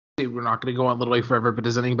we're not going to go on literally forever, but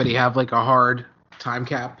does anybody have like a hard time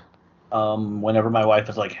cap? Whenever my wife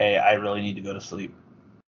is like, "Hey, I really need to go to sleep."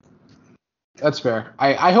 That's fair.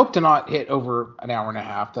 I hope to not hit over an hour and a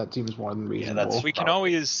half. That seems more than reasonable. We can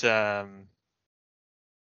always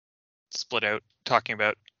split out talking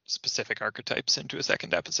about specific archetypes into a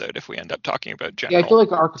second episode if we end up talking about general. Yeah, I feel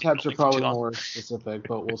like archetypes are probably more specific,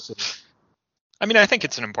 but we'll see. I mean, I think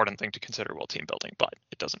it's an important thing to consider while team building, but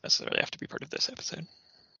it doesn't necessarily have to be part of this episode.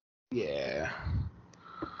 Yeah.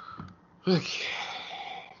 Okay.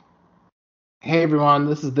 Hey everyone,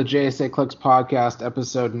 this is the JSA Clicks podcast,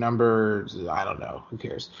 episode number, I don't know, who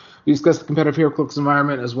cares? We discuss the competitive HeroClix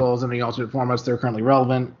environment as well as any alternate formats that are currently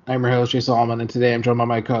relevant. I'm your host, Jay Solomon, and today I'm joined by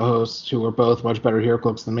my co-hosts, who are both much better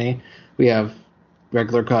HeroClix than me. We have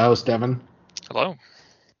regular co-host Devin. Hello.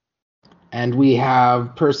 And we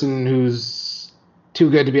have person who's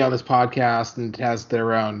too good to be on this podcast and has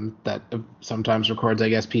their own that sometimes records, I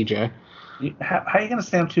guess, PJ. How are you going to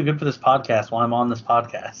say I'm too good for this podcast while I'm on this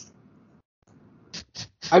podcast?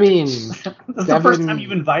 I mean, this is the first time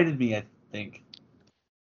you've invited me, I think.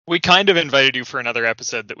 We kind of invited you for another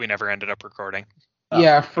episode that we never ended up recording.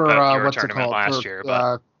 Yeah, for what's it tournament called? last year,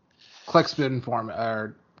 but Clicksman format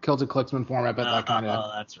or Kilted Clicksman format, but that kind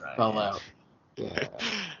of that's right, fell out. Yeah.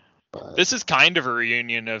 But this is kind of a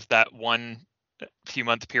reunion of that one few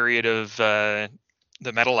month period of the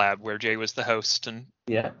Metal Lab where Jay was the host and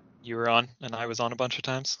you were on and I was on a bunch of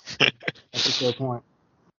times. That's a fair point.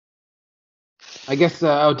 I guess,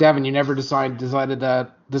 Devin, you never decided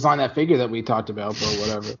that design that figure that we talked about, but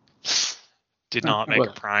whatever. Did not make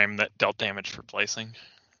a prime that dealt damage for placing.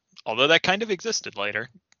 Although that kind of existed later.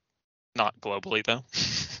 Not globally, though.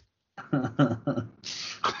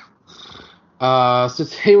 So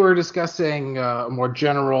today we're discussing a more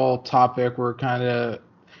general topic. We're gonna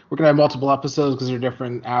have multiple episodes because there are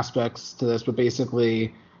different aspects to this, but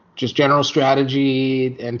basically just general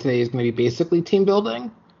strategy, and today is going to be basically team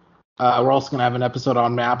building. We're also going to have an episode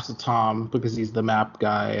on maps with Tom because he's the map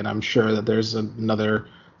guy, and I'm sure that there's another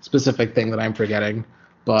specific thing that I'm forgetting.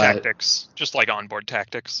 But tactics, just like onboard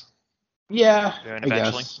tactics. Yeah, I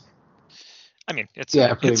guess. I mean, it's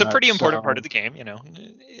a pretty important part of the game, you know.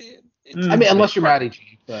 I mean, unless you're Matty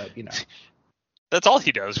G, but you know. That's all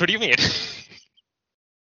he does. What do you mean?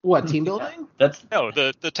 What, team building? No,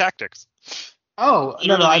 the tactics. Oh,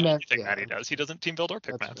 no, I meant anything Matty does. He doesn't team build or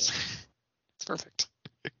pick maps. It's perfect.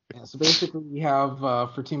 Yeah, so basically we have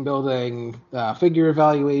for team building figure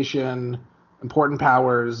evaluation, important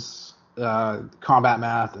powers, combat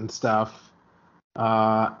math and stuff,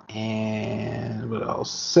 and what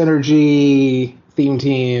else? Synergy, theme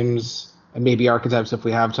teams, and maybe archetypes if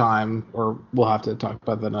we have time, or we'll have to talk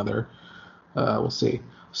about that another. We'll see.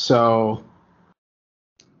 So,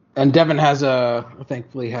 and Devin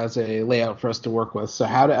thankfully has a layout for us to work with. So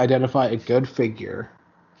how to identify a good figure.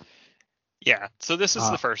 Yeah, so this is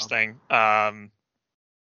the first thing.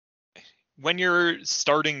 When you're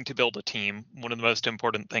starting to build a team, one of the most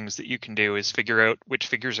important things that you can do is figure out which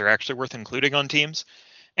figures are actually worth including on teams.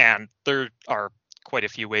 And there are quite a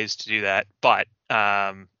few ways to do that, but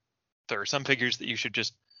there are some figures that you should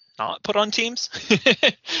just not put on teams.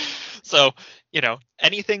 So, you know,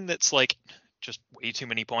 anything that's like just way too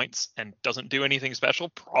many points and doesn't do anything special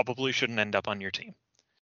probably shouldn't end up on your team.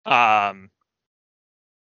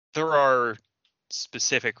 There are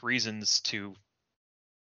specific reasons to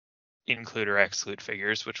include or exclude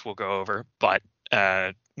figures, which we'll go over, but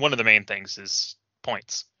one of the main things is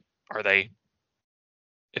points. Are they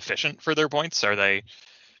efficient for their points? Are they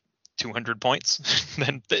 200 points?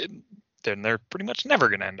 then they're pretty much never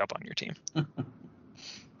going to end up on your team.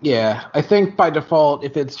 Yeah, I think by default,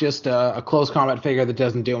 if it's just a close combat figure that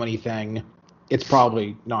doesn't do anything, it's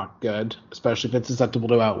probably not good, especially if it's susceptible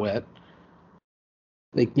to outwit.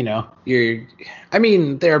 Like, you know, I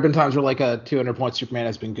mean, there have been times where like a 200 point Superman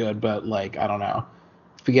has been good, but like, I don't know.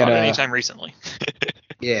 If we get not anytime recently.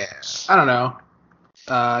 Yeah, I don't know.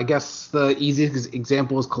 I guess the easiest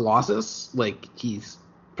example is Colossus. Like, he's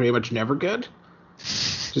pretty much never good,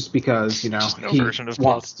 just because, you know, he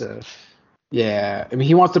wants to. Yeah, I mean,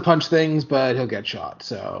 he wants to punch things, but he'll get shot,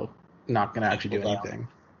 so not gonna actually do anything.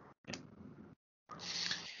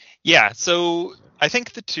 Yeah, so I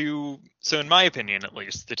think so in my opinion at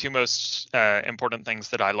least, the two most important things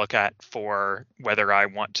that I look at for whether I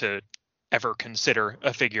want to ever consider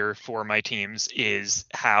a figure for my teams is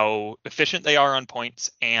how efficient they are on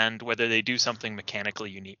points and whether they do something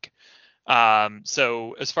mechanically unique.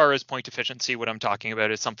 So as far as point efficiency, what I'm talking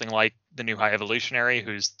about is something like the new High Evolutionary,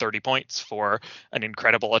 who's 30 points for an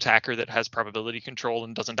incredible attacker that has probability control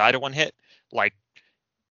and doesn't die to one hit. Like,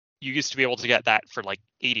 you used to be able to get that for like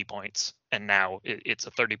 80 points, and now it's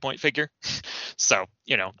a 30-point figure. So,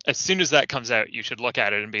 as soon as that comes out, you should look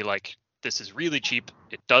at it and be like, this is really cheap.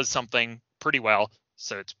 It does something pretty well,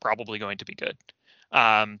 so it's probably going to be good.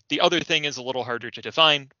 The other thing is a little harder to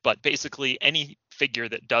define, but basically any figure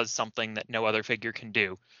that does something that no other figure can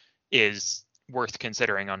do is worth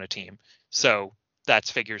considering on a team. So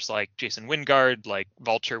that's figures like Jason Wingard, like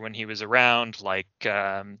Vulture when he was around, like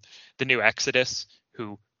the new Exodus,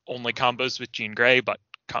 who only combos with Jean Grey, but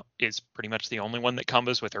is pretty much the only one that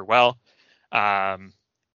combos with her well. There are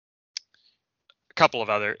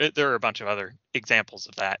a bunch of other examples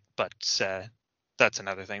of that, but that's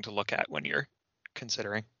another thing to look at when you're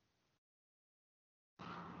considering.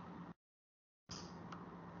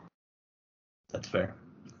 That's fair.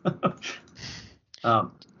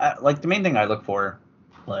 Like the main thing I look for,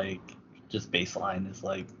 like just baseline, is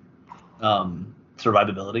like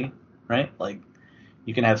survivability, right? Like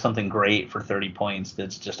you can have something great for 30 points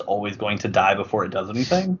that's just always going to die before it does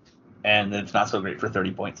anything, and it's not so great for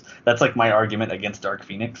 30 points. That's like my argument against Dark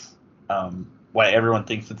Phoenix. Why everyone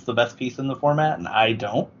thinks it's the best piece in the format, and I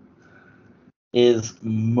don't, is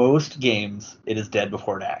most games it is dead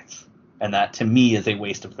before it acts. And that, to me, is a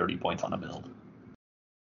waste of 30 points on a build.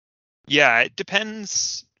 Yeah, it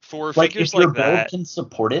depends. For like figures if your like build that, can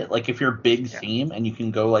support it, like if you're big theme and you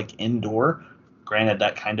can go like indoor, granted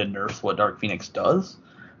that kind of nerfs what Dark Phoenix does,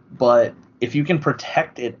 but if you can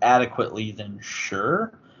protect it adequately, then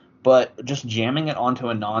sure. But just jamming it onto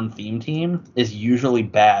a non-theme team is usually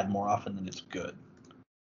bad more often than it's good.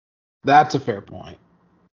 That's a fair point.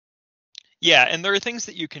 Yeah, and there are things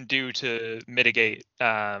that you can do to mitigate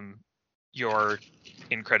your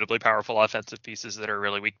incredibly powerful offensive pieces that are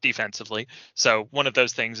really weak defensively. So one of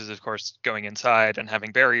those things is, of course, going inside and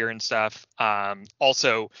having barrier and stuff.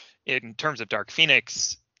 Also, in terms of Dark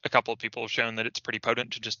Phoenix, a couple of people have shown that it's pretty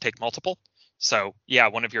potent to just take multiple. So yeah,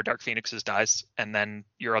 one of your Dark Phoenixes dies, and then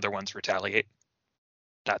your other ones retaliate.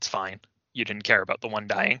 That's fine. You didn't care about the one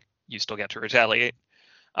dying. You still get to retaliate.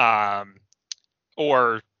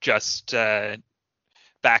 Or just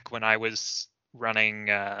back when I was running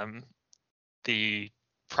the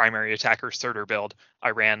primary attacker Surtur build,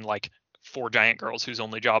 I ran like 4 giant girls whose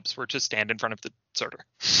only jobs were to stand in front of the Surtur.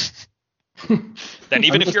 Then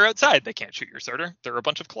even if you're outside, they can't shoot your Surtur. There are a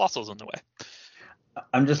bunch of Colossals in the way.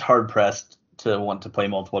 I'm just hard pressed to want to play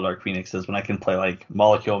multiple Dark Phoenixes when I can play like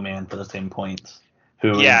Molecule Man for the same points,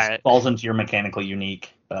 who falls into your mechanically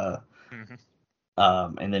unique. And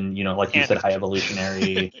then like you said, high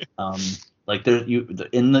evolutionary. Like there's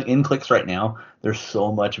in clicks right now, there's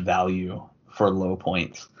so much value for low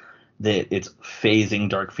points that it's phasing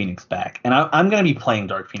Dark Phoenix back. And I'm going to be playing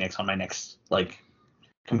Dark Phoenix on my next like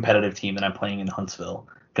competitive team that I'm playing in Huntsville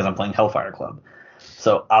because I'm playing Hellfire Club.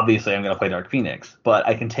 So obviously I'm going to play Dark Phoenix, but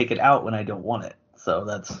I can take it out when I don't want it. So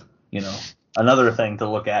that's, another thing to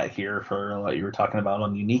look at here for what you were talking about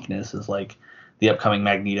on uniqueness is like the upcoming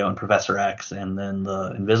Magneto and Professor X and then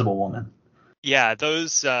the Invisible Woman. Yeah,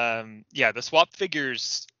 those the swap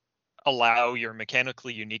figures allow your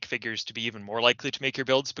mechanically unique figures to be even more likely to make your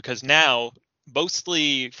builds, because now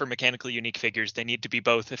mostly for mechanically unique figures they need to be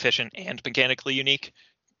both efficient and mechanically unique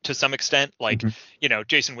to some extent. Like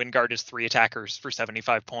Jason Wingard is 3 attackers for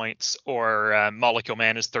 75 points, or Molecule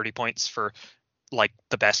Man is 30 points for like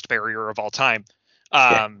the best barrier of all time.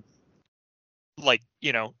 Like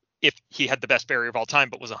if he had the best barrier of all time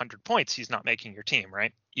but was 100 points, he's not making your team,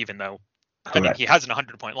 right? Even though he has an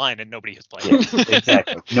 100-point line and nobody has played it.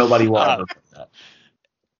 Exactly. Nobody will ever play that.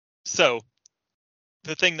 So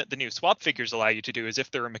the thing that the new swap figures allow you to do is, if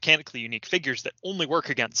there are mechanically unique figures that only work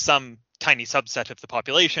against some tiny subset of the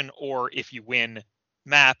population, or if you win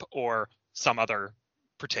map or some other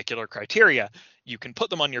particular criteria, you can put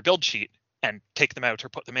them on your build sheet and take them out or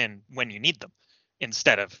put them in when you need them,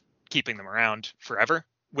 instead of keeping them around forever,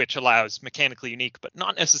 which allows mechanically unique but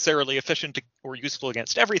not necessarily efficient or useful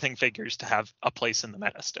against everything figures to have a place in the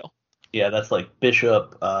meta still. Yeah, that's like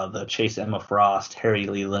Bishop, the Chase Emma Frost, Harry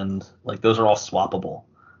Leland. Like those are all swappable.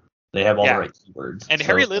 They have all the right keywords. And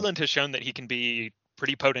Harry Leland has shown that he can be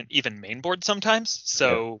pretty potent even mainboard sometimes.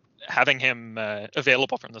 So having him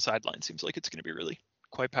available from the sideline seems like it's going to be really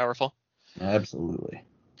quite powerful. Absolutely.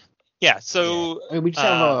 Yeah. So we just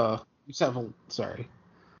have a. Sorry.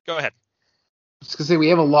 Go ahead. Just to say, we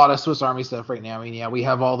have a lot of Swiss Army stuff right now. I mean, we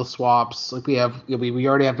have all the swaps. Like we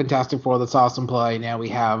already have Fantastic Four that's awesome play. Now we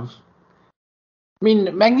have. I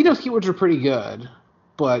mean, Magneto's keywords are pretty good,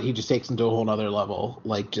 but he just takes them to a whole nother level.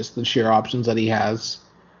 Like just the sheer options that he has,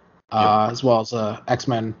 as well as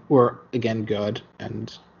X-Men were again good.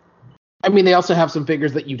 And I mean, they also have some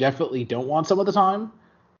figures that you definitely don't want some of the time.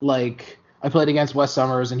 Like I played against Wes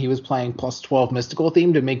Summers, and he was playing +12 mystical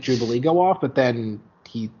theme to make Jubilee go off, but then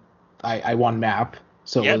I won map.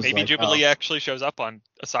 So yeah, it was maybe like, Jubilee actually shows up on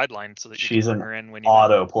a sideline so that you She's can an bring her in when you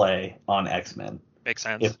auto play on X-Men. Makes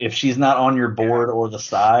sense. If she's not on your board or the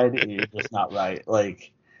side, you're just not right.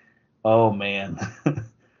 Like, oh man.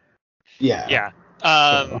 yeah.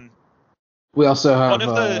 Yeah. We also have One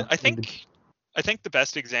of the I think the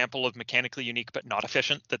best example of mechanically unique but not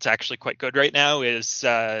efficient that's actually quite good right now is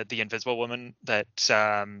the Invisible Woman that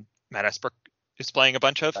Matt Esbrook is playing a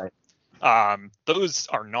bunch of. Right. Those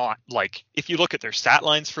are not, like, if you look at their stat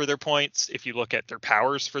lines for their points, if you look at their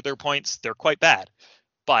powers for their points, they're quite bad.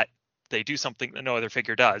 But they do something that no other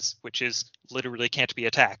figure does, which is literally can't be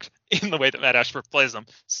attacked in the way that Matt Esbrook plays them.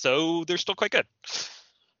 So they're still quite good.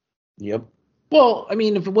 Yep. Well, I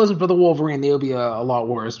mean, if it wasn't for the Wolverine, they would be a lot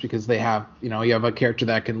worse because they have, you have a character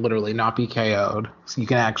that can literally not be KO'd, so you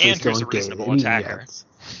can actually And still who's a engage. reasonable attacker.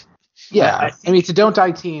 Yeah, I mean, it's a don't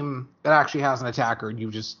die team that actually has an attacker,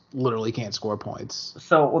 you just literally can't score points.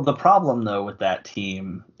 So the problem though with that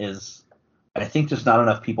team is, I think just not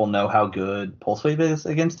enough people know how good Pulse Wave is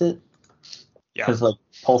against it. Yeah. Because like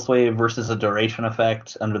Pulse Wave versus a duration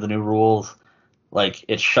effect under the new rules, like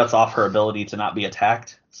it shuts off her ability to not be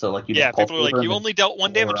attacked. So like you just people are like, you only dealt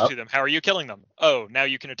 1 damage up. to them. How are you killing them? Oh, now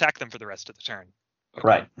you can attack them for the rest of the turn. Okay.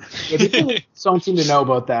 Right. Yeah, people don't seem to know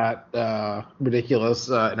about that ridiculous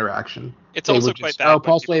interaction. It's They also would quite just, bad. Oh,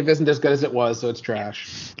 Pulse Wave isn't as good as it was, so it's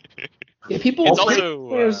trash. Yeah, people It's like,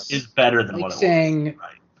 also is better than like what it saying was.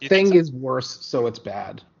 Right. You Thing think so? is worse, so it's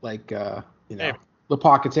bad. Like Maybe. the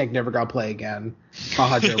Pocket Tank never got play again.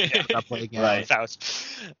 Mahadra never got play again. Right. Faust.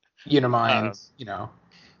 Unimind,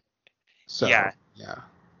 So Yeah. yeah.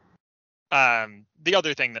 The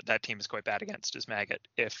other thing that team is quite bad against is Maggot.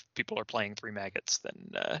 If people are playing 3 Maggots,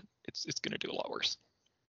 then it's going to do a lot worse.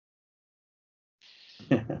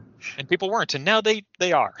 And people weren't, and now they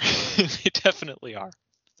are. They definitely are.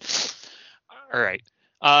 All right.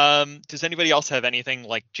 Does anybody else have anything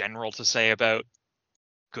like general to say about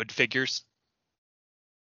good figures?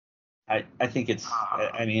 I think it's,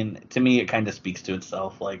 I mean, to me, it kind of speaks to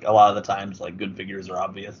itself. Like a lot of the times, like good figures are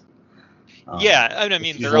obvious. Yeah, I mean,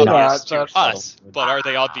 they're usually obvious not to us, but are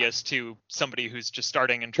they obvious to somebody who's just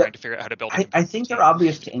starting and trying to figure out how to build? I think they're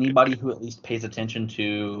obvious to anybody who at least pays attention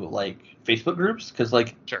to like Facebook groups, because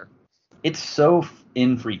like Sure. it's so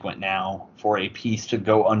infrequent now for a piece to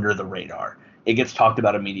go under the radar. It gets talked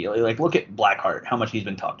about immediately. Like look at Blackheart, how much he's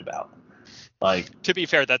been talked about. Like, to be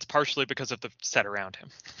fair, that's partially because of the set around him.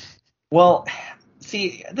 well,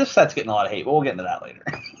 see, this set's getting a lot of hate, but we'll get into that later.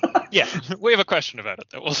 Yeah, we have a question about it.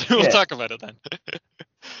 We'll talk about it then.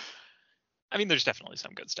 I mean, there's definitely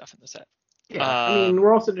some good stuff in the set. Yeah, I mean,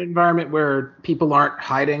 we're also in an environment where people aren't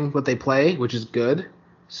hiding what they play, which is good.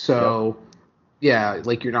 So, yeah,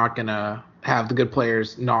 like you're not gonna have the good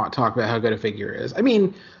players not talk about how good a figure is. I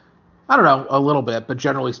mean, I don't know, a little bit, but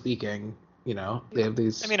generally speaking, they have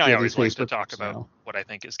these. I mean, I always like to Facebook talk groups, about what I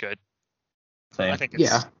think is good. Same.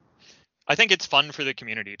 I think it's fun for the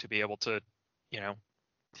community to be able to,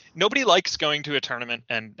 nobody likes going to a tournament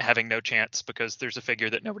and having no chance because there's a figure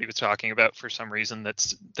that nobody was talking about for some reason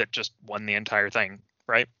that just won the entire thing,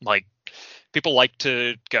 right? Like people like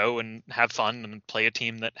to go and have fun and play a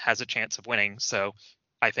team that has a chance of winning. So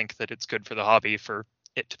I think that it's good for the hobby for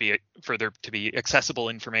there to be accessible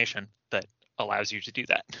information that allows you to do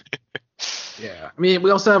that. Yeah, I mean,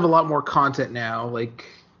 we also have a lot more content now. Like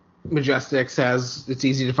Majestics it's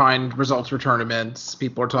easy to find results for tournaments.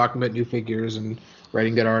 People are talking about new figures and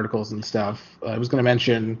writing good articles and stuff. I was going to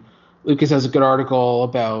mention Lucas has a good article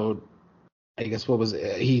about, I guess, what was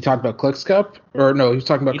it? He talked about Clicks Cup, or no, he was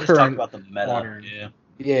talking about current about the meta. modern. Yeah.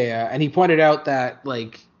 Yeah, and he pointed out that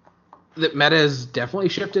that meta has definitely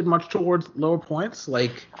shifted much towards lower points.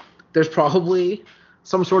 Like there's probably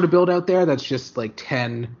some sort of build out there that's just like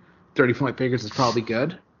 10, 30-point figures is probably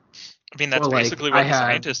good. I mean, that's basically what the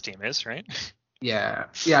scientist team is, right? Yeah.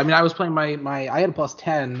 I mean, I was playing I had a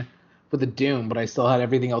 +10 with a Doom, but I still had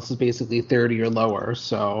everything else is basically 30 or lower,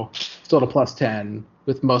 so still at a +10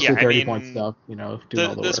 with mostly 30-point stuff. Doing all the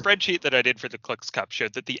work. The spreadsheet that I did for the Clicks Cup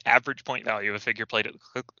showed that the average point value of a figure played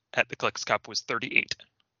at the Clicks Cup was 38,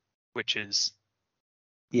 which is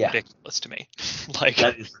ridiculous to me. Like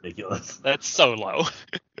that is ridiculous. That's so low.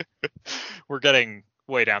 We're getting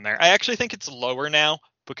way down there. I actually think it's lower now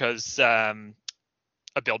because a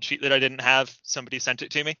build sheet that I didn't have, somebody sent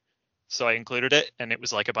it to me, so I included it, and it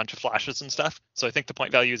was like a bunch of flashes and stuff. So I think the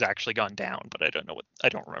point value has actually gone down, but I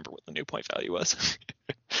don't remember what the new point value was.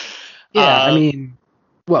 Yeah, I mean,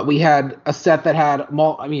 we had a set that had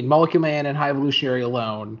Molecule Man and High Evolutionary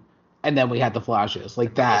alone, and then we had the flashes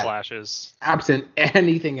like that. The flashes. Absent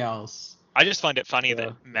anything else, I just find it funny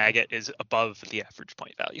that Maggot is above the average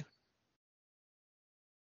point value.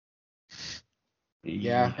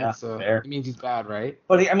 Yeah, fair. It means he's bad, right?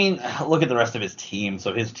 But I mean, look at the rest of his team.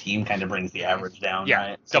 So his team kind of brings the average down,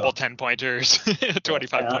 right? Double 10-pointers,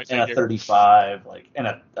 25-point and figure. a 35, and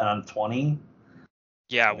a 20.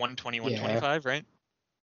 Yeah, 120, 125, right?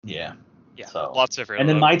 Yeah. Yeah, so, lots of. And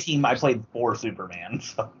then my team, I played 4 Superman.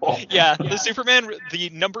 So. Yeah, the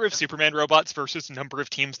number of Superman robots versus number of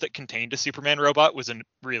teams that contained a Superman robot was a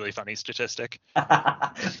really funny statistic.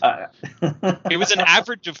 It was an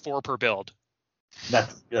average of 4 per build.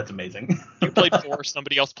 That's amazing. You played 4,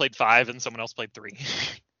 somebody else played 5, and someone else played 3.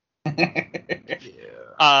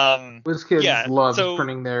 WizKids love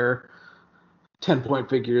printing their 10-point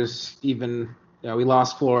figures. Even we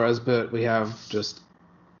lost Flores, but we have just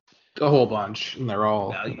a whole bunch, and they're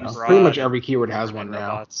all pretty much every keyword has one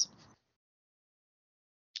robots.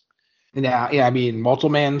 Now. And I mean,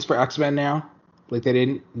 Multimans for X-Men now. Like they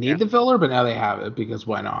didn't need the filler, but now they have it because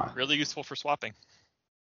why not? Really useful for swapping.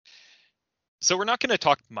 So we're not going to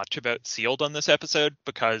talk much about sealed on this episode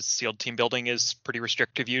because sealed team building is pretty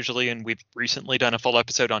restrictive usually, and we've recently done a full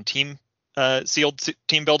episode on sealed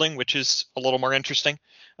team building, which is a little more interesting.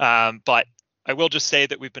 But I will just say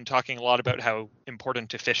that we've been talking a lot about how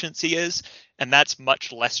important efficiency is, and that's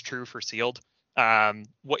much less true for sealed.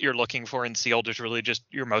 What you're looking for in sealed is really just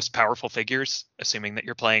your most powerful figures, assuming that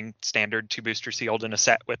you're playing standard 2-booster sealed in a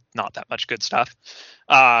set with not that much good stuff.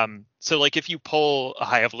 So like if you pull a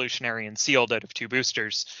high evolutionary in sealed out of 2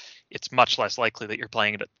 boosters, it's much less likely that you're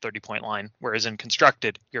playing it at the 30-point line, whereas in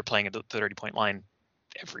constructed, you're playing it at the 30-point line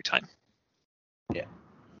every time. Yeah.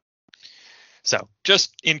 So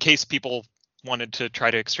just in case people wanted to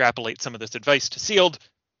try to extrapolate some of this advice to sealed,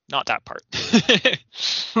 not that part.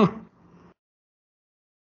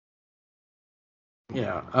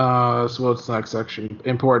 Yeah. So what's the next section?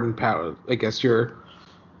 Important power. I guess your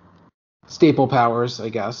staple powers, I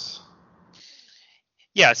guess.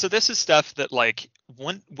 Yeah. So this is stuff that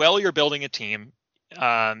while you're building a team,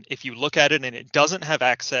 if you look at it and it doesn't have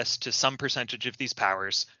access to some percentage of these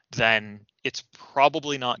powers, then it's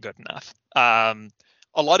probably not good enough.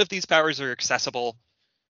 A lot of these powers are accessible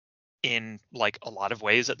in a lot of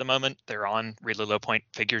ways at the moment. They're on really low point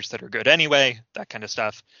figures that are good anyway, that kind of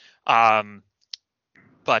stuff.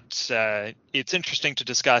 But it's interesting to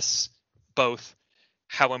discuss both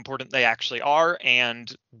how important they actually are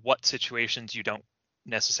and what situations you don't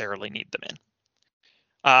necessarily need them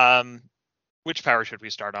in. Which power should we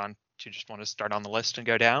start on? Do you just want to start on the list and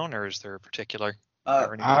go down, or is there a particular? I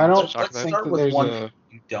don't let's start with one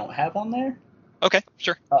you don't have on there. Okay,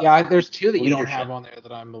 sure. There's 2 that you don't have on there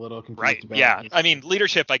that I'm a little confused about. Yeah, I mean,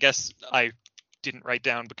 leadership, I guess I didn't write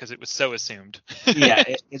down because it was so assumed. Yeah,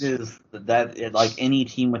 it is that like any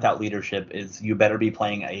team without leadership is you better be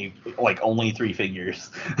playing only 3 figures.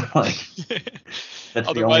 That's otherwise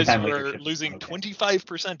the only time you're losing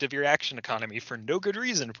 25% of your action economy for no good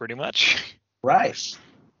reason, pretty much. Right.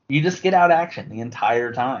 You just get out action the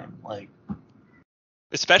entire time,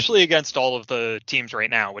 especially against all of the teams right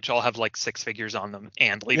now, which all have 6 figures on them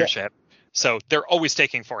and leadership. Yeah. So they're always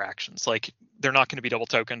taking 4 actions. They're not going to be double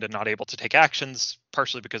tokened and not able to take actions,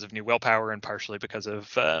 partially because of new willpower and partially because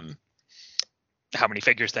of how many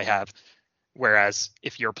figures they have. Whereas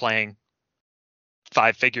if you're playing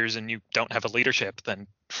 5 figures and you don't have a leadership, then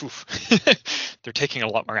they're taking a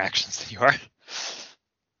lot more actions than you are.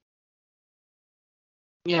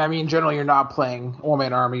 Yeah, I mean, generally you're not playing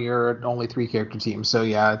one-man army or only 3-character team. So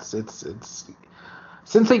yeah, it's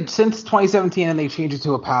since 2017 and they changed it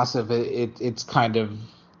to a passive, it's kind of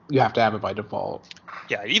you have to have it by default.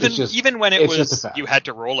 Yeah, even when it was you had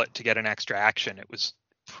to roll it to get an extra action, it was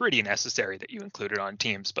pretty necessary that you include it on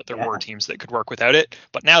teams, but there were teams that could work without it.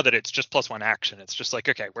 But now that it's just +1 action, it's just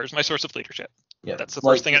okay, where's my source of leadership? Yeah, that's the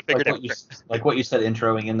first thing I figured out. What you said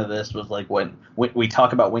introing into this was when we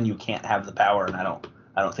talk about when you can't have the power, and I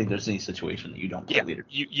don't think there's any situation that you don't play leader.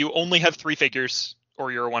 You only have 3 figures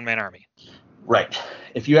or you're a one-man army. Right.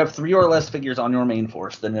 If you have 3 or less figures on your main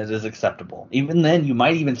force, then it is acceptable. Even then, you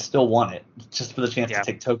might even still want it, just for the chance to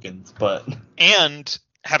take tokens. And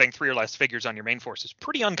having 3 or less figures on your main force is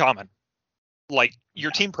pretty uncommon.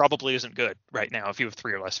 Your team probably isn't good right now if you have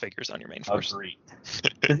 3 or less figures on your main force. Agreed.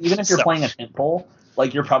 Even if you're playing a tent pole,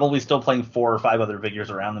 you're probably still playing 4 or 5 other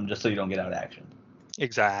figures around them just so you don't get out of action.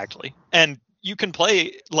 Exactly. And you can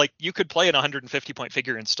play you could play an 150-point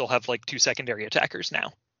figure and still have 2 secondary attackers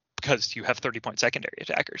now, because you have 30-point secondary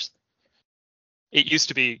attackers. It used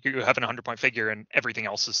to be you have an 100-point figure and everything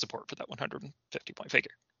else is support for that 150-point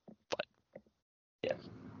figure. But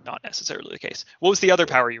not necessarily the case. What was the other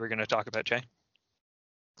power you were going to talk about, Jay?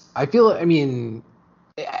 I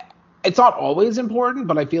it's not always important,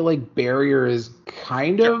 but I feel like barrier is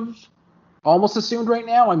kind of almost assumed right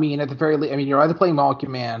now. I mean, at the very least, I mean, you're either playing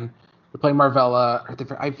Molecule Man, you're playing Marvella.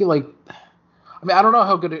 I feel like, I mean, I don't know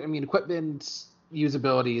how good. I mean, equipment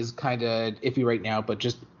usability is kind of iffy right now, but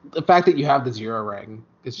just the fact that you have the zero ring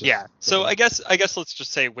is just yeah. So I guess let's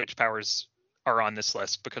just say which powers are on this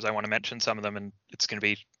list, because I want to mention some of them, and it's going to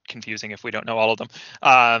be confusing if we don't know all of them.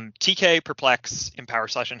 TK, Perplex,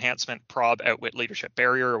 Empower/Enhancement, Prob, Outwit, Leadership,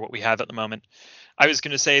 Barrier are what we have at the moment. I was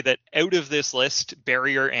going to say that out of this list,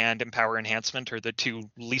 Barrier and Empower Enhancement are the two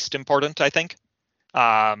least important, I think,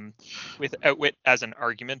 with Outwit as an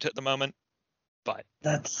argument at the moment. But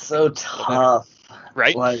that's so tough,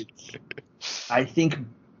 right? Like,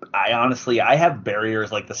 I honestly have Barrier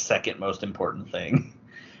as like the second most important thing.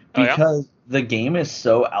 Because the game is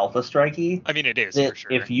so alpha strikey. I mean, it is, that for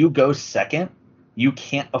sure. If you go second, you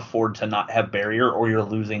can't afford to not have barrier, or you're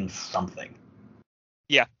losing something.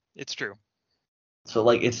 Yeah, it's true. So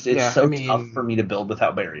like it's tough for me to build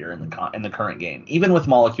without barrier in the current game. Even with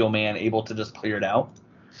Molecule Man able to just clear it out,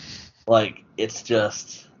 like it's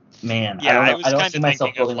just man. Yeah, I was kind of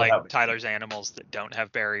thinking of like Tyler's Animals that don't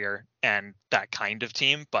have barrier and that kind of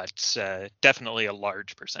team, but definitely a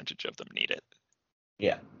large percentage of them need it.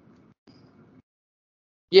 Yeah.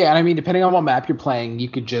 Yeah, and I mean, depending on what map you're playing, you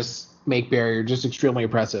could just make barrier just extremely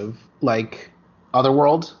oppressive. Like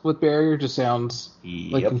Otherworld with barrier just sounds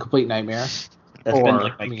like a complete nightmare. That's been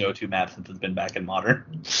like my go-to map since it's been back in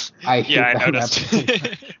Modern. I noticed.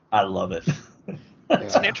 I love it.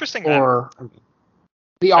 It's an interesting map. Or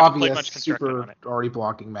the obvious super already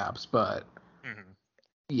blocking maps, but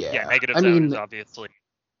yeah, Negative Zone is obviously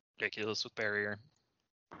ridiculous with barrier.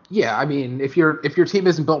 Yeah, I mean, if your team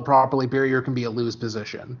isn't built properly, barrier can be a lose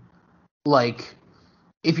position. Like,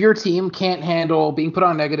 if your team can't handle being put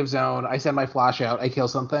on negative zone, I send my flash out, I kill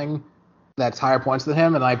something that's higher points than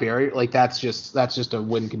him, and I barrier. Like, that's just a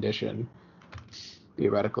win condition,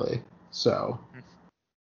 theoretically. So,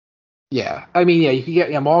 yeah, I mean, yeah, you could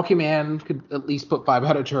get Molecule Man could at least put 5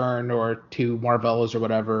 out a turn or 2 Marvellas or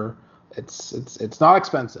whatever. It's not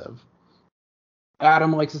expensive.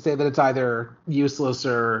 Adam likes to say that it's either useless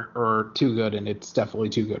or too good, and it's definitely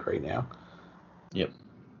too good right now. Yep.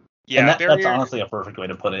 Yeah, and that's honestly a perfect way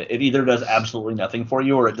to put it. It either does absolutely nothing for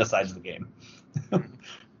you, or it decides the game.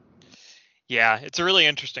 Yeah, it's a really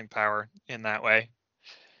interesting power in that way.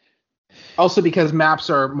 Also, because maps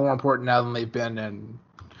are more important now than they've been, and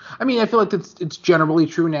I mean, I feel like it's generally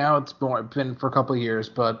true now. It's been for a couple of years,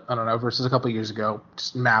 but I don't know, versus a couple of years ago,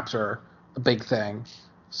 just maps are a big thing.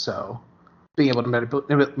 So being able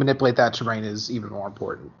to manipulate that terrain is even more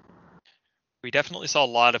important. We definitely saw a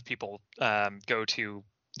lot of people go to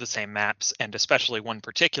the same maps, and especially one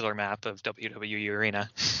particular map of WWE Arena.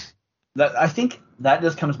 I think that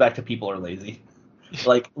just comes back to people are lazy.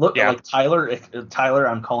 Like, look, like Tyler,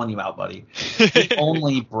 I'm calling you out, buddy. He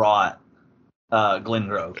only brought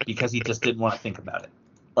Glengrove because he just didn't want to think about it.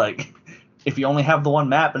 Like, if you only have the one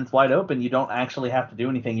map and it's wide open, you don't actually have to do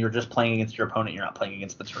anything. You're just playing against your opponent. You're not playing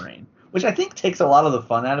against the terrain, which I think takes a lot of the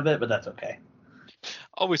fun out of it, but that's okay.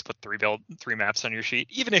 Always put 3 maps on your sheet,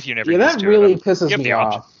 even if you never. Yeah, that really pisses me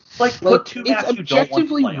off. Like put 2 maps it's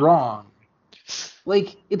objectively wrong.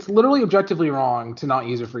 Like, it's literally objectively wrong to not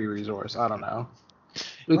use a free resource. I don't know.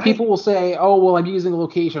 Like, right. People will say, "Oh, well, I'm using a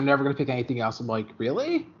location. I'm never going to pick anything else." I'm like,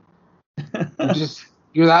 really?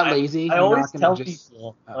 You're that lazy? I always tell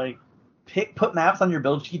people, like, put maps on your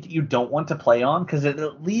build sheet that you don't want to play on, because it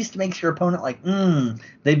at least makes your opponent like,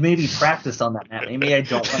 they've maybe practiced on that map. Maybe I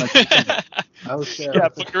don't want to. Oh, shit. Yeah,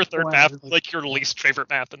 put your third map, like your least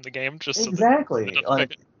favorite map in the game, just exactly. So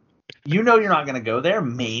like, you know, you're not going to go there.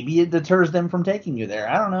 Maybe it deters them from taking you there.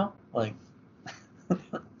 I don't know. Like.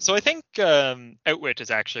 So I think Outwit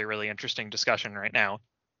is actually a really interesting discussion right now.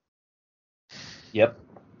 Yep.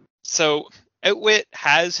 So Outwit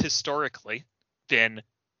has historically been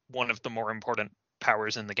one of the more important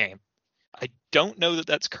powers in the game. I don't know that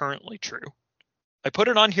that's currently true. I put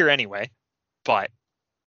it on here anyway, but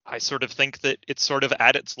I sort of think that it's sort of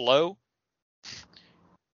at its low.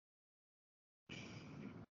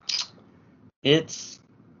 It's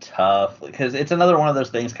tough because it's another one of those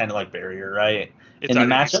things, kind of like barrier, right? In the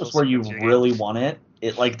matchups where you really want it,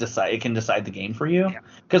 it can decide the game for you.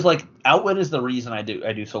 Because like Outwit is the reason I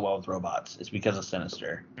do so well with robots. It's because of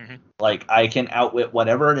Sinister. Mm-hmm. Like I can outwit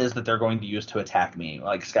whatever it is that they're going to use to attack me,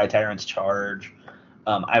 like Sky Tyrant's charge.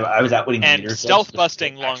 I was outwitting and leaders. Stealth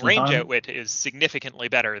busting long range outwit is significantly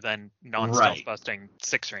better than non-stealth busting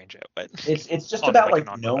 6-range outwit. It's just about like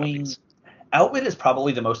knowing. Outwit is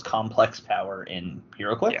probably the most complex power in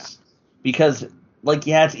HeroClix because like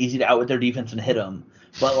it's easy to outwit their defense and hit them,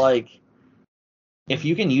 but like if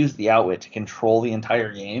you can use the outwit to control the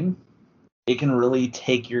entire game, it can really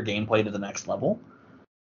take your gameplay to the next level.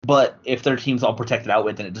 But if their team's all protected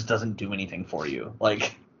outwit, then it just doesn't do anything for you.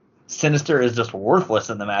 Like, Sinister is just worthless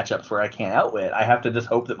in the matchups where I can't outwit. I have to just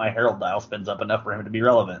hope that my Herald dial spins up enough for him to be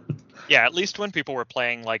relevant. Yeah, at least when people were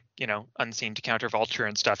playing like, Unseen to counter Vulture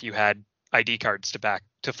and stuff, you had ID cards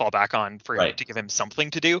to fall back on for him to give him something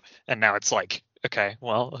to do. And now it's like, okay,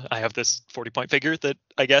 well, I have this 40-point figure that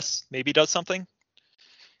I guess maybe does something.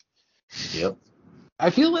 Yep. I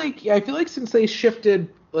feel like since they shifted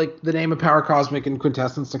like the name of Power Cosmic and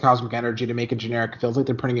Quintessence to Cosmic Energy to make it generic, it feels like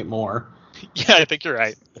they're printing it more. Yeah, I think you're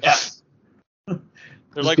right. Yeah.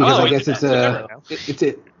 They're like, because I guess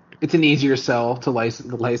it's an easier sell to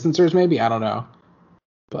the licensors, maybe. I don't know,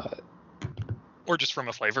 but or just from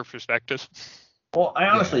a flavor perspective. Well, I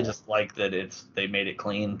honestly just like that they made it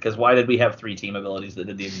clean, because why did we have 3 team abilities that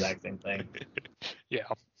did the exact same thing? Yeah.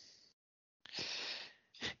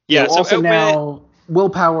 Yeah. So also now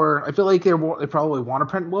Willpower, I feel like they probably want to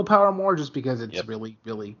print Willpower more just because it's really,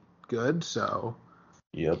 really good. So.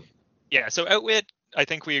 Yep. Yeah. So Outwit, I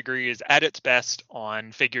think we agree, is at its best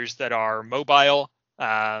on figures that are mobile,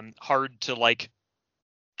 hard to like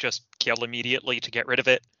just kill immediately to get rid of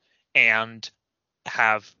it, and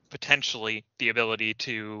have potentially the ability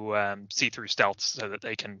to see through stealth so that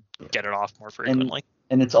they can get it off more frequently.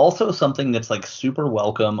 And it's also something that's like super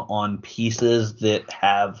welcome on pieces that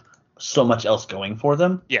have so much else going for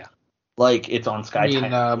them. Yeah. Like it's on Sky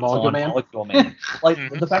Titan, Molecule Man. Like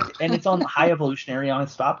the fact, and it's on High Evolutionary on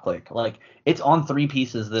Stop Click. Like it's on 3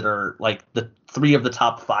 pieces that are like the 3 of the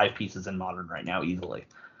top 5 pieces in Modern right now easily.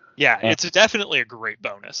 Yeah, and it's definitely a great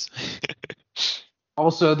bonus.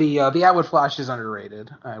 Also, the Outwit Flash is underrated,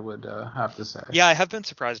 I would have to say. Yeah, I have been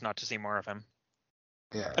surprised not to see more of him.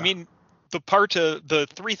 Yeah. I mean, the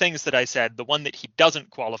 3 things that I said, the one that he doesn't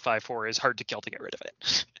qualify for is hard to kill to get rid of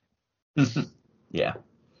it. Yeah.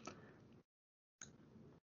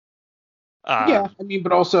 Yeah, I mean,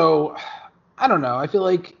 but also, I don't know. I feel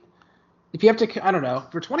like if you have to, I don't know,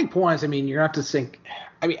 for 20 points, I mean, you're going to have to sink.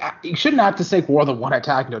 I mean, you shouldn't have to sink more than 1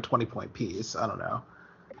 attack into a 20-point piece. I don't know.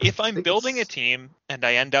 If I'm building a team and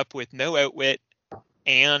I end up with no Outwit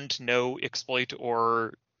and no Exploit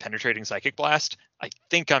or Penetrating Psychic Blast, I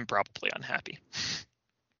think I'm probably unhappy.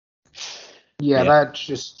 Yeah, that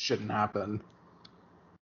just shouldn't happen.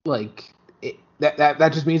 Like,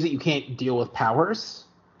 that just means that you can't deal with powers.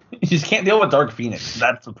 You just can't deal with Dark Phoenix.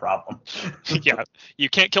 That's the problem. Yeah, you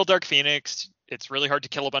can't kill Dark Phoenix. It's really hard to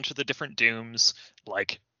kill a bunch of the different Dooms.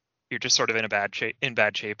 Like, you're just sort of in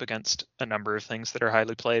bad shape against a number of things that are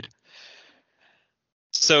highly played.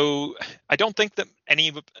 So I don't think that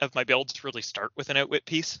any of my builds really start with an Outwit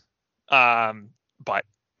piece, but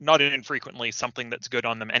not infrequently something that's good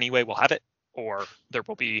on them anyway will have it, or there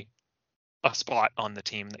will be a spot on the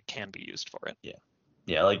team that can be used for it. Yeah.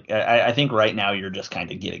 Like I think right now you're just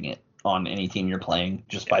kind of getting it on any team you're playing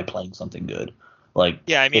just by playing something good. Like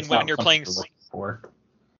I mean, when you're playing the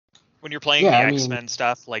X-Men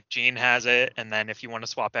stuff, like Jean has it, and then if you want to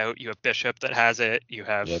swap out, you have Bishop that has it. You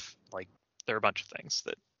have like there are a bunch of things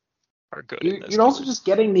that are good. You're also just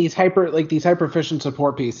getting these hyper efficient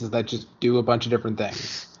support pieces that just do a bunch of different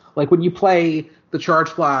things. Like when you play the Charge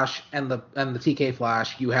Flash and the TK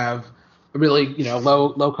Flash, you have a really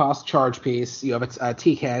low cost charge piece. You have a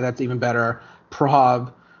TK that's even better.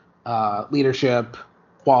 Prob, leadership,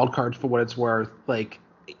 wild cards for what it's worth. Like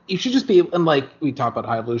you should just be, and like we talk about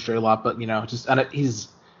High Evolutionary a lot, but he's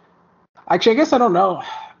actually, I guess I don't know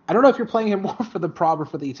if you're playing him more for the prob or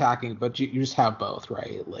for the attacking, but you just have both,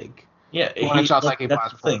 right? Like that's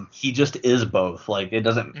the thing. He just is both. Like it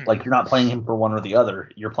doesn't like you're not playing him for one or the other.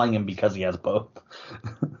 You're playing him because he has both.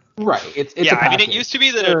 Right. It's I mean, it used to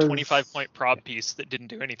be that a 25-point prob piece that didn't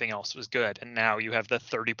do anything else was good, and now you have the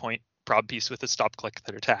 30-point prob piece with a stop click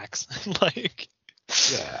that attacks. Like.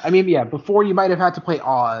 Yeah, I mean, before you might have had to play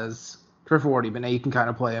Oz for 40, but now you can kind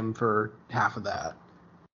of play him for half of that.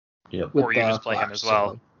 Yep. Or you just play him as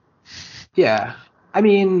well. Yeah. I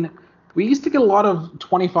mean, we used to get a lot of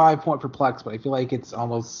 25-point perplex, but I feel like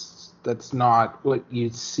that's not what you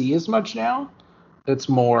see as much now. It's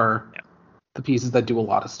more the pieces that do a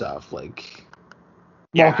lot of stuff, like.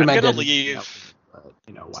 Yeah, I'm gonna leave.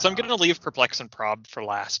 So I'm gonna leave perplex and prob for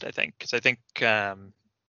last, I think, because I think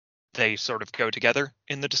they sort of go together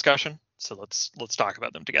in the discussion. So let's talk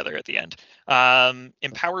about them together at the end.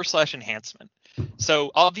 Empower/enhancement.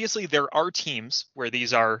 So obviously there are teams where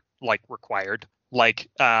these are like required, like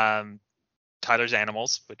Tyler's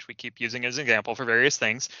Animals, which we keep using as an example for various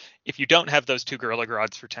things. If you don't have those 2 Gorilla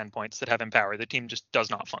Grods for 10 points that have Empower, the team just does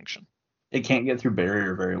not function. It can't get through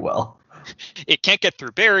barrier very well. It can't get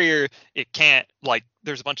through barrier. It can't, like,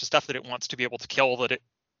 there's a bunch of stuff that it wants to be able to kill that it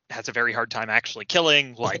has a very hard time actually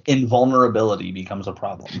killing. Like, invulnerability becomes a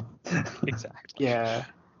problem. exactly. Yeah.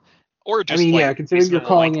 Or just considering you're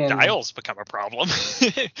calling in dials become a problem.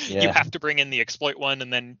 Yeah. You have to bring in the exploit one,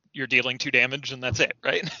 and then you're dealing 2 damage, and that's it,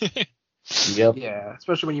 right? Yep. Yeah,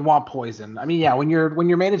 especially when you want poison. I mean, yeah, when your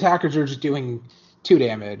main attackers are just doing 2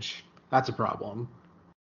 damage, that's a problem.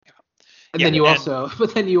 And then you also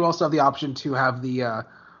have the option to have the I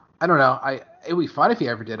don't know, it would be fun if you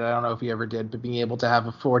ever did it. I don't know if you ever did, but being able to have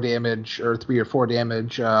a 4 damage or 3 or 4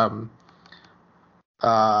 damage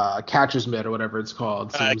catcher's mitt or whatever it's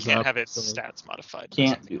called. I can't have its stats modified.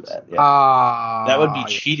 Can't do that. Yeah. That would be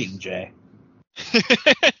cheating, Jay.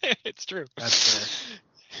 It's true. That's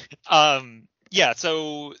fair. Yeah,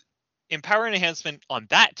 so empower and enhancement on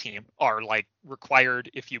that team are like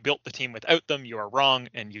required. If you built the team without them, you are wrong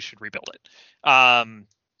and you should rebuild it.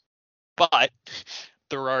 But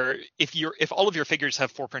there are, if all of your figures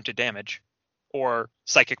have 4 printed damage or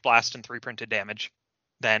psychic blast and 3 printed damage,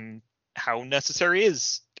 then how necessary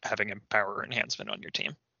is having empower or enhancement on your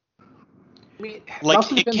team? I mean,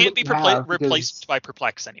 like, it can't be replaced by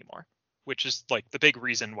perplex anymore, which is like the big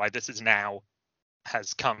reason why this is now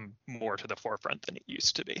has come more to the forefront than it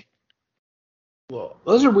used to be. Well,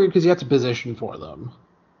 those are weird because you have to position for them.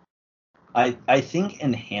 I think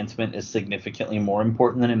enhancement is significantly more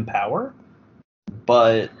important than empower,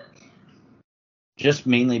 but just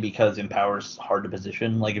mainly because empower is hard to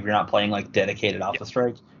position. Like, if you're not playing like dedicated alpha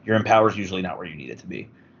strike, your empower is usually not where you need it to be.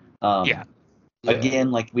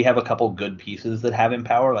 Again, like, we have a couple good pieces that have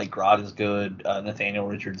empower. Like, Grodd is good, Nathaniel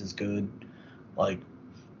Richards is good, like,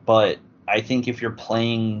 but I think if you're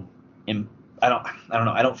playing I don't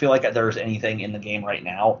know. I don't feel like there's anything in the game right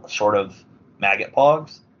now, short of Maggot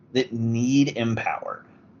Pogs, that need empower.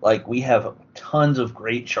 Like, we have tons of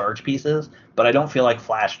great charge pieces, but I don't feel like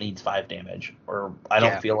Flash needs 5 damage, or I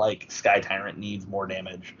don't feel like Sky Tyrant needs more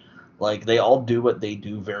damage. Like, they all do what they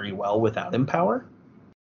do very well without empower.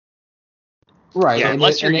 Right. Yeah,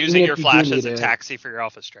 unless you're using your Flash as a taxi for your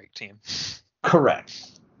Alpha Strike team.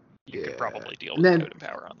 Correct. You could probably deal with code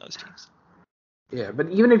empower on those teams. Yeah, but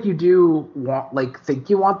even if you do think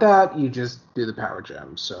you want that, you just do the power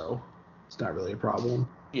gem, so it's not really a problem.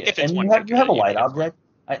 Yeah, if it's you have a light object,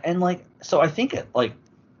 so I think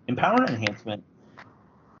empower and enhancement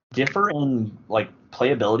differ in like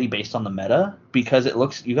playability based on the meta, because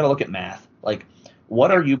you got to look at math. Like,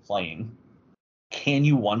 what are you playing? Can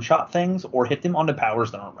you one-shot things or hit them onto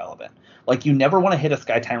powers that aren't relevant? Like, you never want to hit a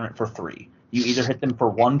Sky Tyrant for 3. You either hit them for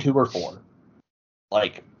 1, 2, or 4.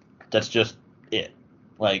 Like, that's just it.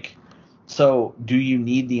 Like, so do you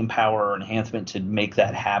need the empower or enhancement to make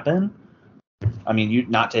that happen? I mean, you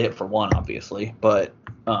not to hit for 1, obviously, but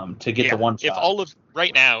to get the one shot.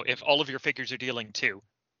 If all of your figures are dealing 2,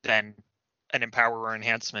 then an empower or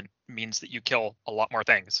enhancement means that you kill a lot more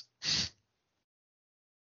things.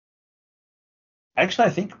 Actually,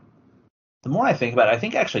 I think the more I think about it, I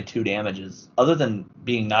think actually 2 damage is, other than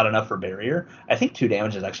being not enough for barrier, I think 2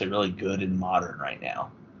 damage is actually really good in modern right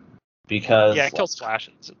now. Because it kills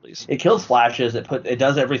flashes at least. It kills flashes. It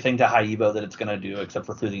does everything to high evo that it's gonna do, except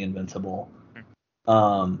for through the invincible.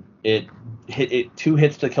 2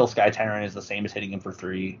 hits to kill Sky Tyrant is the same as hitting him for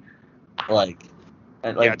 3.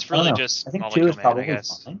 It's really just. I think 2 is probably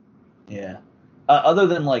fine. Yeah. Other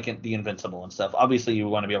than like the invincible and stuff, obviously you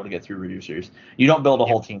want to be able to get through reducers. You don't build a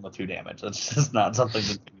whole team with 2 damage. That's just not something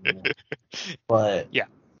to do. But yeah,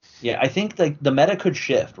 I think like the meta could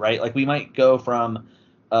shift, right? Like, we might go from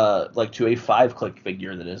to a 5-click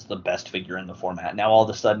figure that is the best figure in the format. Now all of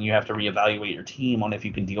a sudden you have to reevaluate your team on if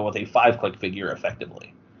you can deal with a 5-click figure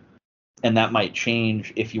effectively, and that might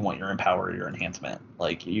change if you want your empower or your enhancement.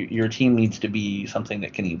 Like, your team needs to be something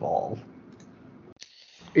that can evolve.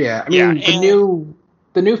 Yeah, I mean,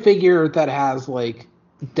 the new figure that has like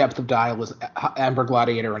depth of dial is Amber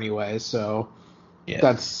Gladiator anyway, so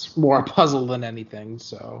that's more a puzzle than anything.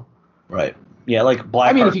 So right, yeah, like Black.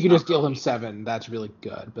 I mean, if you could just deal him 7, that's really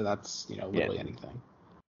good, but that's literally anything.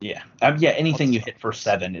 Yeah, anything you hit for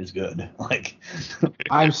 7 is good. Like,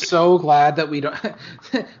 I'm so glad that we don't.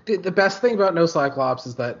 The best thing about No Cyclops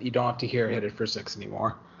is that you don't have to hear it hit it for 6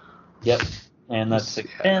 anymore. Yep, and that's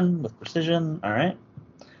 6-10 with precision. All right.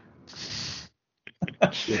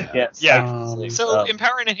 So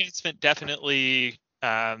empower and enhancement definitely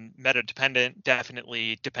meta dependent.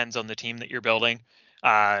 Definitely depends on the team that you're building.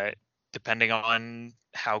 Depending on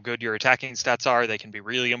how good your attacking stats are, they can be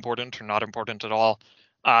really important or not important at all.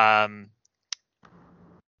 I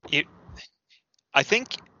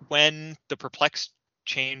think when the perplex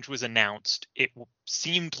change was announced, it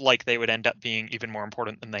seemed like they would end up being even more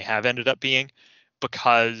important than they have ended up being,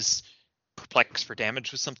 because Perplex for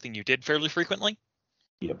damage was something you did fairly frequently.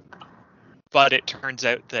 Yep. But it turns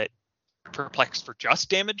out that Perplex for just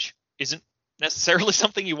damage isn't necessarily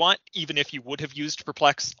something you want, even if you would have used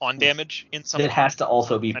Perplex on damage in some. It has to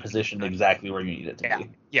also be positioned exactly where you need it to be.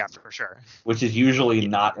 Yeah, for sure. Which is usually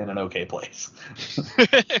not in an okay place.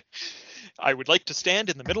 I would like to stand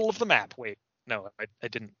in the middle of the map. Wait, no, I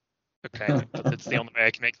didn't. Okay, it's the only way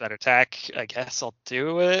I can make that attack. I guess I'll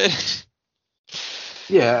do it.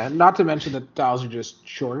 Yeah, not to mention that tiles are just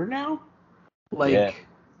shorter now. Like,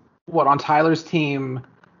 what, on Tyler's team,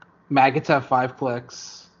 Maggots have 5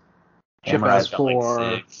 clicks. Chip has 4.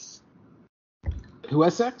 Like 6. Who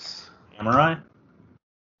has 6? Hamurai?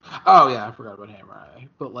 Oh, yeah, I forgot about Hamurai.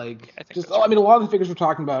 But, like, I mean, a lot of the figures we're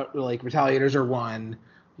talking about, like, Retaliators are 1,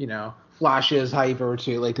 you know, Flashes, Hyper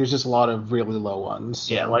 2. Like, there's just a lot of really low ones.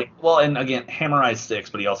 So. Yeah, like, well, and again, Hamurai's 6,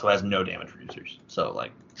 but he also has no damage reducers. So,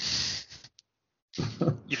 like...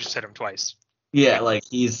 You just hit him twice. Yeah, like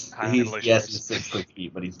he's 6 click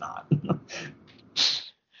speed, but he's not.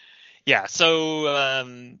 Yeah, so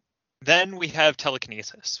then we have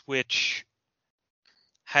telekinesis, which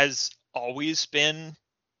has always been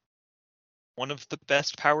one of the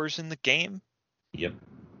best powers in the game. Yep.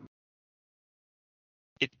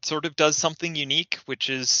 It sort of does something unique, which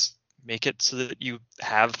is make it so that you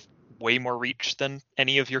have way more reach than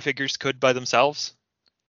any of your figures could by themselves.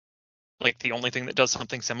 Like, the only thing that does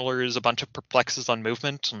something similar is a bunch of perplexes on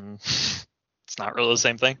movement, and it's not really the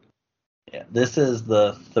same thing. Yeah, this is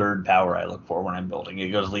the third power I look for when I'm building. It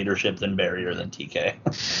goes leadership, then barrier, then TK.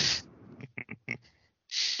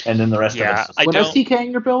 And then the rest of it. What is TK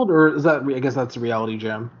in your build, or is that? I guess that's a reality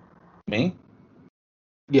gem. Me?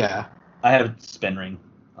 Yeah. I have spin ring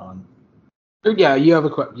on. Yeah, you have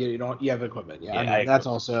equipment. You have equipment. Yeah, Yeah, I mean, that's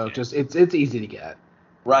also just it's easy to get.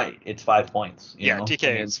 Right, it's 5 points. You know?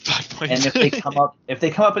 TK is 5 points. And if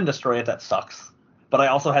they come up and destroy it, that sucks. But I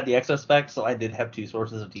also had the exo spec, so I did have 2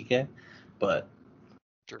 sources of TK. But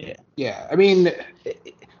yeah, I mean,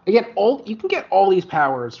 again, you can get all these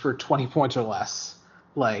powers for 20 points or less,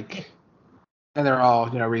 like, and they're all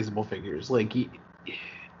reasonable figures. Like,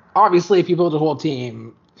 obviously, if you build a whole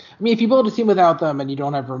team, I mean, if you build a team without them and you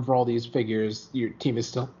don't have room for all these figures, your team is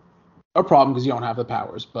still a problem because you don't have the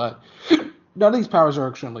powers. But none of these powers are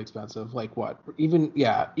extremely expensive. Like what? Even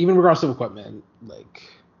regardless of equipment, like.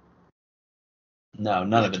 No,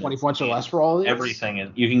 none of it. 20 points or less for all of these? Everything is.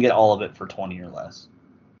 You can get all of it for 20 or less.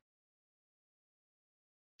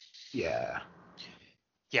 Yeah.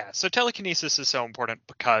 Yeah, so telekinesis is so important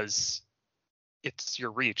because it's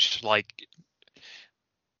your reach. Like,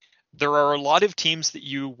 there are a lot of teams that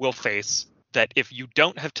you will face that if you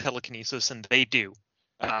don't have telekinesis and they do,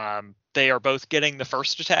 they are both getting the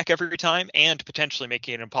first attack every time and potentially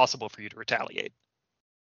making it impossible for you to retaliate.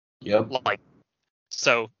 Yep. Like,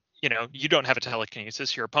 so, you don't have a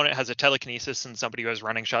telekinesis. Your opponent has a telekinesis and somebody who has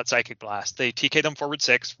running shot psychic blast. They TK them forward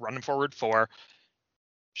 6, run them forward 4,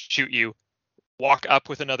 shoot you, walk up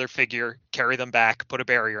with another figure, carry them back, put a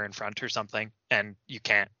barrier in front or something, and you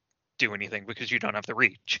can't do anything because you don't have the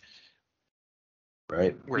reach.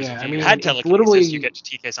 Right. Whereas if you had telekinesis, you get to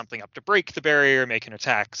TK something up to break the barrier, make an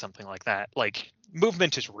attack, something like that. Like,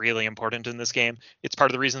 movement is really important in this game. It's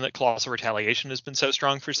part of the reason that Colossal Retaliation has been so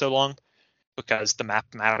strong for so long, because the map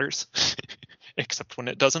matters, except when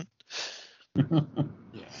it doesn't. Yeah.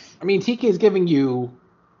 I mean, TK is giving you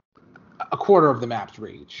a quarter of the map's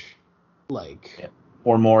reach. Like. Yeah.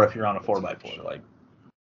 Or more if you're on a 4x4. Like.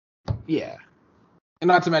 Yeah. And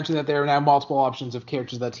not to mention that there are now multiple options of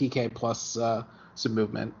characters that TK plus some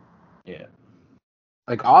movement. Yeah.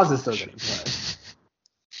 Like, Oz is still getting play.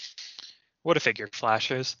 What a figure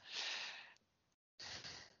Flash is.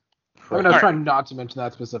 I mean, I was trying not to mention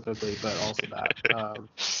that specifically, but also that.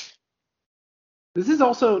 This is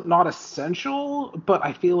also not essential, but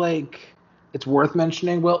I feel like it's worth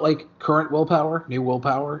mentioning. Well, like, current willpower, new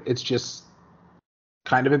willpower, it's just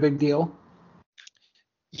kind of a big deal.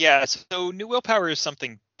 Yeah, so new willpower is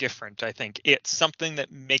something different, I think. It's something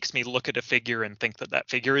that makes me look at a figure and think that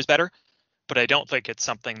figure is better, but I don't think it's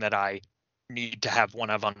something that I need to have one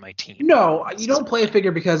of on my team. No, you don't play a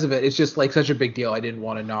figure because of it. It's just like such a big deal. I didn't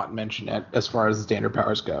want to not mention it as far as the standard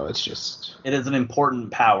powers go. It's just... It is an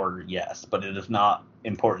important power, yes, but it is not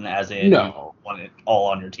important as in you want it all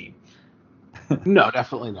on your team. No,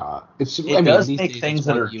 definitely not. It does make things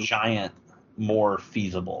that are giant more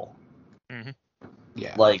feasible. Mm-hmm.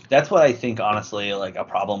 Yeah. Like, that's what I think, honestly, like, a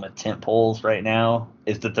problem with tent poles right now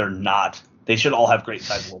is that they should all have great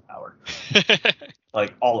size willpower.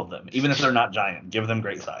 Like, all of them. Even if they're not giant, give them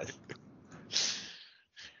great size.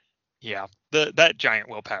 Yeah, that giant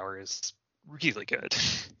willpower is really good.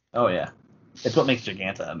 Oh yeah, it's what makes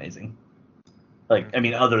Giganta amazing. Like, I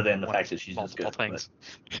mean, other than the One fact of that she's just multiple good. things.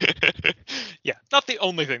 Yeah, not the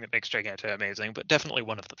only thing that makes Giganta amazing, but definitely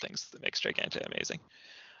one of the things that makes Giganta amazing.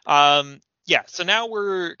 Yeah, so now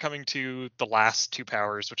we're coming to the last two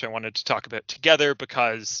powers, which I wanted to talk about together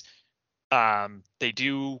because they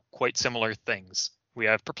do quite similar things. We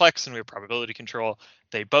have Perplex and we have Probability Control.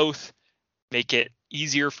 They both make it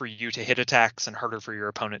easier for you to hit attacks and harder for your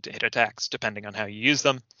opponent to hit attacks, depending on how you use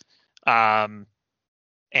them. And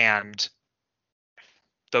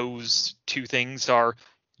those two things are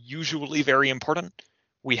usually very important.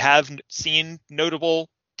 We have seen notable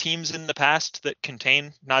teams in the past that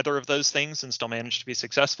contain neither of those things and still manage to be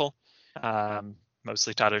successful.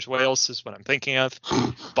 Mostly Tyler's Wales is what I'm thinking of,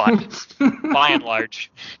 but by and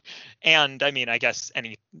large, and I mean, I guess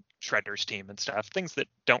any Shredder's team and stuff, things that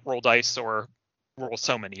don't roll dice or roll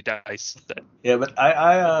so many dice that. Yeah, but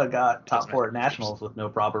I got top Doesn't 4 at nationals with no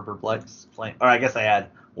proper Perplex playing. Or I guess I had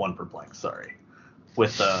one Perplex. Sorry,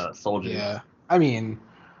 with soldiers. Yeah, I mean,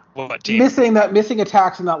 what team? missing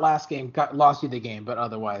attacks in that last game lost you the game, but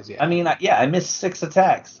otherwise, yeah. I mean, I missed 6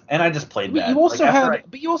 attacks, and I just played bad. You also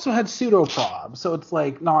like, but you also had pseudo prob, so it's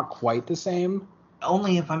like not quite the same.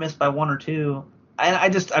 Only if I missed by 1 or 2. And I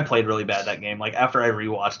played really bad that game. Like, after I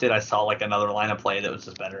rewatched it, I saw like another line of play that was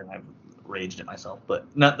just better, and I raged at myself. But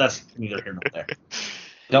that's neither here nor there.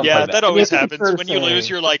 Yeah, that always happens. When you lose,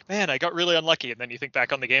 say. you're like, man, I got really unlucky. And then you think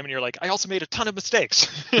back on the game and you're like, I also made a ton of mistakes.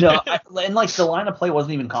 No, and like the line of play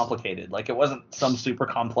wasn't even complicated. Like, it wasn't some super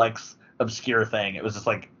complex, obscure thing. It was just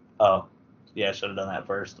like, oh, yeah, I should have done that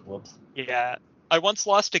first. Whoops. Yeah. I once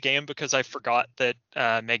lost a game because I forgot that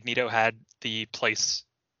Magneto had the place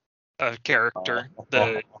character,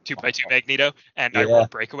 the 2x2 Magneto, and I rolled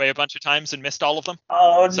breakaway a bunch of times and missed all of them.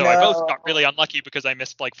 Oh, so no. I both got really unlucky because I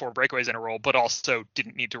missed like 4 breakaways in a row, but also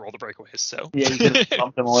didn't need to roll the breakaways. So yeah, you could have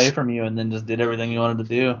bumped them away from you and then just did everything you wanted to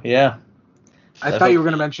do. Yeah. I thought you were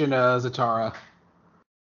going to mention Zatara.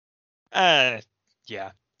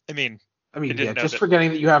 Yeah. I mean, yeah, just forgetting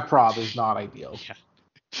that you have prob is not ideal. Yeah.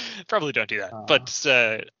 Probably don't do that. But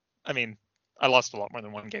I mean, I lost a lot more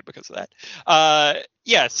than one game because of that.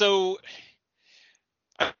 Yeah, so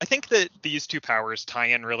I think that these two powers tie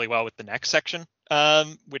in really well with the next section,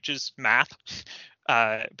 which is math.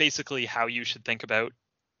 Basically, how you should think about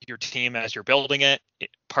your team as you're building it. It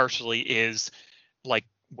partially is like,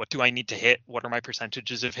 what do I need to hit? What are my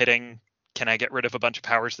percentages of hitting? Can I get rid of a bunch of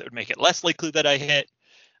powers that would make it less likely that I hit?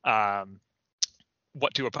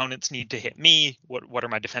 What do opponents need to hit me? What are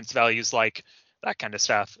my defense values like? That kind of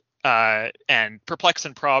stuff. And Perplex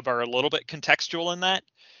and Prob are a little bit contextual in that.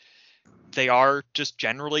 They are just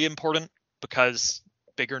generally important because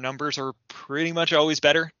bigger numbers are pretty much always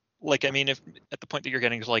better. Like, I mean, if at the point that you're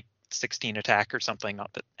getting to like 16 attack or something,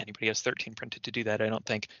 not that anybody has 13 printed to do that, I don't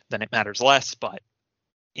think, then it matters less. But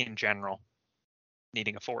in general,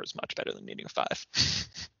 needing a 4 is much better than needing a 5.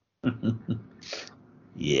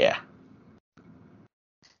 Yeah.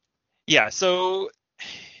 Yeah, so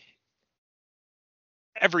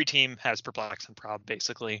every team has Perplex and Prob,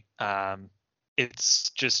 basically. It's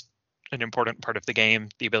just an important part of the game,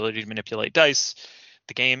 the ability to manipulate dice.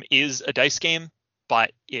 The game is a dice game,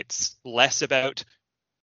 but it's less about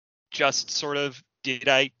just sort of, did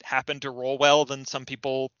I happen to roll well than some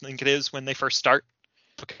people think it is when they first start?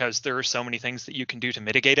 Because there are so many things that you can do to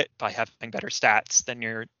mitigate it by having better stats than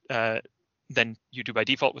you do by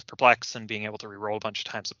default with Perplex and being able to reroll a bunch of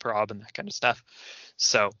times with Prob and that kind of stuff.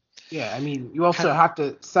 So yeah, I mean, you also have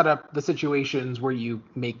to set up the situations where you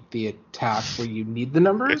make the attacks where you need the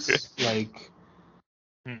numbers. Like,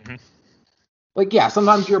 yeah,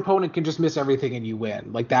 sometimes your opponent can just miss everything and you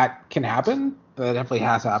win. Like, that can happen. That definitely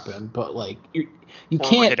has happened. But like, you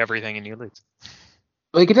can't hit everything and you lose.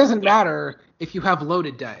 Like, it doesn't matter if you have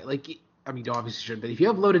loaded dice. Like, I mean, you obviously should, but if you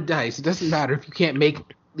have loaded dice, it doesn't matter if you can't make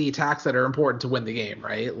the attacks that are important to win the game,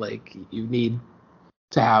 right? Like, you need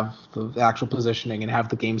to have the actual positioning and have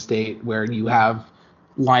the game state where you have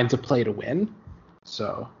lines of play to win.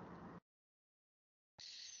 So,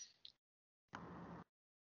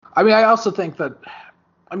 I mean, I also think that,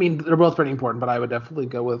 I mean, they're both pretty important, but I would definitely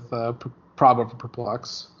go with Prob over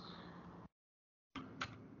Perplex.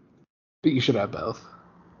 But you should have both.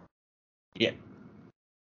 Yeah.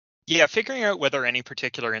 Yeah, figuring out whether any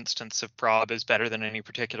particular instance of Prob is better than any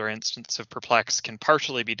particular instance of Perplex can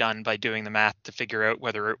partially be done by doing the math to figure out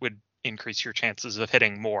whether it would increase your chances of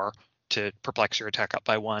hitting more to Perplex your attack up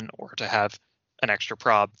by 1 or to have an extra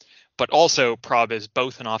Prob. But also, Prob is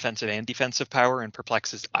both an offensive and defensive power, and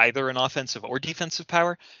Perplex is either an offensive or defensive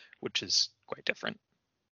power, which is quite different.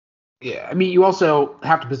 Yeah, I mean, you also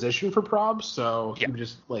have to position for probs, so Yeah, you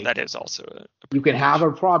just like that is also you can have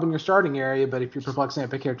a prob in your starting area, but if you're perplexing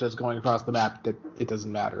if a character is going across the map, that it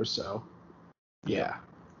doesn't matter. So, yeah.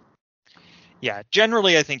 Yeah,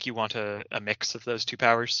 generally I think you want a mix of those two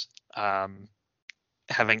powers.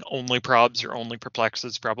 Having only probs or only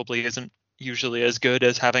perplexes probably isn't usually as good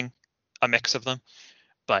as having a mix of them,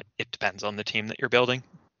 but it depends on the team that you're building.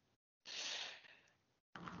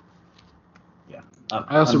 Yeah.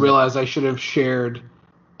 I also realized I should have shared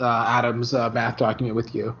Adam's math document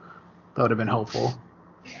with you. That would have been helpful.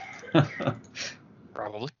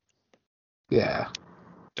 Probably. Yeah.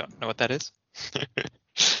 Don't know what that is.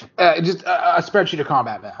 Just a spreadsheet of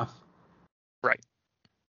combat math. Right.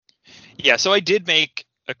 Yeah, so I did make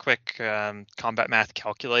a quick combat math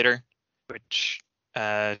calculator, which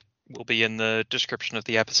will be in the description of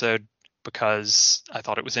the episode because I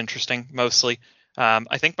thought it was interesting mostly.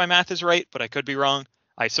 I think my math is right, but I could be wrong.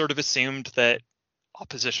 I sort of assumed that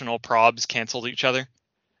oppositional probs canceled each other,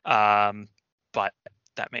 but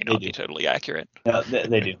that may not be totally accurate. Yeah,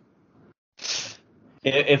 they do.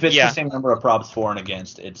 If it's the same number of probs for and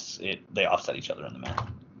against, they offset each other in the math.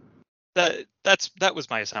 That was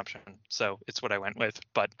my assumption, so it's what I went with.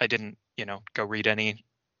 But I didn't, go read any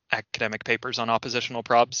academic papers on oppositional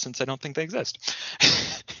probs since I don't think they exist.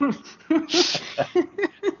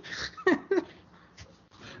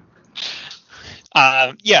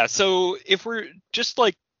 So if we're just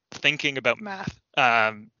like thinking about math,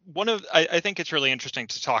 I think it's really interesting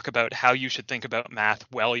to talk about how you should think about math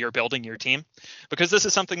while you're building your team, because this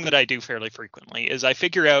is something that I do fairly frequently. Is I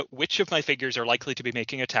figure out which of my figures are likely to be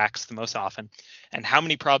making attacks the most often, and how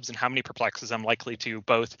many probs and how many perplexes I'm likely to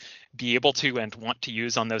both be able to and want to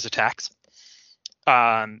use on those attacks,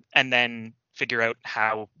 and then figure out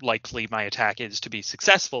how likely my attack is to be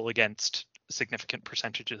successful against a significant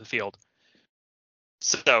percentage of the field.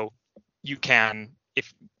 So you can,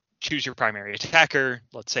 choose your primary attacker.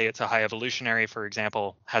 Let's say it's a high evolutionary, for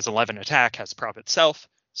example, has 11 attack, has prob itself.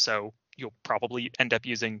 So you'll probably end up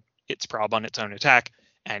using its prob on its own attack,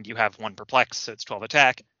 and you have 1 perplex, so it's 12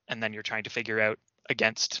 attack. And then you're trying to figure out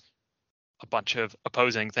against a bunch of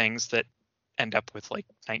opposing things that end up with like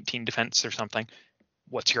 19 defense or something,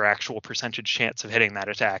 what's your actual percentage chance of hitting that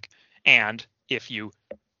attack? And if you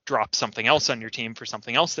drop something else on your team for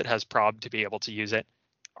something else that has prob to be able to use it,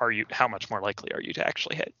 how much more likely are you to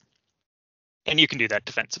actually hit? And you can do that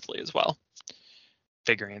defensively as well,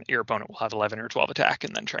 figuring that your opponent will have 11 or 12 attack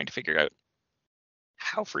and then trying to figure out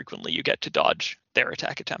how frequently you get to dodge their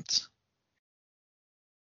attack attempts.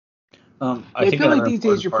 I feel like these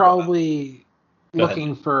days you're probably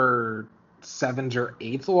looking for 7s or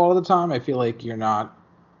 8s a lot of the time. I feel like you're not.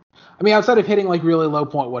 I mean, outside of hitting like really low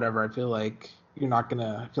point, whatever, I feel like you're not going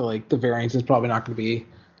to. I feel like the variance is probably not going to be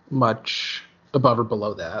much above or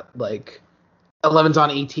below that. Like 11s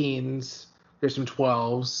on 18s. There's some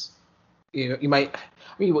 12s. You might. I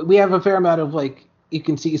mean, we have a fair amount of like. You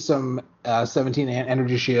can see some 17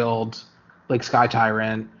 energy shield, like Sky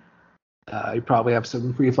Tyrant. You probably have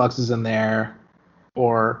some reflexes in there,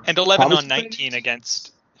 and 11 on 19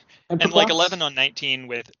 against, and like 11 on 19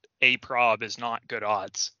 with a prob is not good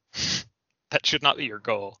odds. That should not be your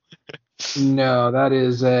goal. No, that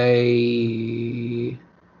is an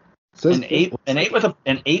 8. An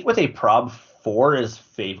 8 with a prob 4 is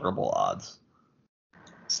favorable odds.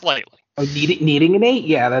 Slightly. Oh, needing an 8?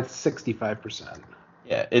 Yeah, that's 65%.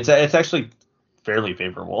 Yeah, it's actually fairly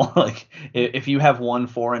favorable. Like if you have 1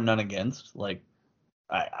 4 and none against, like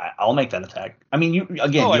I'll make that attack. I mean,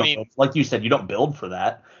 like you said, you don't build for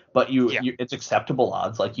that, but it's acceptable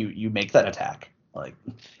odds. Like you make that attack. Like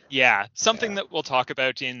something that we'll talk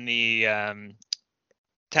about in the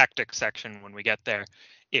tactics section when we get there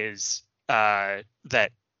is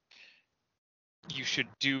that you should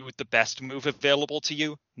do the best move available to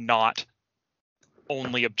you, not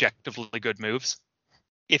only objectively good moves.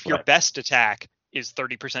 If your best attack is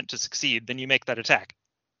 30% to succeed, then you make that attack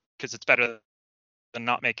because it's better than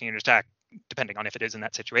not making an attack, depending on if it is in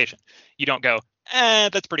that situation. You don't go,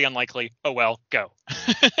 that's pretty unlikely. Oh, well, go.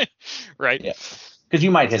 Right? Yeah. Because you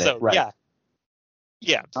might hit it, right?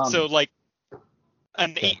 Yeah. So, like,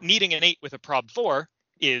 needing an 8 with a prob 4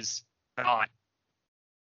 is not,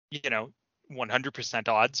 100%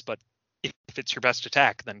 odds, but if it's your best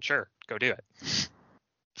attack, then sure, go do it.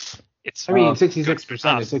 It's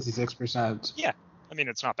 66% is 66%. Yeah, I mean,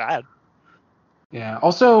 it's not bad. Yeah.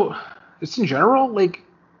 Also, just in general, like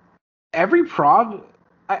every prob,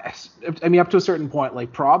 I mean, up to a certain point,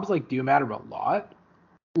 like probs like do matter a lot.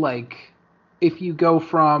 Like if you go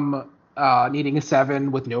from needing a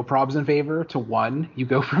 7 with no probs in favor to 1, you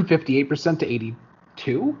go from 58% to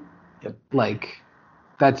 82. Yep. Like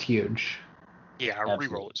that's huge. Yeah, a Absolutely.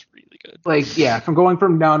 reroll is really good. Like, yeah, from going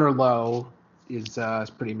from none or low is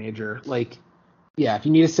pretty major. Like, yeah, if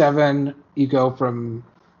you need a 7, you go from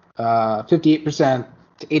 58%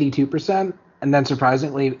 to 82%, and then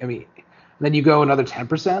surprisingly, then you go another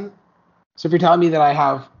 10%. So if you're telling me that I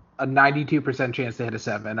have a 92% chance to hit a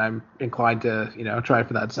 7, I'm inclined to, try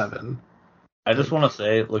for that 7. I just want to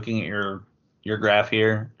say, looking at your graph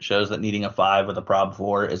here, shows that needing a 5 with a prob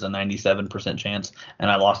 4 is a 97% chance,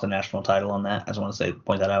 and I lost the national title on that. I just want to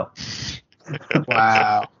point that out.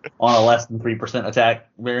 Wow. On a less than 3% attack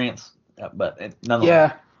variance, but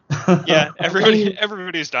nonetheless. Yeah,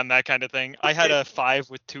 everybody's done that kind of thing. I had a 5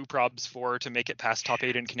 with 2 probs 4 to make it past top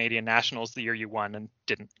 8 in Canadian Nationals the year you won, and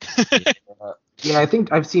didn't. Yeah, I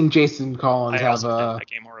think I've seen Jason Collins have that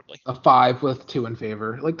game horribly. a 5 with 2 in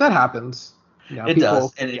favor. Like, that happens. It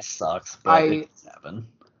does, and it sucks, but it does happen.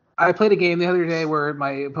 I played a game the other day where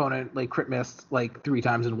my opponent crit missed 3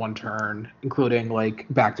 times in one turn, including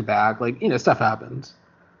back to back. Stuff happens.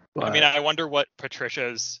 But, I wonder what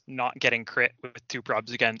Patricia's not getting crit with 2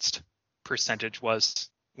 probs against percentage was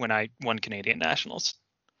when I won Canadian Nationals.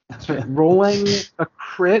 Rolling a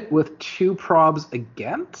crit with 2 probs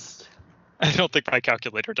against? I don't think my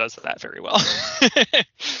calculator does that very well.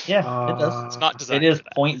 Yeah, it does. It's not designed. It is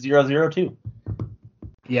 0.002.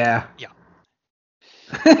 Yeah. Yeah.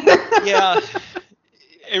 Yeah.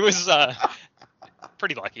 It was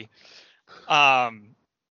pretty lucky.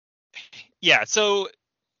 Yeah, so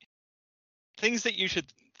things that you should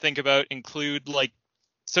think about include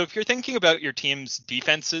so if you're thinking about your team's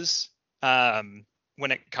defenses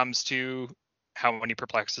when it comes to how many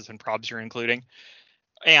perplexes and probs you're including,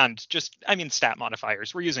 and stat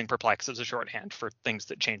modifiers. We're using perplex as a shorthand for things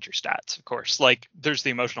that change your stats, of course. There's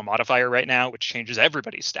the emotional modifier right now, which changes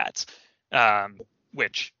everybody's stats,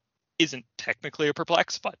 which isn't technically a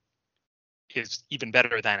perplex, but is even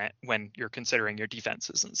better than it when you're considering your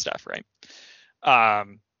defenses and stuff, right?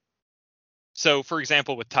 So, for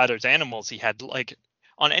example, with Tyler's animals, he had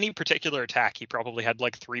on any particular attack, he probably had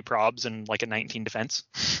 3 probs and a 19 defense.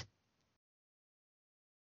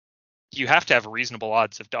 You have to have reasonable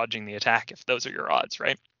odds of dodging the attack if those are your odds,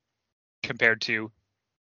 right? Compared to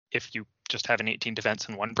if you just have an 18 defense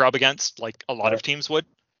and 1 prob against, a lot of teams would.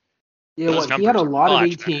 Yeah, he had a lot of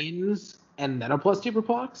 18s and then a +2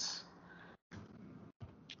 perplex?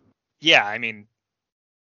 Yeah,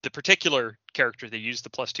 the particular character they used the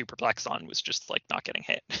 +2 perplex on was just not getting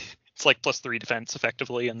hit. It's +3 defense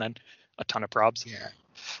effectively, and then a ton of probs.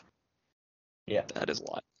 Yeah, that is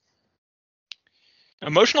a lot.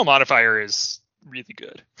 Emotional modifier is really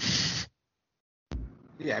good.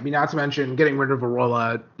 Yeah, not to mention getting rid of a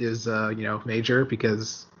rollout is major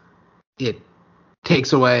because it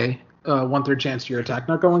takes away 1/3 chance to your attack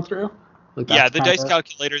not going through. The dice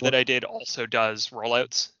calculator that I did also does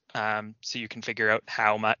rollouts. So you can figure out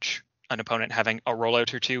how much an opponent having a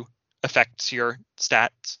rollout or 2 affects your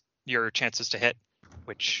stats, your chances to hit,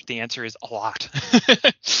 which the answer is a lot.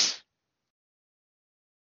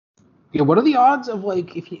 Yeah, what are the odds of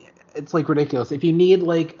it's ridiculous. If you need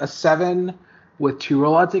a 7 with 2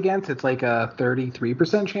 rollouts against, it's a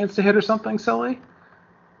 33% chance to hit or something silly?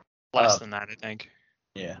 Less than that, I think.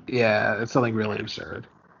 Yeah. Yeah, it's something really absurd.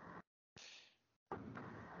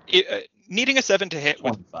 Needing a 7 to hit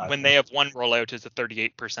when they have 1 rollout is a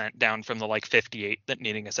 38% down from the 58 that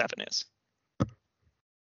needing a 7 is.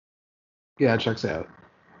 Yeah, it checks out.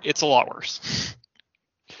 It's a lot worse.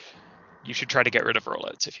 You should try to get rid of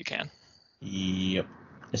rollouts if you can. Yep.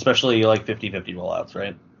 Especially 50-50 rollouts,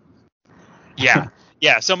 right? Yeah.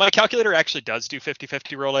 Yeah, so my calculator actually does do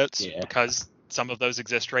 50-50 rollouts because some of those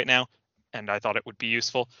exist right now, and I thought it would be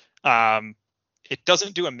useful. It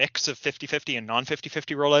doesn't do a mix of 50-50 and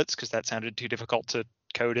non-50-50 rollouts because that sounded too difficult to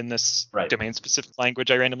code in this domain-specific language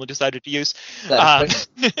I randomly decided to use. But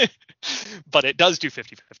it does do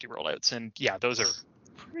 50-50 rollouts, and yeah, those are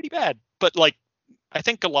pretty bad. But I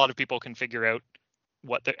think a lot of people can figure out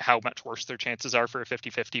how much worse their chances are for a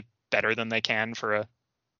 50-50 better than they can for a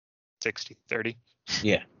 60-30.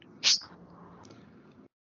 Yeah.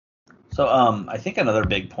 So I think another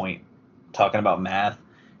big point talking about math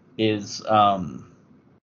is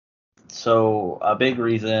so a big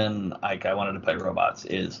reason I wanted to play robots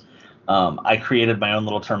is I created my own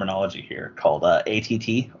little terminology here called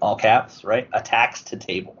ATT, all caps, right? Attacks to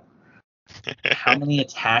table. How many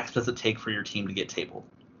attacks does it take for your team to get tabled?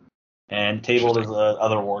 And tabled is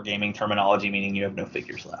other wargaming terminology, meaning you have no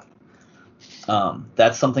figures left.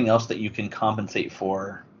 That's something else that you can compensate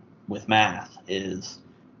for with math is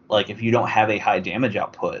if you don't have a high damage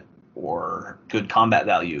output or good combat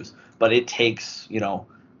values, but it takes,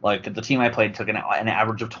 the team I played took an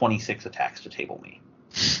average of 26 attacks to table me.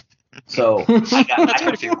 So I That's quite a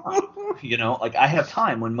have few. time, you know, like I have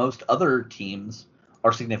time when most other teams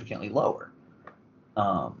are significantly lower.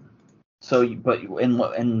 And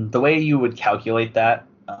the way you would calculate that,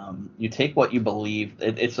 you take what you believe.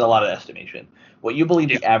 It's a lot of estimation. What you believe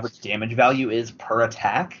the average damage value is per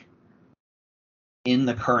attack in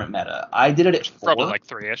the current meta. I did it at 4. Probably like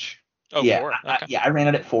 3-ish. Oh, yeah, 4. Okay. I ran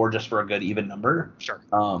it at 4 just for a good even number. Sure.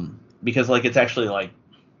 Because like it's actually like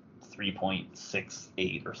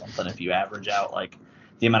 3.68 or something if you average out like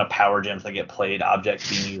the amount of power gems that get played, objects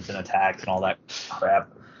being used in attacks, and all that crap.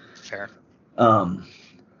 Fair. Um,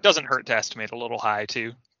 Doesn't hurt to estimate a little high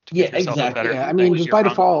too. To Yeah, give yourself a exactly. better Yeah, I mean, idea just by on-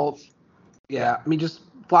 default. Yeah, I mean, just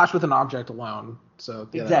flash with an object alone. So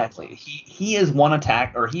yeah, exactly. He is 1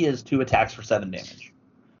 attack, or he is 2 attacks for 7 damage.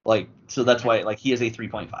 Like, so that's why like he is a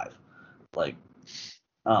 3.5. Like,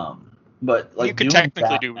 but like you could doing technically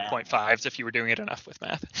that do math- 0.5s if you were doing it enough with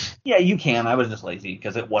math. Yeah, you can. I was just lazy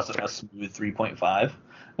because it wasn't a smooth 3.5.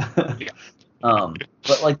 Yeah.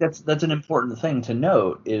 But like that's an important thing to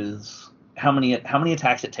note is how many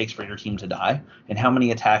attacks it takes for your team to die, and how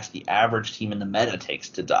many attacks the average team in the meta takes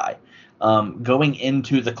to die. Going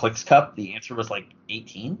into the Clicks Cup, the answer was like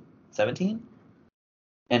 18, 17.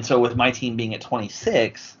 And so with my team being at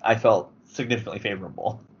 26, I felt significantly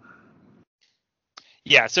favorable.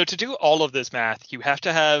 Yeah, so to do all of this math, you have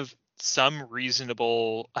to have some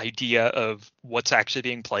reasonable idea of what's actually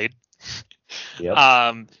being played.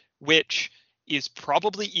 Yep. Which is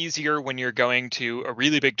probably easier when you're going to a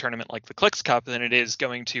really big tournament like the Clicks Cup than it is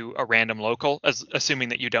going to a random local, assuming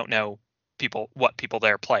that you don't know what people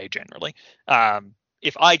there play generally.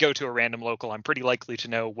 If I go to a random local, I'm pretty likely to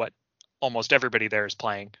know what almost everybody there is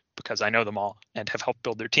playing because I know them all and have helped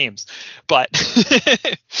build their teams. But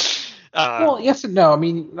well, yes and no. I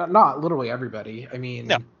mean, not literally everybody. I mean,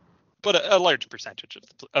 no, but a large percentage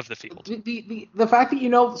of the field. The fact that you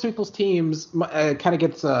know some people's teams kind of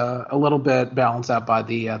gets a little bit balanced out by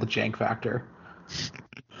the jank factor.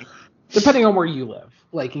 Depending on where you live,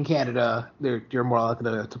 like in Canada, you're more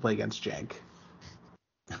likely to play against jank.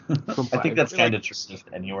 I think that's kind of true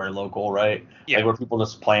anywhere local, right? Yeah. Like where people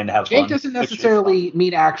just playing to have jank fun. Doesn't necessarily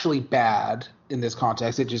mean actually bad in this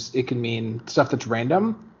context. It can mean stuff that's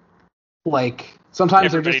random. Like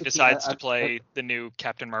sometimes everybody decides to play the new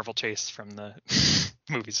Captain Marvel chase from the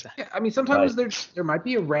movies. Yeah, I mean sometimes there might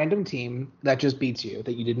be a random team that just beats you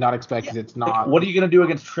that you did not expect because it's not. Like, what are you gonna do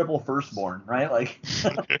against triple firstborn, right? Like.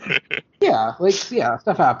 Stuff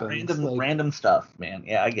happens. Random stuff, man.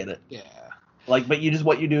 Yeah, I get it. Yeah. Like, but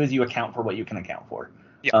what you do is you account for what you can account for.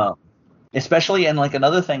 Yeah. Especially, and like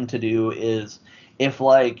another thing to do is if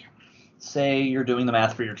like, say you're doing the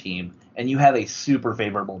math for your team and you have a super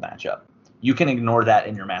favorable matchup, you can ignore that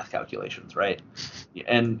in your math calculations, right?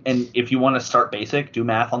 And if you want to start basic, do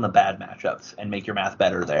math on the bad matchups and make your math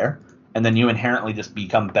better there, and then you inherently just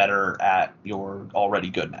become better at your already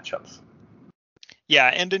good matchups. Yeah,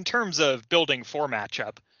 and in terms of building for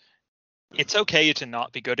matchup, it's okay to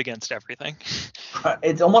not be good against everything.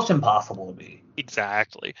 It's almost impossible to be.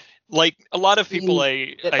 Exactly. Like a lot of people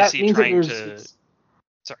I see trying to.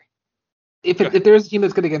 Sorry. If there's a team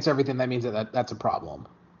that's good against everything, that means that's a problem.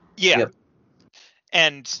 Yeah. Yep.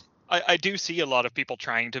 And I do see a lot of people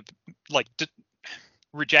trying to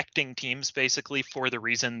rejecting teams basically for the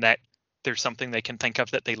reason that there's something they can think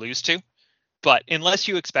of that they lose to. But unless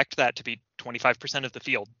you expect that to be 25% of the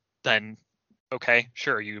field, then okay,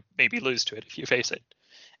 sure, you maybe lose to it if you face it.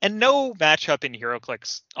 And no matchup in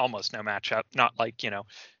HeroClix, almost no matchup, not like,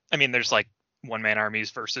 I mean, there's like one-man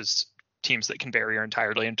armies versus teams that can barrier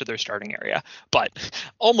entirely into their starting area. But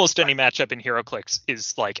almost any matchup in HeroClix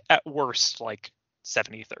is like, at worst, like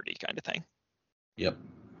 70-30 kind of thing. Yep.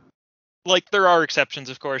 Like, there are exceptions,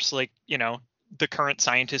 of course, like, the current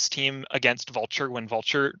Scientist team against Vulture when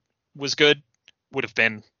Vulture was good would have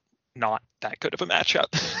been not that good of a matchup.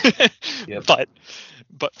 Yep.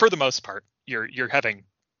 But for the most part, you're having,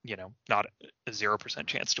 not a 0%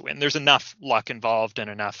 chance to win. There's enough luck involved and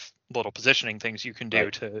enough little positioning things you can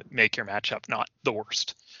do to make your matchup not the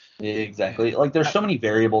worst. Exactly. Like there's so many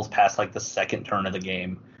variables past like the second turn of the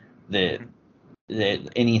game that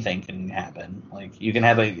anything can happen. Like you can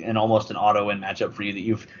have an almost an auto win matchup for you that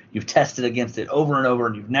you've tested against it over and over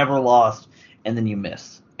and you've never lost, and then you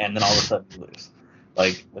miss, and then all of a sudden you lose.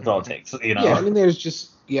 Like that's all it takes. Yeah, I mean there's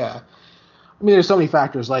so many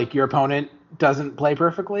factors. Like your opponent doesn't play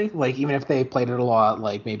perfectly. Like even if they played it a lot,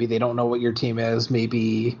 like maybe they don't know what your team is.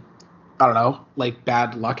 Maybe I don't know. Like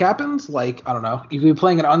bad luck happens. Like I don't know. You could be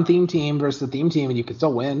playing an unthemed team versus a themed team, and you could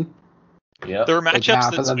still win. Yeah. There are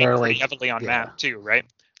matchups that swing they're pretty heavily on map too, right?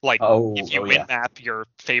 Like Oh, if you oh win yeah. map, you're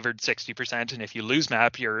favored 60%, and if you lose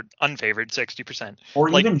map, you're unfavored 60%. Or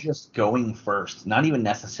Like, even just going first, not even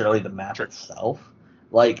necessarily the map sure, itself.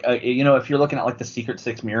 Like, if you're looking at like the Secret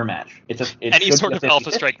Six mirror match, it any should be sort a of Alpha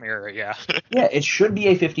 50-50. Strike mirror, yeah. Yeah, it should be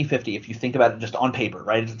a 50-50 if you think about it just on paper,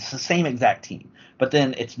 right? It's the same exact team. But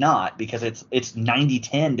then it's not because it's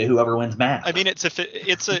 90-10 to whoever wins map. I mean, it's a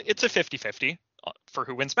 50-50 for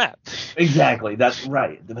who wins map. Exactly. That's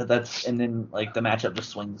right. But and then like the matchup just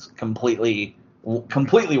swings completely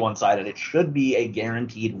one-sided. It should be a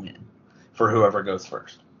guaranteed win for whoever goes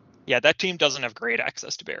first. Yeah, that team doesn't have great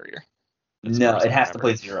access to barrier. As No, far as it I has to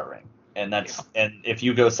remember. play zero ring. And if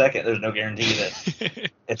you go second, there's no guarantee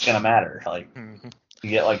that it's gonna matter. Like Mhm. you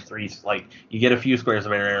get like you get a few squares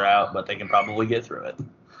of barrier out, but they can probably get through it.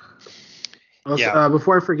 Also, Yeah.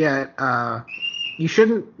 before I forget, you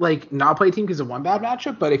shouldn't like not play a team because of one bad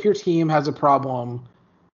matchup. But if your team has a problem,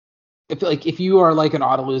 if you are like an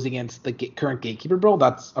auto lose against the current gatekeeper build,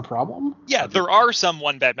 that's a problem. Yeah, there are some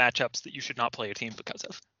one bad matchups that you should not play a team because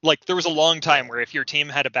of. Like there was a long time where if your team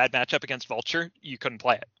had a bad matchup against Vulture, you couldn't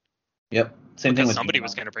play it. Yep. Same thing Because with somebody Demon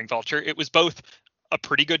was Knight. going to bring Vulture. It was both a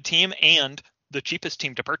pretty good team and the cheapest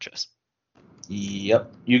team to purchase.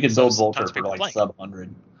 Yep. You could So build there's Vulture tons of for people like playing. sub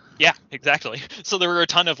 100. Yeah, exactly. So there were a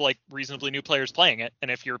ton of like reasonably new players playing it,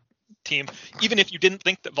 and if your team, even if you didn't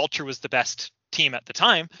think that Vulture was the best team at the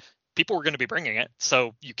time, people were going to be bringing it.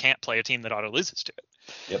 So you can't play a team that auto loses to it.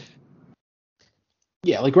 Yep.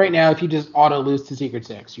 Yeah, like right now, if you just auto lose to Secret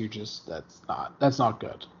Six, that's not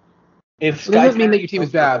good. If It doesn't mean that Sky your team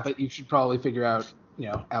is bad, but you should probably figure out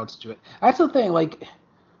outs to it. That's the thing. Like,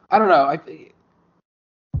 I don't know.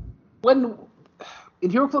 When in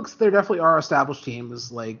HeroClix, there definitely are established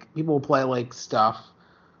teams. Like people will play like stuff.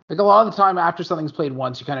 Like a lot of the time, after something's played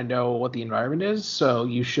once, you kind of know what the environment is, so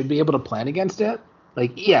you should be able to plan against it.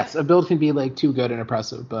 Like, yes, a build can be like too good and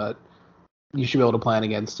oppressive, but you should be able to plan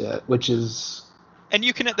against it, which is. And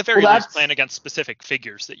you can at the very least plan against specific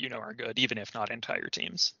figures that you know are good, even if not entire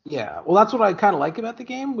teams. Yeah, well, that's what I kind of like about the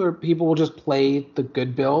game, where people will just play the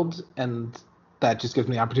good build, and that just gives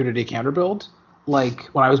me the opportunity to counter build. Like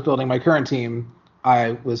when I was building my current team,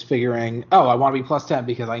 I was figuring, oh, I want to be plus 10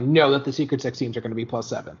 because I know that the Secret Six teams are going to be plus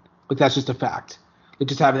 7. Like that's just a fact. Like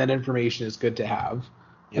just having that information is good to have,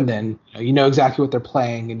 and then you know exactly what they're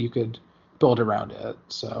playing, and you could build around it.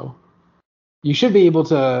 So you should be able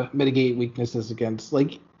to mitigate weaknesses against.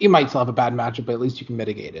 Like you might still have a bad matchup, but at least you can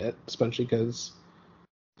mitigate it, especially because.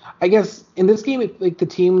 I guess in this game, like the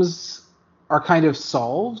teams are kind of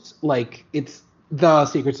solved. Like it's the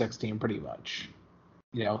Secret Six team, pretty much.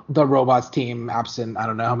 The robots team, absent I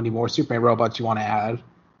don't know how many more Superman robots you want to add.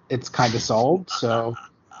 It's kind of solved. So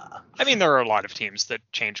I mean, there are a lot of teams that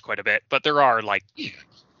change quite a bit, but there are like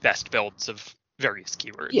best builds of various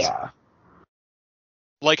keywords. Yeah.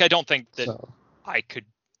 Like I don't think that I could.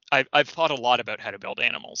 I've thought a lot about how to build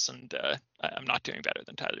animals, and I'm not doing better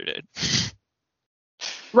than Tyler did.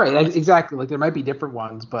 Right, exactly. Like there might be different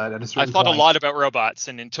ones, but at a certain I thought point, a lot about robots,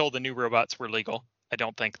 and until the new robots were legal, I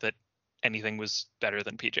don't think that anything was better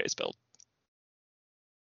than PJ's build.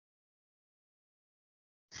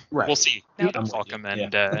 Right. We'll see. Now that Falcom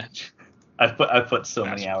and I've put so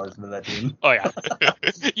many hours into that team. Oh yeah.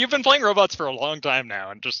 You've been playing robots for a long time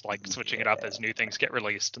now, and just like switching it up as new things get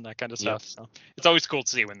released and that kind of stuff. So it's always cool to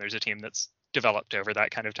see when there's a team that's developed over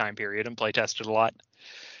that kind of time period and play tested a lot.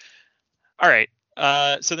 All right.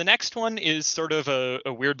 So the next one is sort of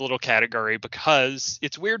a weird little category because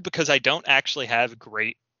it's weird because I don't actually have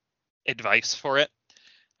great advice for it.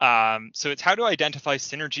 So it's how to identify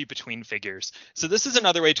synergy between figures. So this is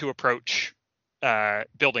another way to approach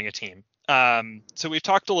building a team. So we've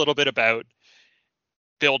talked a little bit about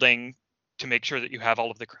building to make sure that you have all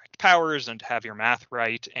of the correct powers and to have your math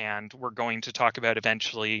right. And we're going to talk about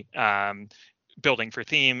eventually building for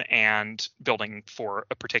theme and building for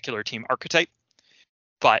a particular team archetype.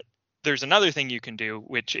 But there's another thing you can do,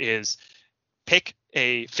 which is pick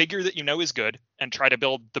a figure that you know is good and try to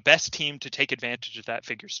build the best team to take advantage of that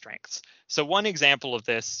figure's strengths. So one example of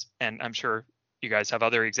this, and I'm sure you guys have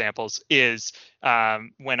other examples, is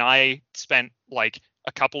when I spent like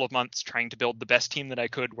a couple of months trying to build the best team that I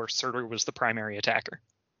could where Surtur was the primary attacker.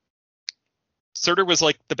 Surtur was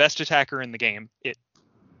like the best attacker in the game. It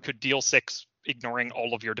could deal 6 ignoring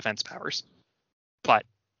all of your defense powers, but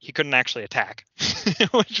he couldn't actually attack,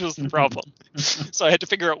 which was the problem. So I had to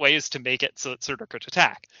figure out ways to make it so that Surtur could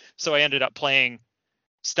attack. So I ended up playing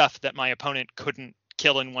stuff that my opponent couldn't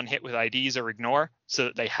kill in one hit with IDs or ignore, so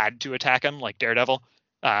that they had to attack him, like Daredevil.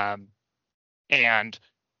 And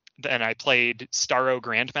then I played Starro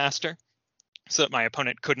Grandmaster, so that my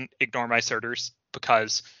opponent couldn't ignore my Surturs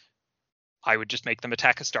because I would just make them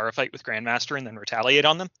attack a Starfight with Grandmaster and then retaliate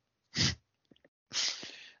on them.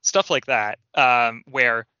 Stuff like that,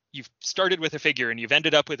 where you've started with a figure and you've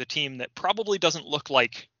ended up with a team that probably doesn't look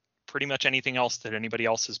like pretty much anything else that anybody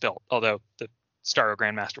else has built, although the Starro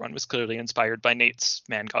Grandmaster one was clearly inspired by Nate's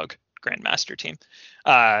Mangog Grandmaster team.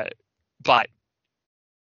 But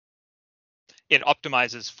it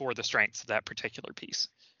optimizes for the strengths of that particular piece.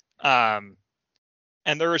 And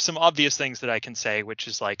there are some obvious things that I can say, which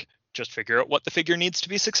is like, just figure out what the figure needs to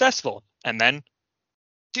be successful and then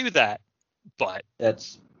do that. But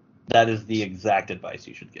that is the exact advice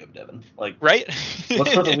you should give, Devin. Like, right? Look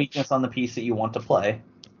for the weakness on the piece that you want to play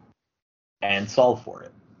and solve for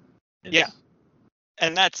it. Yeah.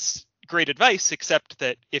 And that's great advice, except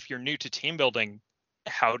that if you're new to team building,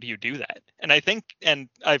 how do you do that? And I think, and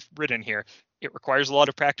I've written here, it requires a lot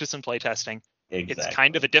of practice and playtesting. Exactly. It's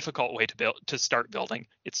kind of a difficult way to start building.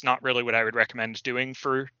 It's not really what I would recommend doing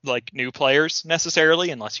for like new players necessarily,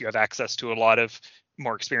 unless you have access to a lot of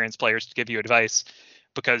more experienced players to give you advice,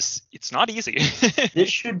 because it's not easy. This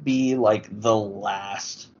should be like the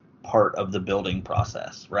last part of the building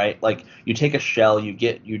process, right? Like you take a shell,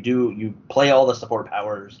 you play all the support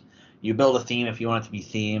powers, you build a theme if you want it to be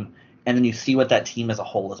theme, and then you see what that team as a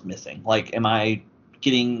whole is missing. Like, am I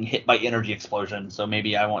getting hit by energy explosion? So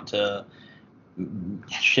maybe I want to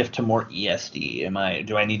shift to more ESD.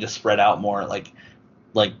 Do I need to spread out more? Like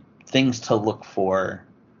things to look for,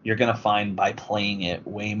 you're gonna find by playing it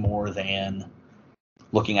way more than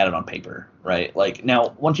looking at it on paper, right? Like,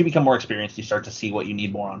 now once you become more experienced, you start to see what you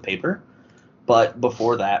need more on paper, but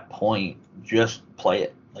before that point, just play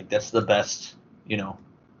it. Like, that's the best, you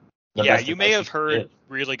may have heard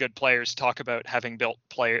really good players talk about having built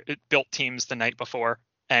teams the night before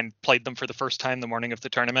and played them for the first time the morning of the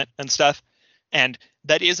tournament and stuff. And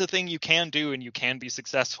that is a thing you can do, and you can be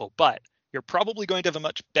successful, but you're probably going to have a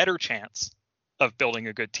much better chance of building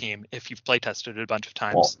a good team if you've play tested it a bunch of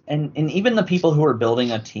times. Well, and even the people who are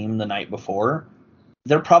building a team the night before,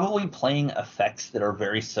 they're probably playing effects that are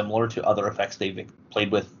very similar to other effects they've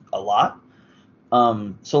played with a lot.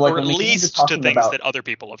 So like, or at least to things that other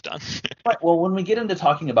people have done. Right. Well, when we get into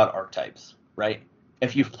talking about archetypes, right?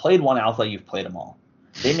 If you've played one alpha, you've played them all.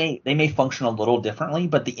 They may function a little differently,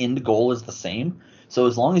 but the end goal is the same. So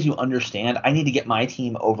as long as you understand, I need to get my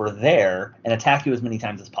team over there and attack you as many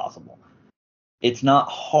times as possible. It's not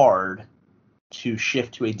hard to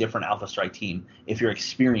shift to a different Alpha Strike team if you're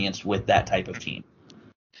experienced with that type of team.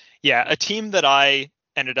 Yeah, a team that I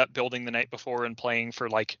ended up building the night before and playing for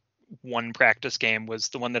like one practice game was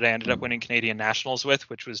the one that I ended up winning Canadian Nationals with,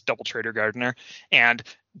 which was Double Trader Gardener. And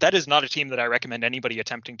that is not a team that I recommend anybody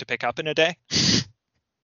attempting to pick up in a day.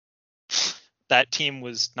 That team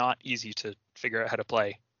was not easy to figure out how to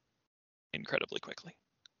play incredibly quickly.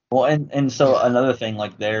 Well, and so another thing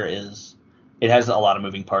like there is, it has a lot of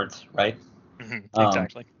moving parts, right? Mm-hmm,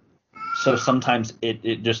 exactly. So sometimes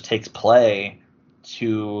it just takes play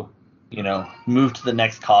to, move to the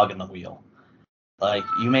next cog in the wheel. Like,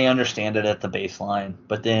 you may understand it at the baseline,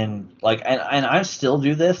 but then, like, and I still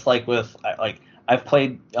do this, like, I've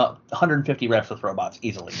played 150 reps with robots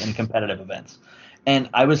easily in competitive events. And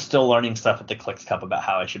I was still learning stuff at the Clicks Cup about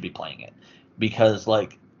how I should be playing it. Because,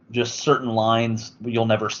 like, just certain lines you'll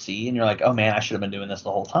never see, and you're like, oh man, I should have been doing this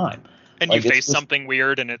the whole time. And like, you face something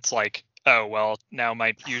weird, and it's like, oh, well, now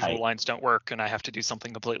my usual lines don't work, and I have to do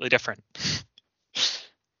something completely different.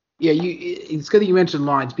 Yeah, it's good that you mentioned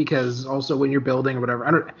lines, because also when you're building or whatever,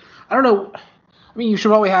 I don't know. I mean, you should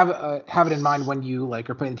probably have it in mind when you like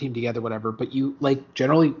are playing the team together, whatever. But you like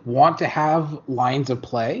generally want to have lines of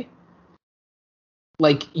play.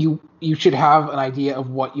 Like you should have an idea of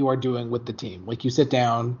what you are doing with the team. Like you sit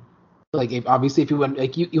down, like if you went,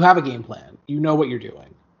 like you have a game plan, you know what you're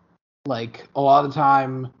doing. Like a lot of the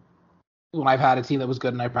time when I've had a team that was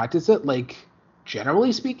good and I practice it, like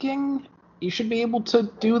generally speaking, you should be able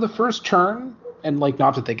to do the first turn and like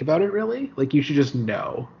not to think about it really. Like you should just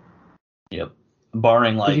know. Yep.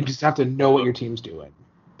 Barring like you just have to know what your team's doing.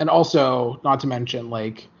 And also, not to mention,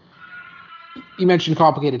 like you mentioned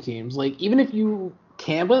complicated teams. Like even if you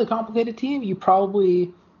can play the complicated team, you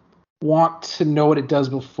probably want to know what it does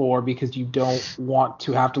before, because you don't want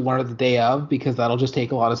to have to learn it the day of, because that'll just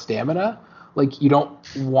take a lot of stamina. Like you don't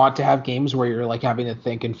want to have games where you're like having to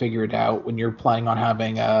think and figure it out when you're planning on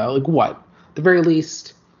having like what? At the very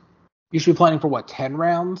least, you should be planning for 10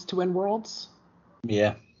 rounds to win Worlds?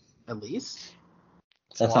 Yeah. At least.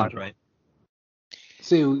 That sounds right.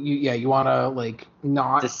 So you want to like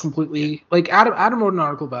not completely like Adam wrote an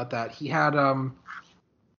article about that. He had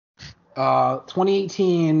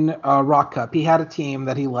 2018 Rock Cup. He had a team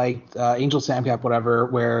that he liked, Angel Samcap, whatever,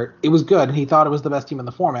 where it was good and he thought it was the best team in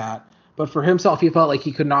the format, But for himself, he felt like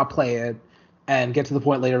he could not play it and get to the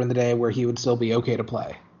point later in the day where he would still be okay to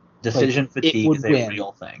play. Decision Like, fatigue is a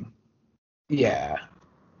real thing. Yeah.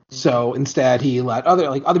 So instead, he let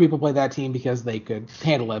other people play that team because they could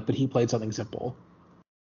handle it, but he played something simple,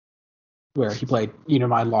 where he played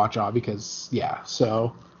Unimind Lockjaw because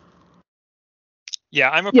so. Yeah,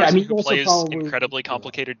 I'm a person who plays incredibly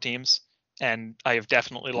complicated teams, and I have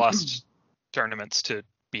definitely lost tournaments to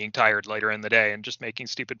being tired later in the day and just making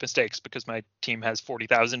stupid mistakes because my team has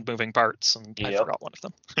 40,000 moving parts and I forgot one of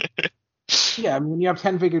them. Yeah, I mean, when you have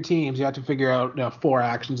 10-figure teams, you have to figure out 4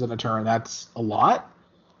 actions in a turn. That's a lot.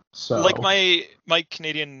 So, like my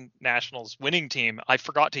Canadian Nationals winning team, I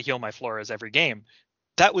forgot to heal my Floras every game.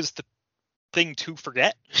 That was the thing to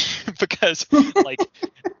forget because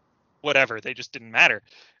whatever, they just didn't matter.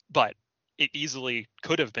 But it easily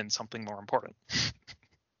could have been something more important.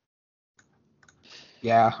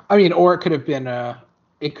 Yeah, I mean, or it could have been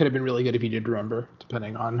really good if you did remember,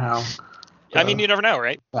 depending on how. I mean, you never know,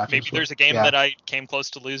 right? Maybe there's a game that I came close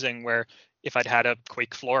to losing where if I'd had a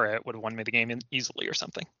Quake Flora, it would have won me the game easily or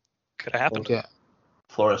something. Could have happened. Yeah,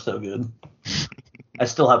 Flora's so good. I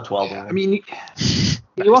still have 12 of them. I mean,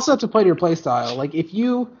 you also have to play to your play style. Like if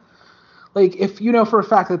you know for a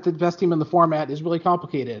fact that the best team in the format is really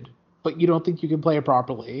complicated, but you don't think you can play it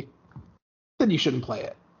properly, then you shouldn't play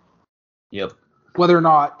it. Yep. Whether or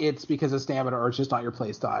not it's because of stamina or it's just not your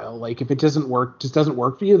play style. Like if it doesn't work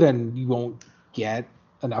for you, then you won't get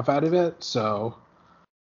enough out of it. So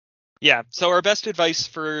yeah. So our best advice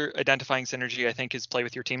for identifying synergy, I think, is play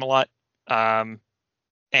with your team a lot,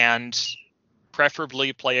 and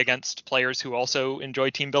preferably play against players who also enjoy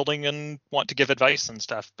team building and want to give advice and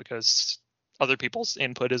stuff, because other people's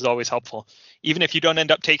input is always helpful. Even if you don't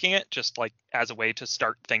end up taking it, just like as a way to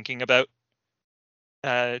start thinking about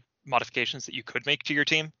modifications that you could make to your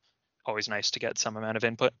team. Always nice to get some amount of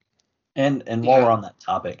input. And while we're on that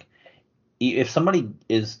topic, if somebody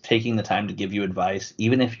is taking the time to give you advice,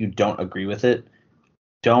 even if you don't agree with it,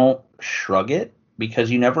 don't shrug it, because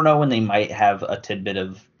you never know when they might have a tidbit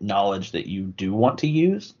of knowledge that you do want to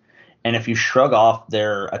use. And if you shrug off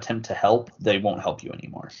their attempt to help, they won't help you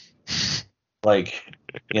anymore.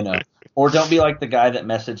 Or don't be like the guy that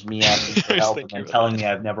messaged me asking for help and then telling me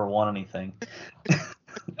I've never won anything.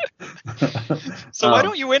 So why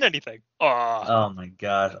don't you win anything? Oh my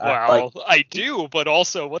gosh. Well, I do, but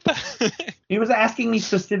also what the He was asking me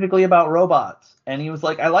specifically about robots, and he was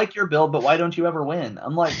like, I like your build, but why don't you ever win?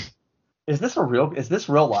 I'm like, is this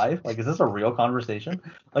real life? Like, is this a real conversation?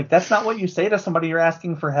 Like, that's not what you say to somebody you're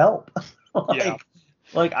asking for help.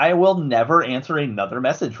 Like, I will never answer another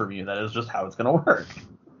message from you. That is just how it's gonna work.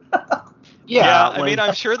 I mean,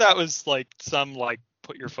 I'm sure that was like some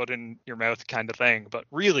put your foot in your mouth kind of thing, but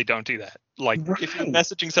really don't do that. If you're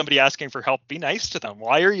messaging somebody asking for help, be nice to them.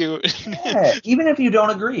 Why are you? Yeah, even if you don't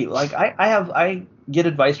agree. Like I get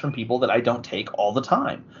advice from people that I don't take all the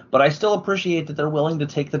time, but I still appreciate that they're willing to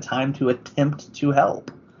take the time to attempt to help.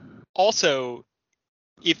 Also,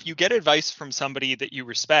 if you get advice from somebody that you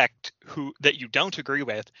respect that you don't agree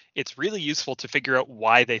with, it's really useful to figure out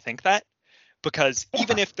why they think that, because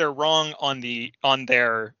even if they're wrong on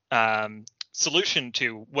their solution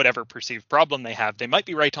to whatever perceived problem they have, they might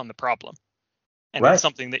be right on the problem. And it's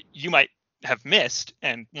something that you might have missed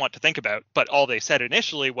and want to think about, but all they said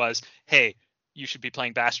initially was, hey, you should be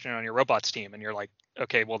playing Bastion on your robots team. And you're like,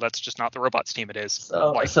 okay, well, that's just not the robots team it is.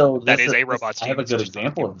 So that is a robots team. I have a good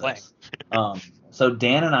example of this. So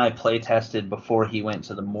Dan and I play tested before he went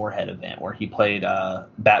to the Moorhead event where he played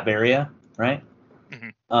Batvaria, right?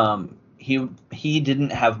 Mm-hmm. He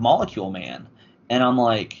didn't have Molecule Man, and I'm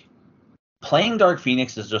like, playing Dark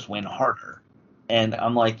Phoenix is just win harder. And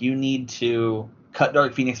I'm like, you need to cut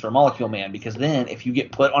Dark Phoenix for Molecule Man, because then if you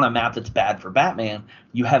get put on a map that's bad for Batman,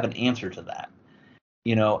 you have an answer to that.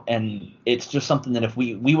 And it's just something that if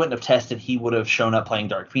we wouldn't have tested, he would have shown up playing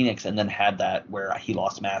Dark Phoenix and then had that where he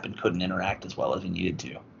lost map and couldn't interact as well as he needed to.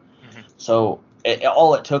 Mm-hmm. So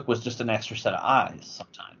all it took was just an extra set of eyes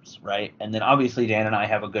sometimes, right? And then obviously Dan and I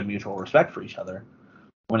have a good mutual respect for each other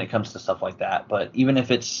when it comes to stuff like that. But even if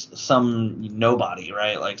it's some nobody,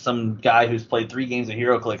 right? Like some guy who's played 3 games of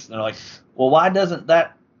HeroClix, and they're like, well, why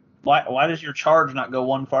does your charge not go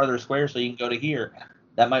one farther square so you can go to here?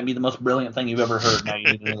 That might be the most brilliant thing you've ever heard. Now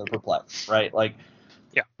you need another perplex, right? Like,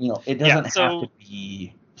 it doesn't have to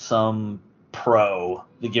be some pro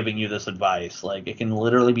giving you this advice. Like, it can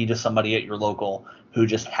literally be just somebody at your local who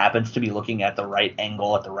just happens to be looking at the right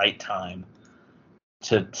angle at the right time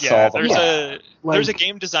to solve. There's a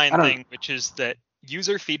game design thing, which is that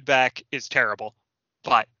user feedback is terrible,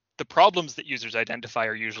 but the problems that users identify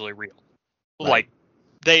are usually real. Right. Like,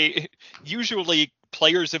 they usually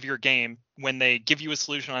players of your game, when they give you a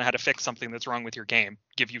solution on how to fix something that's wrong with your game,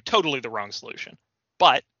 give you totally the wrong solution.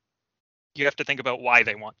 But you have to think about why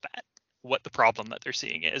they want that, what the problem that they're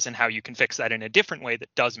seeing is, and how you can fix that in a different way that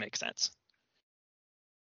does make sense.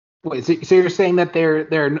 Wait, so you're saying that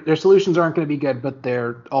their solutions aren't going to be good, but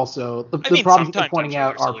they're also the problems they're pointing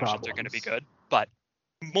out are problems. Are going to be good, but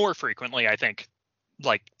more frequently, I think,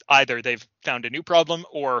 like either they've found a new problem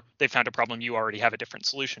or they've found a problem you already have a different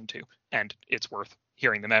solution to, and it's worth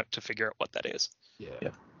hearing them out to figure out what that is. Yeah.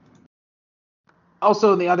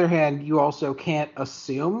 Also, on the other hand, you also can't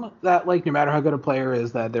assume that, like, no matter how good a player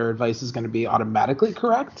is, that their advice is going to be automatically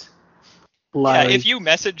correct. Like, yeah, if you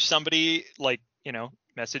message somebody, like, you know,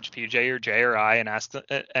 message PJ or Jay or I and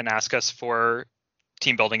ask us for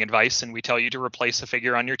team building advice, and we tell you to replace a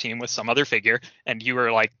figure on your team with some other figure, and you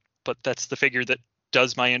are like, but that's the figure that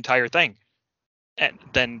does my entire thing, and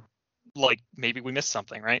then, like, maybe we missed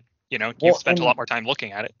something, right? You know, you've spent a lot more time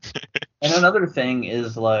looking at it. And another thing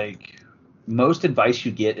is, like, most advice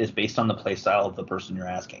you get is based on the play style of the person you're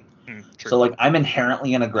asking. So, like, I'm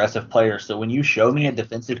inherently an aggressive player, so when you show me a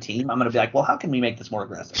defensive team, I'm going to be like, well, how can we make this more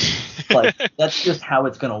aggressive? Like, that's just how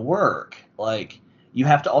it's going to work. Like, you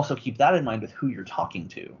have to also keep that in mind with who you're talking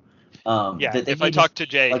to. If I talk to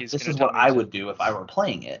Jay, like, this is what I would do if I were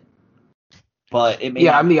playing it. But it may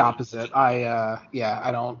I'm the opposite. I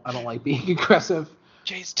don't like being aggressive.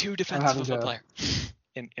 Jay's too defensive of a player.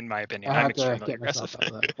 In my opinion, I'm extremely aggressive.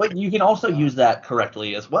 But you can also use that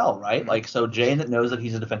correctly as well, right? Like, so Jay that knows that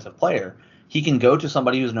he's a defensive player, he can go to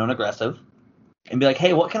somebody who's known aggressive and be like,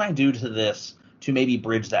 hey, what can I do to this to maybe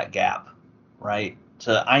bridge that gap, right?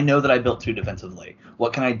 So I know that I built too defensively.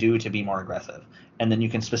 What can I do to be more aggressive? And then you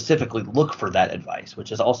can specifically look for that advice,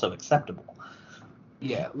 which is also acceptable.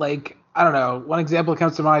 Yeah, like, I don't know. One example that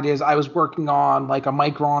comes to mind is I was working on, like, a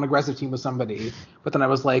micron aggressive team with somebody, but then I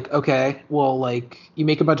was like, okay, well, like, you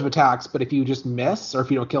make a bunch of attacks, but if you just miss or if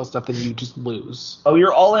you don't kill stuff, then you just lose. Oh,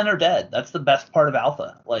 you're all in or dead. That's the best part of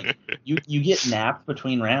alpha. Like, you get napped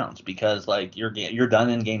between rounds because, like, you're done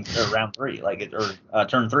in game or round 3, like, or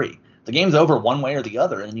turn 3. The game's over one way or the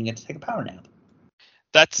other, and then you get to take a power nap.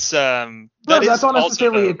 That's not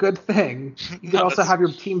necessarily a good thing. You can also have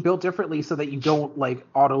your team built differently so that you don't, like,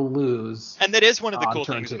 auto lose. And that is one of the cool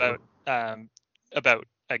things about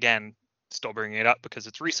again, still bringing it up because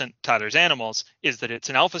it's recent, Tyler's Animals, is that it's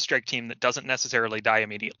an Alpha Strike team that doesn't necessarily die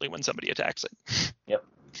immediately when somebody attacks it. Yep.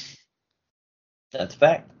 That's a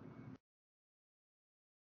fact.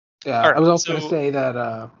 Yeah, right, I was also going to say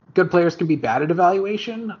that good players can be bad at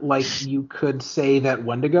evaluation. Like, you could say that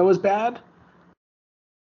Wendigo is bad.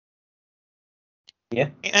 Yeah.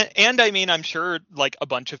 And I mean, I'm sure, like, a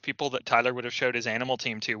bunch of people that Tyler would have showed his animal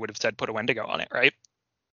team to would have said put a Wendigo on it, right?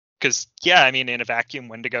 Because, yeah, I mean, in a vacuum,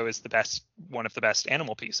 Wendigo is one of the best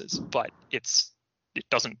animal pieces, but it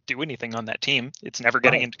doesn't do anything on that team. It's never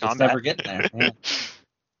getting into combat. It's never getting there.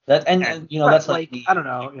 Yeah. And you know, that's like I don't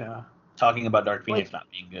know, yeah. Talking about Dark Phoenix not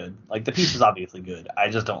being good. Like, the piece is obviously good. I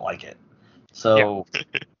just don't like it. So,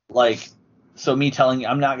 So me telling you,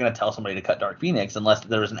 I'm not going to tell somebody to cut Dark Phoenix unless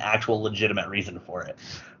there is an actual legitimate reason for it.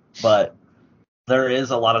 But there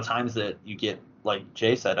is a lot of times that you get, like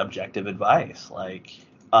Jay said, objective advice. Like,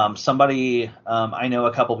 somebody, I know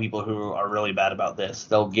a couple people who are really bad about this.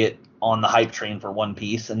 They'll get on the hype train for one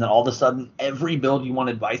piece, and then all of a sudden, every build you want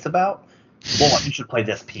advice about, well, you should play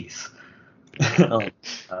this piece. Okay.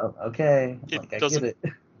 I get it.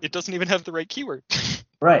 It doesn't even have the right keyword.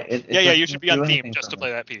 Right. You should be on theme just to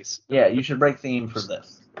play that piece. Yeah, you should break theme for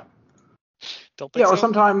this. Or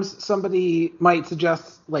sometimes somebody might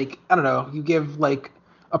suggest, like, I don't know, you give, like,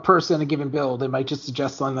 a person a given build, they might just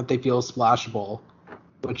suggest something that they feel is splashable,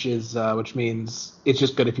 which means it's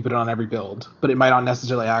just good if you put it on every build, but it might not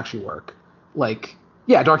necessarily actually work. Like,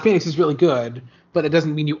 yeah, Dark Phoenix is really good, but it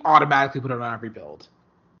doesn't mean you automatically put it on every build.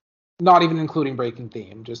 Not even including breaking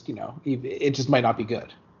theme, just, you know, it just might not be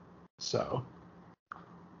good. So...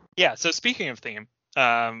 Yeah, so speaking of theme,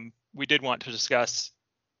 we did want to discuss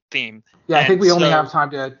theme. Yeah, I think we only have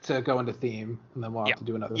time to go into theme, and then we'll have to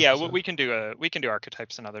do another. Yeah, we can do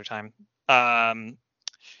archetypes another time.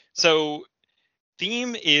 So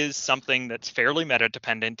theme is something that's fairly meta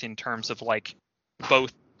dependent in terms of, like,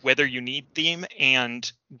 both whether you need theme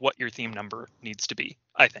and what your theme number needs to be,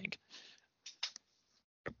 I think.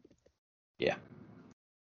 Yeah.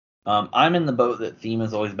 I'm in the boat that theme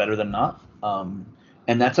is always better than not.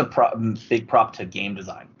 And that's a big prop to game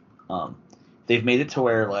design. They've made it to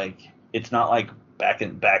where, like, it's not like back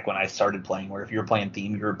when I started playing, where if you were playing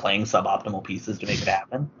theme, you were playing suboptimal pieces to make it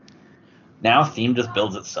happen. Now theme just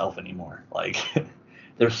builds itself anymore. Like,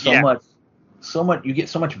 there's so much you get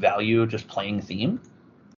so much value just playing theme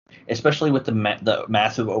especially with the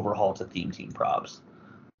massive overhaul to theme team probs.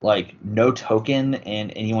 Like, no token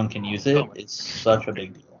and anyone can use it is such a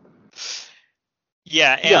big deal.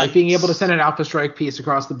 Yeah, and like being able to send an Alpha Strike piece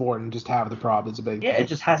across the board and just have the prob is a big Yeah, thing. it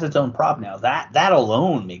just has its own prob now. That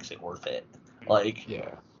alone makes it worth it. Like,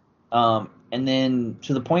 yeah. And then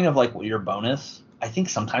to the point of like your bonus, I think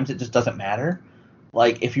sometimes it just doesn't matter.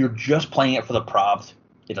 Like, if you're just playing it for the probs,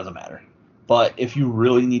 it doesn't matter. But if you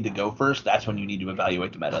really need to go first, that's when you need to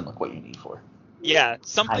evaluate the meta and look what you need for. Yeah,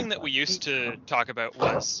 something that we used to talk about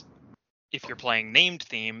was if you're playing named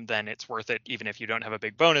theme, then it's worth it even if you don't have a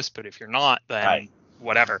big bonus, but if you're not, then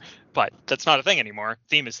whatever. But that's not a thing anymore.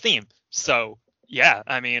 Theme is theme. So, yeah,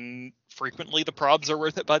 I mean, frequently the probs are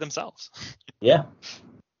worth it by themselves. Yeah.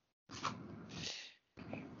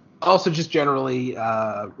 Also, just generally,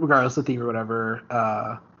 regardless of theme or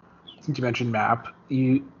whatever, since you mentioned map,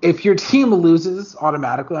 if your team loses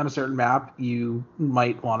automatically on a certain map, you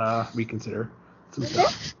might want to reconsider some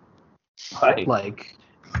stuff. Right. Like,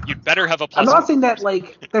 you'd better have a I'm not saying that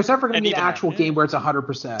like there's never going to be an even actual game where it's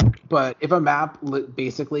 100%, but if a map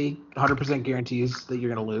basically 100% guarantees that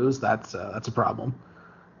you're going to lose, that's a problem.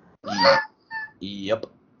 Yep.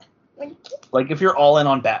 Like, if you're all in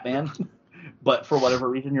on Batman, but for whatever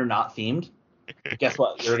reason you're not themed, guess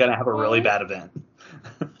what? You're going to have a really bad event.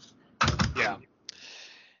 Yeah.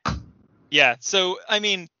 Yeah, so, I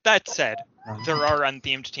mean, that said, there are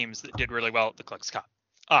unthemed teams that did really well at the Clix Cup.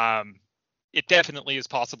 It definitely is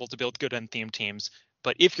possible to build good unthemed teams,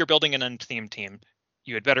 but if you're building an unthemed team,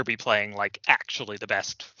 you had better be playing, like, actually the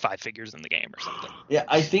best 5 figures in the game or something. Yeah,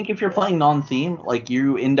 I think if you're playing non-theme, like,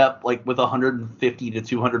 you end up, like, with 150 to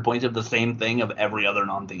 200 points of the same thing of every other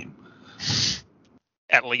non-theme.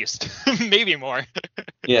 At least. Maybe more.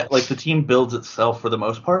 Yeah, like, the team builds itself for the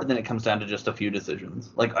most part, and then it comes down to just a few decisions.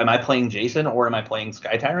 Like, am I playing Jason, or am I playing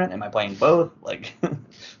Sky Tyrant? Am I playing both? Like...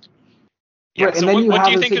 Yeah, right, so what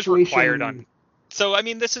do you think is required on... So, I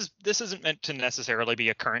mean, this isn't meant to necessarily be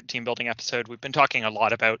a current team building episode. We've been talking a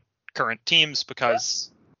lot about current teams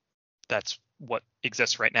because that's what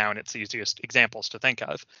exists right now, and it's the easiest examples to think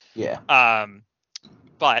of. Yeah.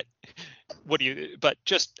 But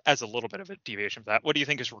just as a little bit of a deviation from that, what do you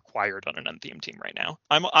think is required on an unthemed team right now?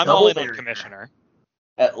 I'm all in on Commissioner.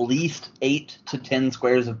 At least 8 to 10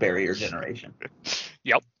 squares of barrier generation.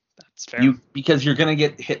 Yep, that's fair. Because you're going to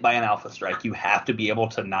get hit by an Alpha Strike, you have to be able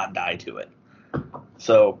to not die to it.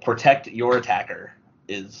 So protect your attacker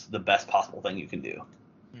is the best possible thing you can do.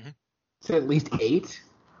 Mm-hmm. So at least 8?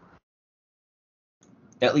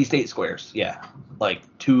 At least 8 squares, yeah. Like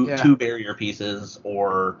two barrier pieces,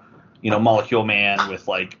 or Molecule Man with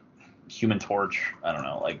like Human Torch. I don't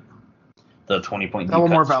know, like the 20-point.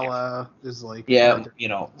 Marvella is like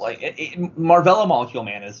Marvella Molecule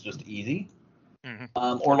Man is just easy.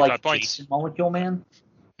 Mm-hmm. Or like Jason Molecule Man.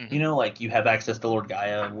 Mm-hmm. Like you have access to Lord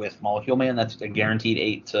Gaia with Molecule Man. That's a guaranteed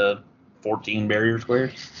 8 to 14 barrier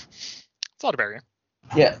squares. It's a lot of barrier.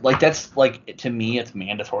 Yeah, like that's like, to me, it's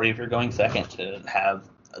mandatory if you're going second to have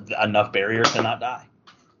enough barrier to not die.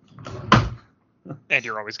 And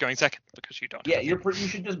you're always going second because you don't. Yeah, you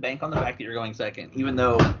should just bank on the fact that you're going second, even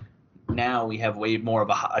though now we have way more of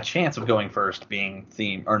a chance of going first, being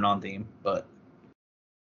theme or non-theme, but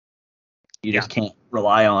you just can't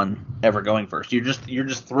rely on ever going first. You're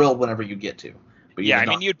just thrilled whenever you get to. But yeah, I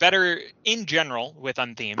mean, you'd better, in general, with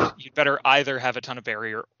unthemed, you'd better either have a ton of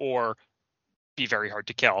barrier or be very hard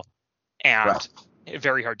to kill. And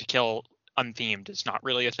very hard to kill unthemed is not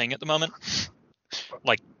really a thing at the moment.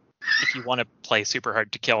 Like, if you want to play super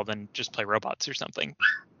hard to kill, then just play robots or something.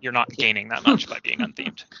 You're not gaining that much by being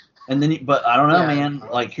unthemed. And then, but I don't know, man.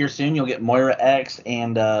 Like, here soon you'll get Moira X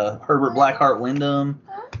and Herbert Blackheart Wyndham,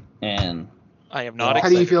 and I am not. How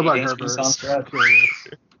do you feel about Herbert?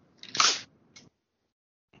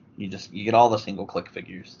 You get all the single click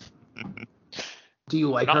figures. Do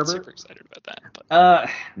you like Herbert? I'm not super excited about that. But...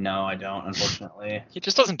 no, I don't, unfortunately. He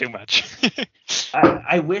just doesn't do much.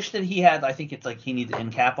 I wish that he had. I think it's like he needs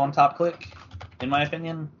end cap on top click, in my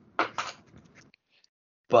opinion.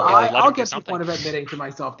 But I'll get to the point of admitting to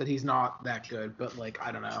myself that he's not that good, but like,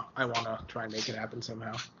 I don't know. I want to try and make it happen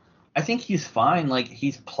somehow. I think he's fine. Like,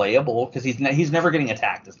 he's playable because he's never getting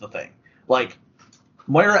attacked is the thing. Like,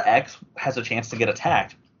 Moira X has a chance to get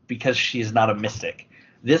attacked because she's not a mystic.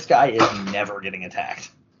 This guy is never getting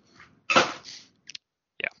attacked.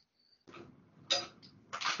 Yeah.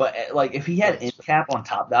 But like, if he had end cap on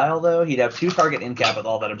top dial, though, he'd have 2 target end cap with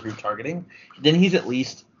all that improved targeting. Then he's at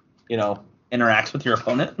least, interacts with your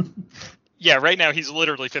opponent. Yeah, right now he's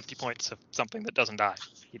literally 50 points of something that doesn't die.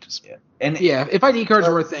 He just if ID cards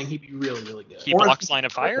were a thing, he'd be really, really good. He blocks line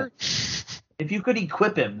of fire. If you could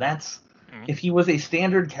equip him, that's If he was a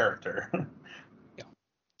standard character,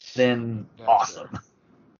 then awesome.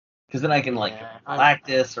 Because then I can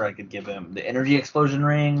Galactus, or I could give him the energy explosion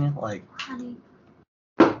ring, like.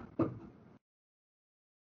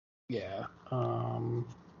 Yeah.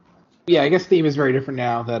 Yeah, I guess theme is very different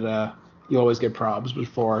now that you always get probs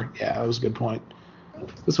before. Yeah, that was a good point.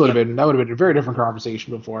 That would have been a very different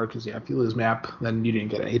conversation before, because if you lose map, then you didn't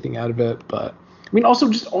get anything out of it. But I mean, also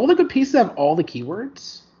just all the good pieces have all the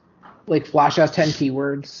keywords. Like Flash has 10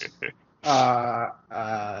 keywords. High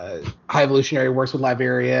Evolutionary works with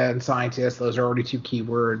Liberia and Scientist. Those are already 2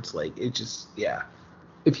 keywords. Like, it just, yeah.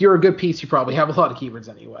 If you're a good piece, you probably have a lot of keywords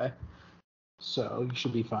anyway. So you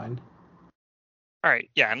should be fine. All right,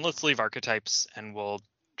 yeah, and let's leave archetypes, and we'll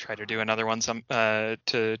try to do another one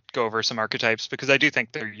to go over some archetypes, because I do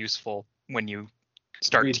think they're useful when you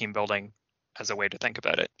start team building as a way to think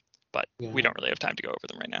about it. But we don't really have time to go over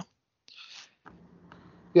them right now.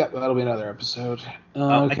 Yeah, that'll be another episode.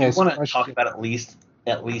 Okay, I want to talk about at least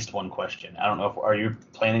one question. I don't know are you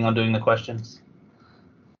planning on doing the questions?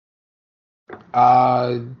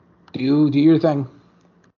 Do your thing.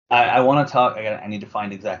 I want to talk. I need to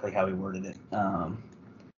find exactly how he worded it.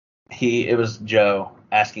 It was Joe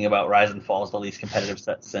asking about Rise and Fall as the least competitive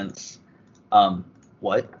set since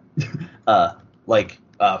what?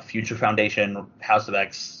 Future Foundation, House of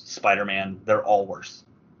X, Spider-Man. They're all worse.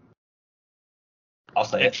 I'll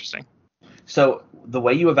say Interesting. So the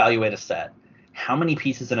way you evaluate a set, how many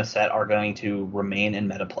pieces in a set are going to remain in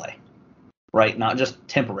meta play, right? Not just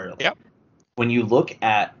temporarily. Yep. When you look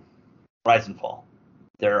at Rise and Fall,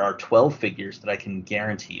 there are 12 figures that I can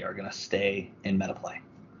guarantee are going to stay in meta play.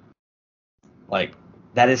 Like,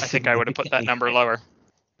 that is. I think I would have put that number lower.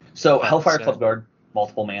 So Hellfire Club Guard,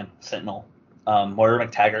 multiple man, Sentinel, Moira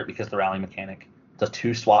McTaggart, because the rally mechanic, does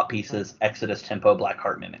 2 swap pieces, Exodus, Tempo,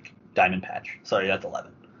 Blackheart, Mimic, Diamond Patch. Sorry, that's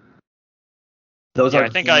 11. Those are. I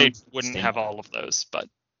think I wouldn't have all of those, but.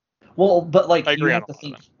 Well, but like I agree you have to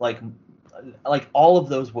think like all of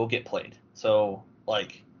those will get played. So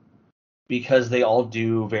like. Because they all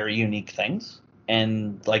do very unique things,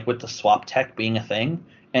 and like with the swap tech being a thing,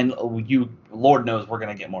 and Lord knows we're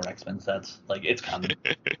gonna get more X-Men sets. Like, it's coming.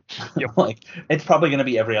 Yep. Like, it's probably gonna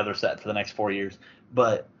be every other set for the next 4 years.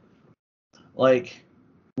 But like,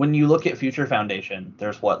 when you look at Future Foundation,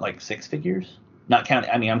 there's 6 figures? Not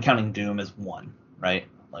counting. I mean, I'm counting Doom as 1, right?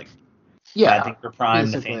 Like, yeah, I think for Prime,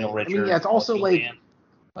 basically. Nathaniel Richards. I mean, yeah, it's also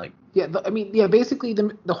basically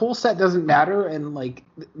the whole set doesn't matter, and like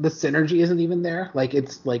the synergy isn't even there. Like,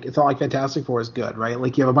 it's not like Fantastic Four is good, right?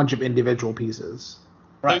 Like, you have a bunch of individual pieces.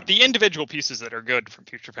 Right. The individual pieces that are good from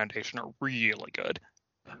Future Foundation are really good.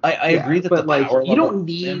 I agree that the power you don't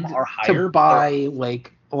need to buy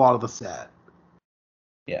like a lot of the set.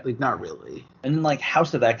 Yeah. Like, not really. And like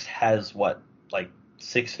House of X has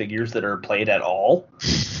 6 figures that are played at all.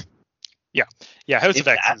 Yeah, House of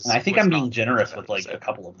X is. And I think I'm being generous with a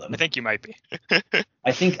couple of them. I think you might be.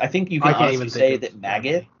 I think you can honestly say that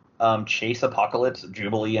Maggot, Chase, Apocalypse,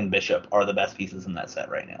 Jubilee, and Bishop are the best pieces in that set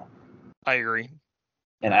right now. I agree.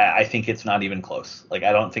 And I think it's not even close. Like,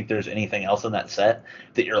 I don't think there's anything else in that set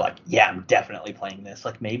that you're like, yeah, I'm definitely playing this.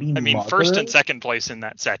 Like, maybe. I mean, first and second place in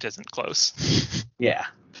that set isn't close. Yeah.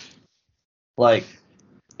 Like,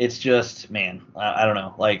 it's just, man, I don't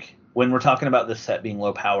know. Like, when we're talking about this set being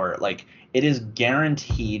low power, like, it is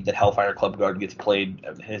guaranteed that Hellfire Club Guard gets played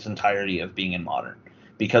his entirety of being in Modern,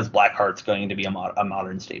 because Blackheart's going to be a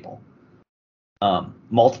Modern staple.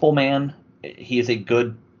 Multiple Man, he is a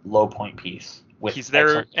good low point piece. He's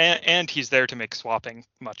there, and he's there to make swapping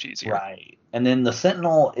much easier. Right. And then the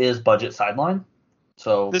Sentinel is budget sideline.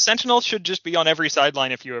 So the Sentinel should just be on every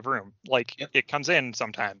sideline if you have room. Like, It comes in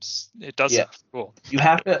sometimes. It does stuff. Cool. You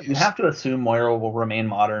have to assume Moira will remain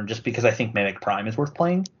Modern, just because I think Mimic Prime is worth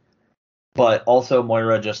playing. But also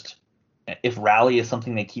Moira, just if Rally is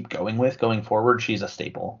something they keep going with going forward, she's a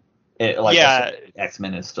staple.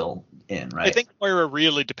 X-Men is still in, right? I think Moira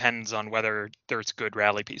really depends on whether there's good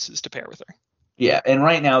Rally pieces to pair with her. Yeah, and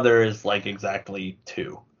right now there is exactly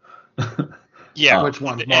 2. Yeah, which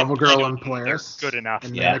ones? Marvel Girl and Polaris. Good enough.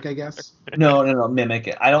 And Mimic, I guess. No,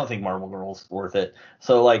 Mimic. I don't think Marvel Girl's worth it.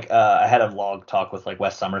 So I had a vlog talk with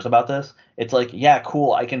Wes Summers about this. It's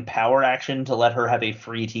cool. I can power action to let her have a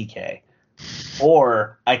free TK,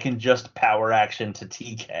 or I can just power action to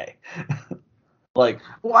TK. Well,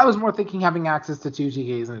 I was more thinking having access to 2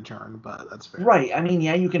 TKs in a turn, but that's fair. Right. I mean,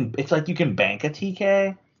 yeah, you can. It's you can bank a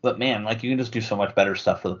TK. But man, you can just do so much better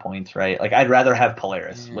stuff for the points, right? I'd rather have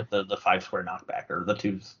Polaris with the 5 square knockback, or the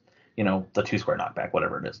 2 square knockback,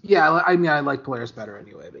 whatever it is. Yeah, I mean, I like Polaris better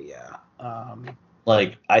anyway, but yeah.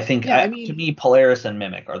 I think to me, Polaris and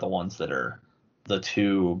Mimic are the ones that are the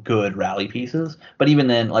two good rally pieces. But even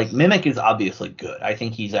then, like Mimic is obviously good. I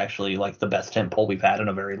think he's actually like the best tentpole we've had in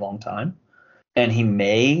a very long time, and he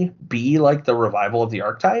may be like the revival of the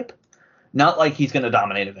archetype. Not like he's going to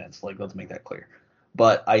dominate events. Like, let's make that clear.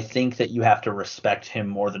 But I think that you have to respect him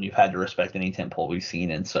more than you've had to respect any tentpole we've seen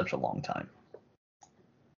in such a long time.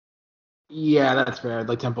 Yeah, that's fair.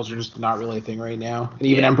 Like temples are just not really a thing right now, and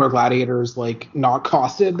even Emperor Gladiator is like not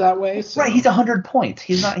costed that way. So. Right, he's 100 points.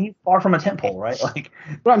 He's not. He's far from a tentpole, right? Like,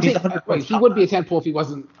 but I'm saying, wait, he would be a tentpole if he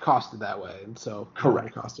wasn't costed that way, and so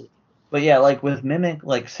correct. Costed. But yeah, like with Mimic,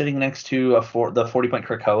 like sitting next to the 40-point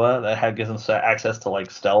Krakoa that gives him access to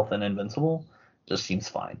like stealth and invincible, just seems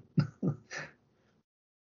fine.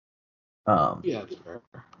 Yeah, that's fair.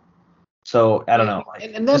 So I don't know.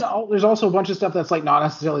 And then there's also a bunch of stuff that's like not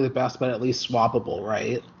necessarily the best, but at least swappable,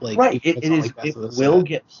 right? Like right, it will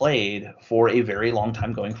get played for a very long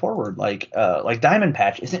time going forward. Like Diamond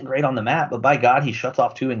Patch isn't great on the map, but by God, he shuts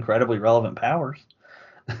off 2 incredibly relevant powers.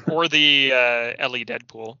 Or the Ellie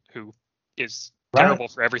Deadpool, who is terrible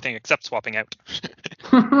for everything except swapping out.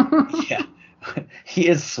 Yeah, he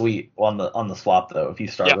is sweet on the swap though if you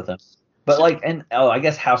start with him. But I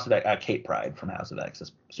guess House of X, Kate Pride from House of X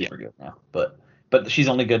is super good now. But she's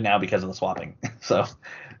only good now because of the swapping. So,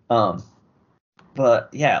 but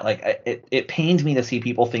yeah, like it pains me to see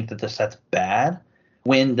people think that this set's bad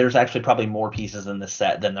when there's actually probably more pieces in this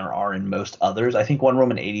set than there are in most others. I think One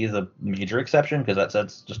Roman 80 is a major exception because that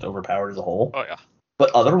set's just overpowered as a whole. Oh yeah.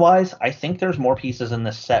 But otherwise, I think there's more pieces in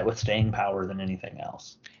this set with staying power than anything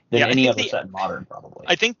else. Than any other set in Modern, probably.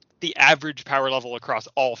 I think the average power level across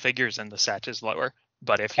all figures in the set is lower.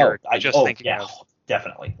 But if you're thinking of...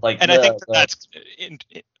 definitely. I think that's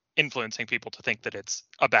influencing people to think that it's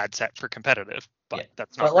a bad set for competitive. But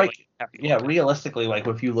that's not realistically, like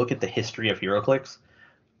if you look at the history of HeroClix,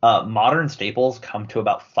 Modern staples come to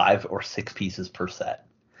about 5 or 6 pieces per set.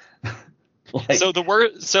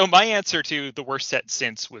 So my answer to the worst set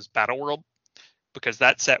since was Battle World, because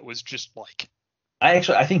that set was just like... I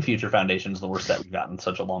think Future Foundation is the worst set we've gotten in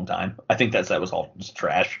such a long time. I think that set was all just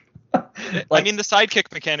trash. I mean, the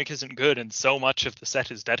sidekick mechanic isn't good, and so much of the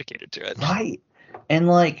set is dedicated to it. Right. And,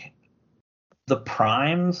 like, the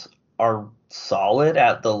primes are solid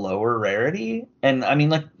at the lower rarity. And, I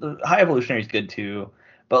mean, like, the High Evolutionary is good, too.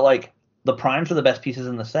 But, like, the primes are the best pieces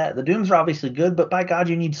in the set. The Dooms are obviously good, but by God,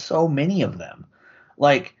 you need so many of them.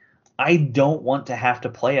 Like, I don't want to have to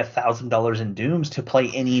play $1,000 in Dooms to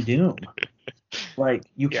play any Doom. Like,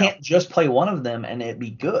 you can't just play one of them and it be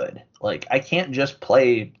good. Like, I can't just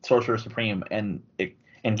play Sorcerer Supreme and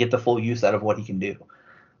get the full use out of what he can do.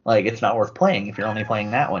 Like, it's not worth playing if you're only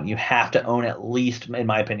playing that one. You have to own at least, in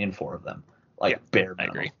my opinion, 4 of them. Like, bare minimum. I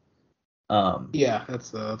agree.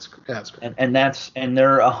 That's great. And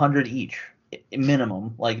they're 100 each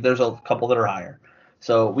minimum. Like, there's a couple that are higher.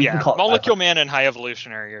 So we can call Molecule Man and High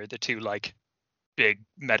Evolutionary are the two like big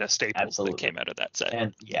meta staples that came out of that set.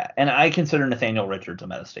 And I consider Nathaniel Richards a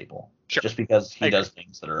meta staple, just because he does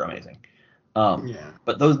things that are amazing.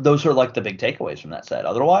 But those are like the big takeaways from that set.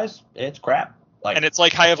 Otherwise, it's crap. Like, and it's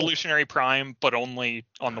like High Evolutionary Prime, but only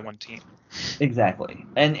on the one team. Exactly.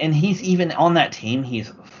 And he's even on that team,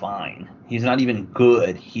 he's fine. He's not even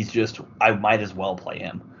good. He's just, I might as well play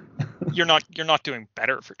him. You're not doing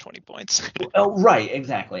better for 20 points. Oh, right,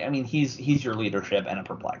 exactly. I mean, he's your leadership and a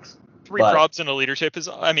perplex. 3 probs and a leadership is.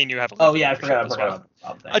 I mean, you have. I forgot about the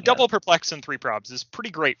prob thing. A double perplex and 3 probs is pretty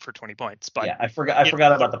great for 20 points. But I forgot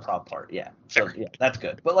about the prob part. Yeah, so that's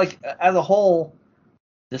good. But like as a whole,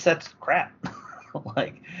 the set's crap.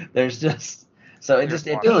 Like there's just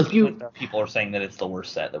people are saying that it's the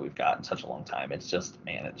worst set that we've got in such a long time. It's just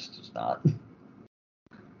it's just not.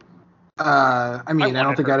 I mean, I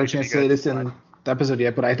don't think I had a chance to say this in the episode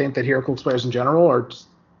yet, but I think that HeroClix players in general are just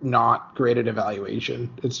not great at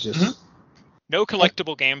evaluation. It's just no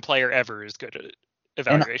collectible game player ever is good at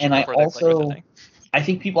evaluation. And I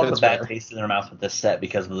think people have a bad taste in their mouth with this set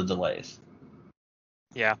because of the delays.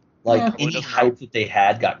 Yeah. Any hype that they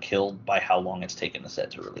had got killed by how long it's taken the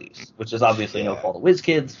set to release, which is obviously no fault of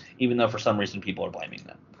WizKids, even though for some reason people are blaming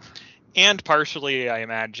them. And partially, I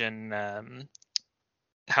imagine,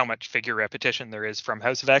 how much figure repetition there is from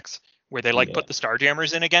House of X, where they put the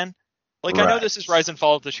Starjammers in again. I know this is Rise and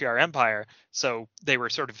Fall of the Shi'ar Empire, so they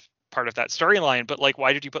were sort of part of that storyline, but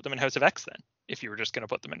why did you put them in House of X then, if you were just going to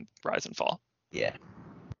put them in Rise and Fall? Yeah.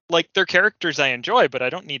 They're characters I enjoy, but I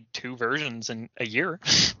don't need 2 versions in a year.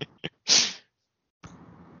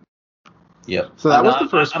 Yep. So that was the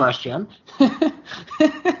first question.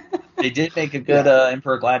 They did make a good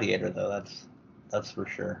Emperor Gladiator, though. That's for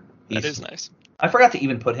sure. That is nice. I forgot to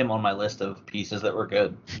even put him on my list of pieces that were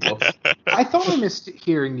good. I thought I missed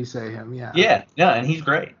hearing you say him. Yeah. Yeah, and he's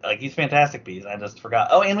great. Like he's fantastic piece. I just forgot.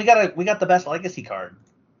 Oh, and we got the best legacy card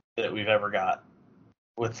that we've ever got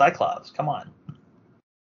with Cyclops. Come on.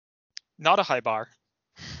 Not a high bar.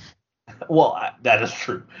 Well, that is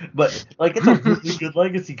true, but like it's a really good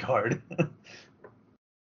legacy card.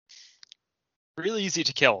 Really easy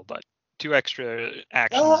to kill, but 2 extra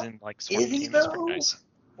actions in like Swarm Is he Team is though? pretty nice.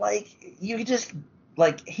 Like you just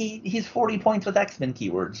like he's 40 points with X-Men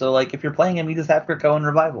keyword. So like if you're playing him, you just have Krakoa and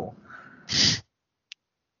Revival.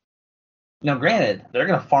 Now, granted, they're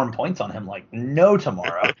gonna farm points on him like no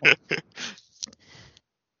tomorrow.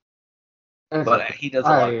 But he does a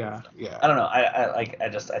lot. Yeah. I don't know.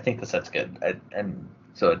 I think the set's good, and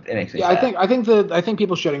so it makes me. Yeah, sad. I think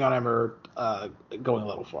people shitting on him are going a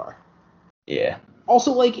little far. Yeah.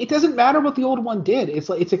 Also, like, it doesn't matter what the old one did. It's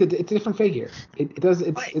like it's a different figure. It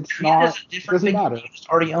doesn't matter. You just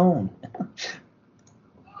already own.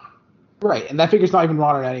 Right, and that figure's not even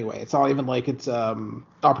modern anyway. It's not even like it's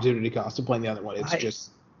opportunity cost of playing the other one. It's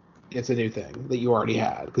just it's a new thing that you already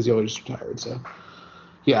had because you always retired. So.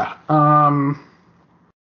 Yeah.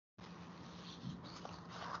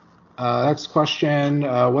 Next question.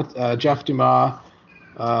 Jeff Dumas?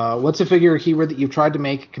 What's a figure or keyword that you've tried to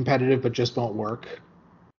make competitive but just won't work?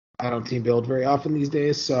 I don't team build very often these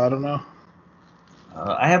days, so I don't know.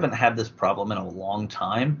 I haven't had this problem in a long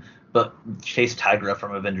time, but Chase Tigra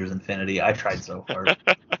from Avengers Infinity, I tried so hard.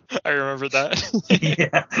 I remember that.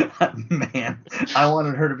 Yeah, man, I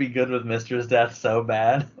wanted her to be good with Mistress Death so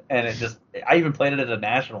bad, and I even played it at a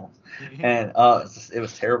nationals, and it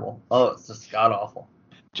was terrible. Oh, it's just god awful.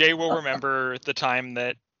 Jay will remember the time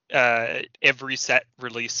that every set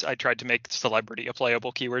release I tried to make celebrity a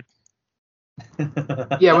playable keyword.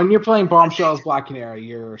 Yeah, when you're playing Bombshells Black Canary,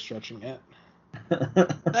 you're stretching it.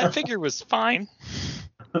 That figure was fine.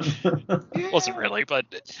 Wasn't really, but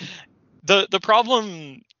the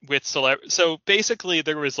problem with so basically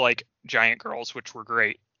there was like giant girls, which were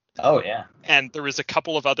great. Oh yeah. And there was a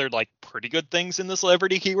couple of other like pretty good things in the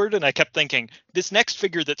celebrity keyword, and I kept thinking this next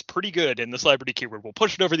figure that's pretty good in the celebrity keyword will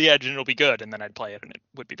push it over the edge and it'll be good, and then I'd play it and it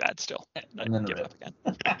would be bad still. And I'd give it up again.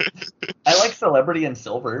 I like celebrity in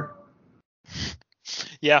silver.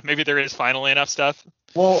 Yeah, maybe there is finally enough stuff.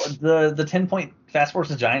 Well, the 10-point Fast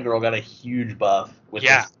Forces Giant Girl got a huge buff with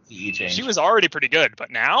the CE change. She was already pretty good,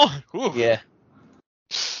 but now, whew. Yeah.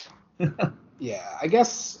 Yeah, I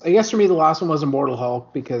guess for me the last one was Immortal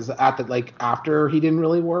Hulk because after he didn't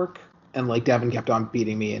really work, and like Devin kept on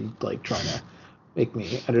beating me and like trying to make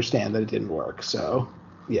me understand that it didn't work. So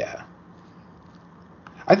yeah,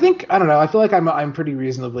 I don't know. I feel like I'm pretty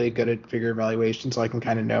reasonably good at figure evaluation, so I can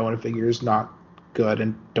kind of know when a figure is not good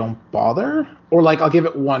and don't bother, or like I'll give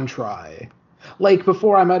it one try. Like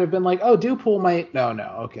before, I might have been like, oh, Dupool might. No,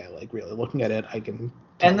 okay. Like really looking at it, I can.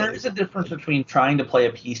 And there's a difference between trying to play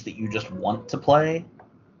a piece that you just want to play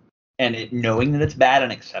and knowing that it's bad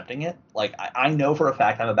and accepting it. Like, I know for a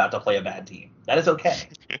fact I'm about to play a bad team. That is okay.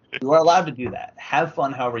 You are allowed to do that. Have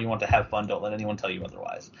fun however you want to have fun. Don't let anyone tell you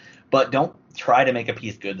otherwise. But don't try to make a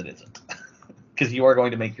piece good that isn't. Because you are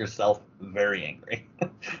going to make yourself very angry.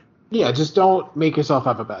 Yeah, just don't make yourself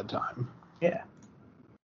have a bad time. Yeah.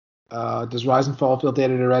 Does Rise and Fall feel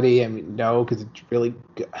dated already? I mean, no, because it's really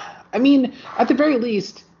good. I mean, at the very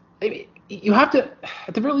least, you have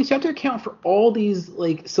to account for all these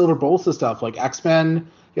like Silver Bolsa stuff, like X-Men.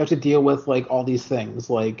 You have to deal with like all these things,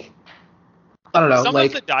 like I don't know, some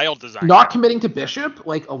like of the dial design. Not committing to Bishop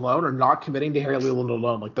like alone, or not committing to Harry Leland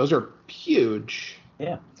alone, like those are huge.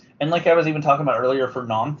 Yeah, and like I was even talking about earlier for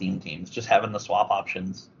non-theme teams, just having the swap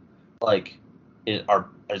options, like, is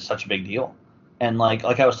such a big deal. And like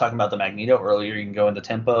I was talking about the Magneto earlier, you can go into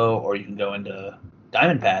Tempo or you can go into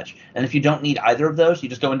Diamond Patch. And if you don't need either of those, you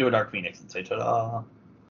just go into a Dark Phoenix and say, ta-da.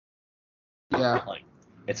 Yeah. Like,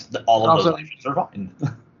 all of those options are fine.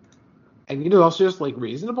 And you know, also just like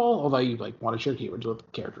reasonable, although you like want to share keywords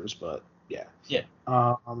with characters, but yeah. Yeah.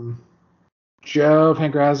 Joe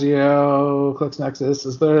Pangrazio, Clicks Nexus.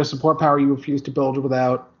 Is there a support power you refuse to build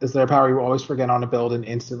without? Is there a power you always forget on a build and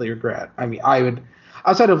instantly regret? I mean, I would.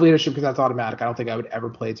 Outside of leadership, because that's automatic, I don't think I would ever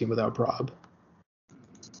play a team without prob.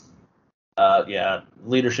 Yeah,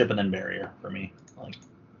 leadership and then barrier for me, like,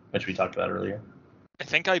 which we talked about earlier. I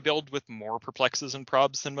think I build with more perplexes and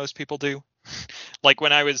probs than most people do. Like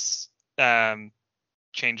when I was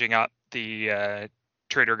changing up the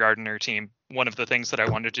Trader Gardener team, one of the things that I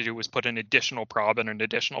wanted to do was put an additional prob and an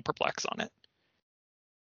additional perplex on it.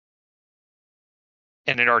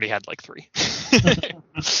 And it already had like 3.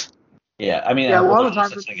 Yeah, I mean, a lot of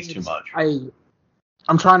times it's too much.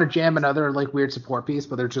 I'm trying to jam another like weird support piece,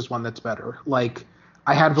 but there's just one that's better. Like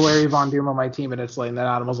I had Valeria Von Doom on my team, and it's like, and then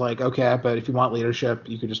Adam was like, okay, but if you want leadership,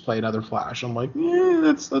 you could just play another Flash. I'm like, yeah,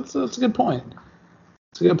 that's a good point.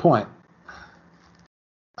 It's a good point.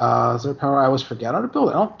 Is there a power I always forget how to build?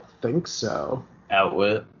 I don't think so.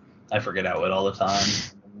 Outwit. I forget Outwit all the time.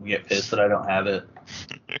 We get pissed that I don't have it.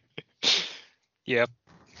 Yep.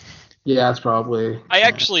 Yeah, it's probably. I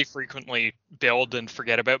actually frequently build and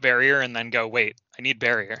forget about barrier and then go, wait, I need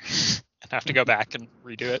barrier. And have to go back and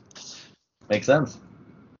redo it. Makes sense.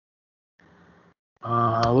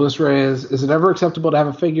 Louis Reyes, is it ever acceptable to have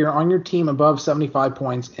a figure on your team above 75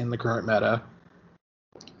 points in the current meta?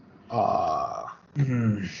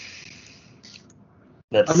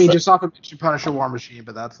 That's, I mean, just off of Punisher War Machine,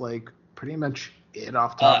 but that's like pretty much it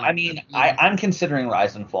off top. I mean, I'm considering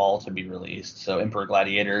Rise and Fall to be released, so Emperor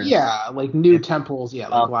Gladiators. Yeah, like new temples. Yeah,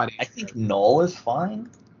 like Gladiators. I think Null is fine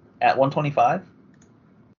at 125.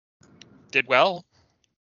 Did well.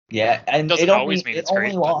 Yeah, and Doesn't it always only, mean it's it only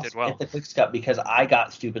great, but lost did well. at the Clicks Cup because I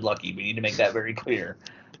got stupid lucky. We need to make that very clear.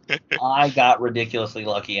 I got ridiculously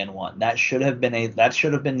lucky and won. That should have been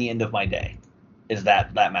the end of my day. Is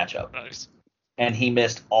that matchup? Nice. And he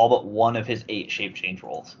missed all but one of his 8 shape change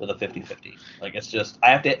rolls with a 50-50. Like, it's just, I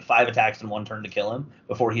have to hit 5 attacks in one turn to kill him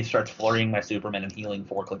before he starts flurrying my Superman and healing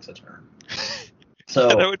 4 clicks a turn. So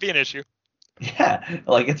that would be an issue. Yeah,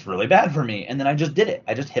 like, it's really bad for me. And then I just did it.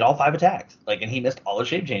 I just hit all 5 attacks. Like, and he missed all the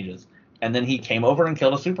shape changes. And then he came over and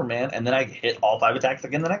killed a Superman, and then I hit all 5 attacks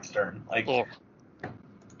again the next turn. Like, Oh.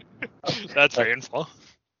 That's painful.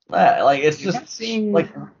 like, it's just seeing... like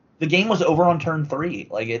the game was over on turn 3,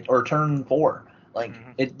 or turn 4.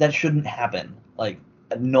 Like, that shouldn't happen. Like,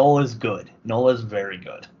 Null is good. Null is very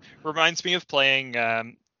good. Reminds me of playing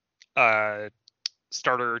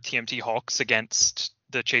starter TMT Hawks against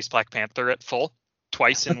the Chase Black Panther at full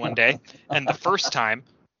twice in one day. And the first time,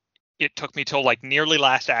 it took me till like nearly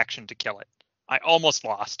last action to kill it. I almost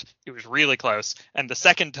lost. It was really close. And the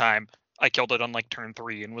second time, I killed it on like turn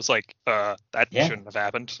 3 and was like, that shouldn't have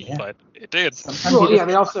happened. Yeah. But it did. Well,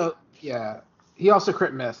 yeah, he also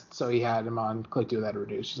crit missed, so he had him on click do that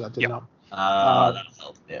reduce. So that didn't help. That'll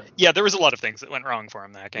help. Yeah, there was a lot of things that went wrong for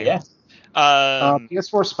him that game. Yeah.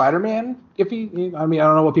 PS4 Spider-Man, I mean, I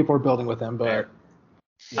don't know what people are building with him, but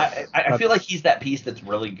yeah, I feel like he's that piece that's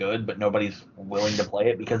really good, but nobody's willing to play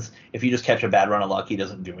it because if you just catch a bad run of luck, he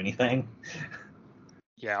doesn't do anything.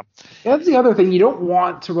 Yeah. That's the other thing. You don't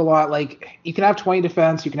want to rely, like, you can have 20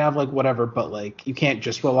 defense, you can have, like, whatever, but, like, you can't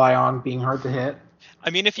just rely on being hard to hit.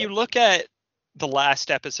 I mean, if you look at the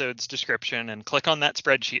last episode's description and click on that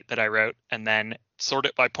spreadsheet that I wrote and then sort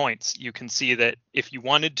it by points, you can see that if you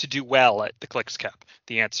wanted to do well at the Clicks Cup,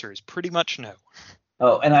 the answer is pretty much no.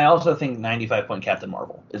 Oh, and I also think 95-point Captain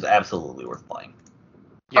Marvel is absolutely worth playing.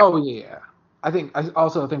 Yep. Oh, yeah. I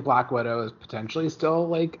also think Black Widow is potentially still,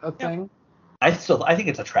 like, a thing. I think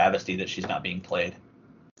it's a travesty that she's not being played.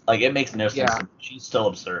 Like, it makes no sense. Yeah. She's still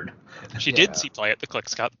absurd. She did see play at the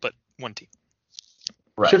Clicks Cup, but one team.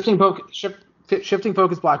 Right. Shifting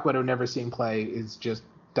focus Black Widow never seeing play is just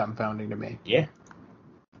dumbfounding to me. Yeah.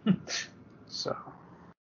 So,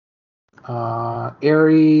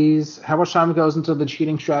 Ares, how much time goes into the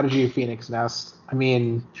cheating strategy of Phoenix Nest? I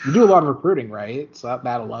mean, you do a lot of recruiting, right? So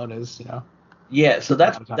that alone is, Yeah, so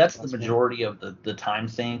that's the majority of the time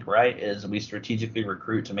sink, right? Is we strategically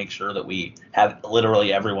recruit to make sure that we have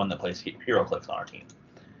literally everyone that plays HeroClix on our team.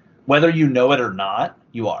 Whether you know it or not,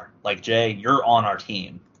 you are. Like, Jay, you're on our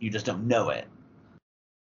team. You just don't know it.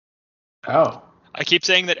 Oh. I keep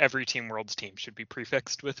saying that every Team Worlds team should be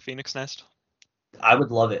prefixed with Phoenix Nest. I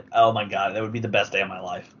would love it. Oh my god, that would be the best day of my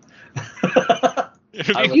life.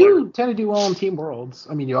 You tend to do well in Team Worlds.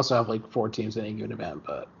 I mean, you also have like 4 teams in any given event,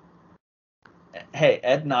 but... Hey,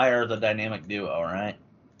 Ed and I are the dynamic duo, right?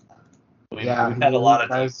 We've had a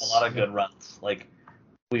lot of good runs. Like,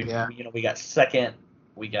 we got second,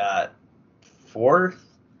 we got fourth.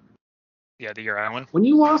 Yeah, the year I won. When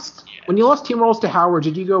you lost Team Worlds to Howard,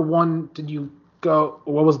 did you go one? Did you go?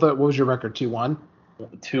 What was your record? 2-1.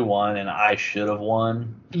 2-1, and I should have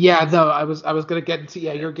won. Yeah, no, I was gonna get into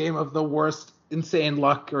your game of the worst insane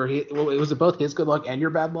luck, or was it both his good luck and your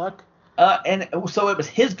bad luck? And so it was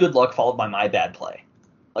his good luck followed by my bad play.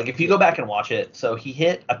 Like, if you go back and watch it, so he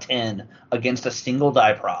hit a 10 against a single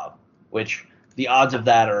die prob, which the odds of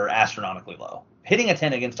that are astronomically low. Hitting a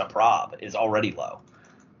 10 against a prob is already low.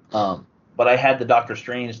 But I had the Doctor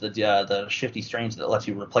Strange, the Shifty Strange that lets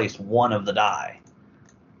you replace one of the die,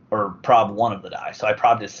 or prob one of the die. So I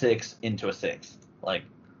probbed a 6 into a 6. Like,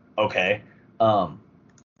 okay. And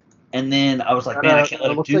then I was like, man, I can't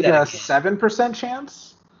let him do that. It looks like a 7% chance.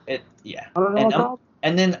 Yeah. I don't know.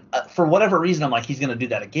 And then for whatever reason, I'm like, he's going to do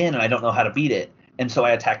that again, and I don't know how to beat it. And so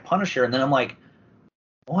I attack Punisher, and then I'm like,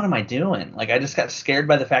 what am I doing? Like, I just got scared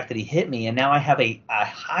by the fact that he hit me, and now I have a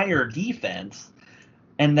higher defense,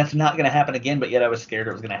 and that's not going to happen again, but yet I was scared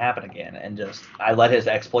it was going to happen again. And just, I let his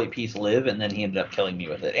exploit piece live, and then he ended up killing me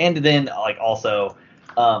with it. And then, like, also,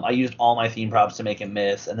 I used all my theme props to make him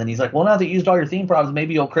miss, and then he's like, well, now that you used all your theme props,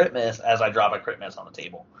 maybe you'll crit miss, as I drop a crit miss on the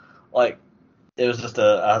table. Like, it was just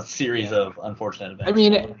a series of unfortunate events. I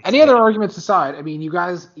mean, any other arguments aside, I mean, you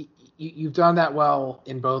guys, you've done that well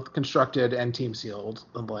in both constructed and team sealed,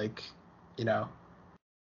 and like, you know,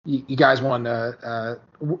 you guys won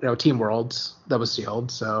team worlds that was sealed,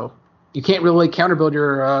 so you can't really counterbuild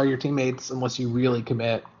your teammates unless you really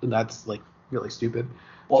commit, and that's like really stupid.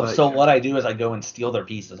 Well, so what I do is I go and steal their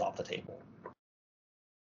pieces off the table,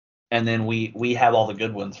 and then we have all the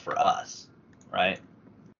good ones for us, right?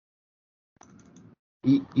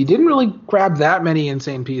 You didn't really grab that many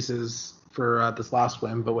insane pieces for this last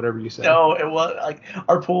win, but whatever you say. No, it was like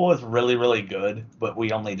our pool was really, really good, but we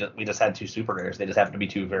just had 2 super rares. They just happened to be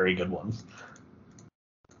 2 very good ones.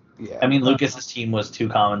 Yeah. I mean, Lucas's team was 2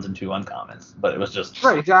 commons and 2 uncommons, but it was just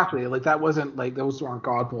right, exactly. Like that wasn't like those weren't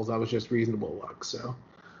god pools. That was just reasonable luck. So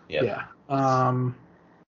yep. Yeah.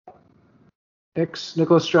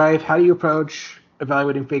 Nicholas Strife, how do you approach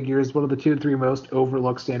evaluating figures? What are the 2 to 3 most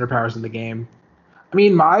overlooked standard powers in the game? I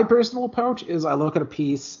mean, my personal approach is I look at a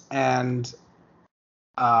piece and,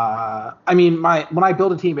 when I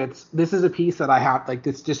build a team, this is a piece that I have, like,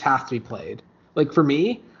 this just has to be played. Like, for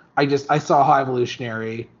me, I saw High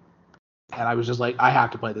Evolutionary, and I was just like, I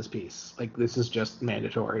have to play this piece. Like, this is just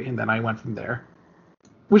mandatory, and then I went from there.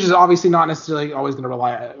 Which is obviously not necessarily always going to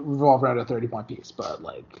revolve around a 30-point piece, but,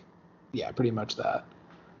 like, yeah, pretty much that.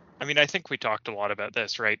 I mean, I think we talked a lot about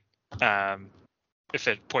this, right?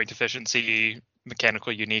 Point efficiency,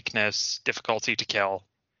 mechanical uniqueness, difficulty to kill.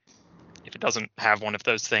 If it doesn't have one of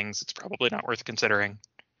those things, it's probably not worth considering.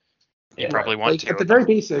 You probably want to. At the very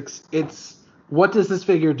basics, it's what does this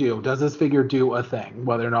figure do? Does this figure do a thing?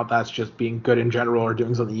 Whether or not that's just being good in general or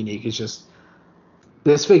doing something unique, it's just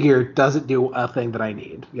this figure doesn't do a thing that I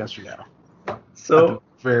need. Yes or no? So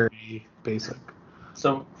very basic.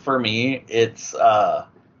 So for me, it's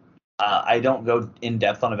I don't go in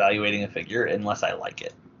depth on evaluating a figure unless I like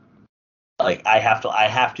it. Like I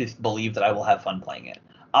have to believe that I will have fun playing it.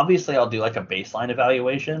 Obviously, I'll do like a baseline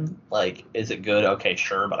evaluation. Like, is it good? Okay,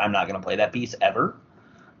 sure, but I'm not gonna play that piece ever.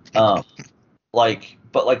 But like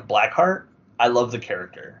Blackheart, I love the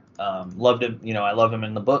character. Loved him. I love him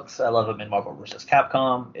in the books. I love him in Marvel vs.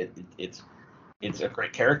 Capcom. It's a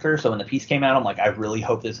great character. So when the piece came out, I'm like, I really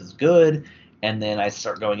hope this is good. And then I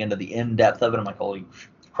start going into the in-depth of it. I'm like, holy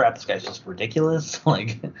crap, this guy's just ridiculous.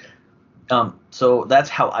 Like, so that's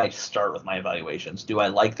how I start with my evaluations. Do I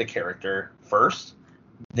like the character first?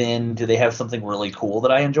 Then do they have something really cool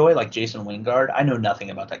that I enjoy? Like Jason Wingard, I know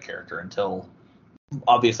nothing about that character until,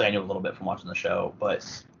 obviously I knew a little bit from watching the show, but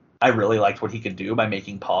I really liked what he could do by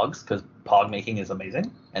making Pogs, because Pog making is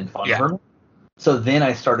amazing and fun for me. So then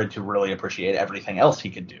I started to really appreciate everything else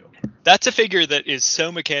he could do. That's a figure that is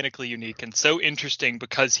so mechanically unique and so interesting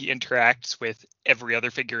because he interacts with every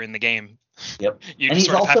other figure in the game. Yep. You just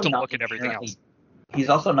sort of have to look at everything else. He's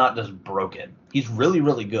also not just broken. He's really,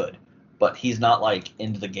 really good, but he's not like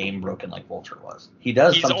into the game broken like Vulture was. He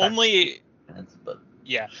does. He's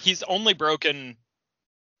only broken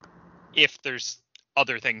if there's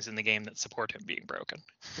other things in the game that support him being broken.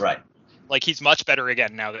 Right. Like he's much better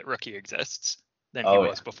again now that Rookie exists than he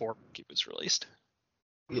was before Rookie was released.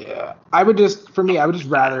 Yeah, I would just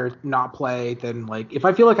rather not play than, like, if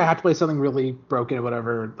I feel like I have to play something really broken or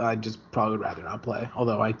whatever, I'd just probably rather not play,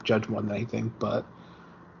 although I judge more than anything. But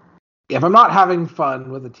if I'm not having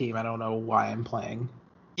fun with a team, I don't know why I'm playing.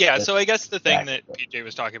 Yeah, so I guess the thing that PJ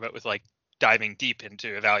was talking about with, like, diving deep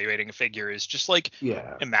into evaluating a figure is just, like,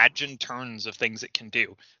 imagine turns of things it can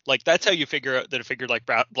do. Like, that's how you figure out that a figure like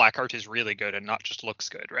Blackheart is really good and not just looks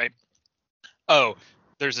good, right? Oh,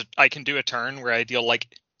 I can do a turn where I deal,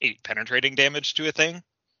 like, 8 penetrating damage to a thing.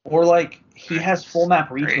 Or, like, he has full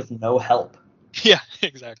map reach with no help. Yeah,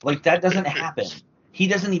 exactly. Like, that doesn't happen. He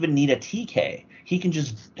doesn't even need a TK. He can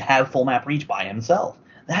just have full map reach by himself.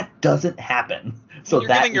 That doesn't happen. So you're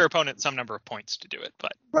giving your opponent some number of points to do it,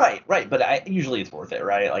 but right. But usually it's worth it,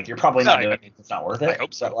 right? Like, you're probably not doing it. It's not worth it. I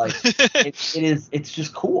hope so. But, like, it is. It's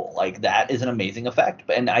just cool. Like, that is an amazing effect.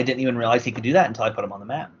 And I didn't even realize he could do that until I put him on the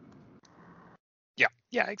map.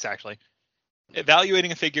 Yeah, exactly.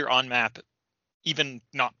 Evaluating a figure on map, even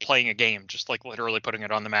not playing a game, just like literally putting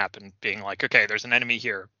it on the map and being like, okay, there's an enemy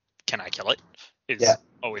here. Can I kill it? Is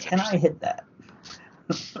always interesting. Can I hit that?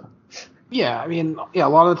 Yeah, I mean, a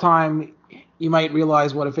lot of the time you might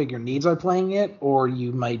realize what a figure needs by playing it, or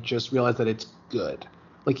you might just realize that it's good.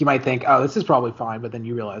 like you might think, oh, this is probably fine, but then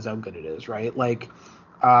you realize how good it is, right? Like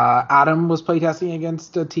Adam was playtesting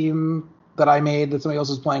against a team that I made that somebody else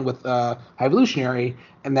was playing with High Evolutionary,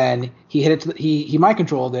 and then he hit it. He mind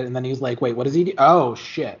controlled it, and then he was like, wait, what does he do? Oh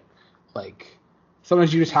shit! Like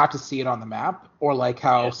sometimes you just have to see it on the map, or like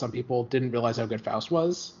how some people didn't realize how good Faust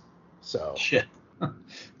was. So shit.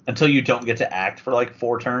 Until you don't get to act for like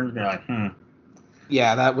 4 turns, and you're like,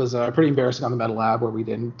 Yeah, that was pretty embarrassing on the Metal Lab where we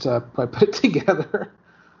didn't put it together.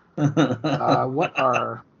 What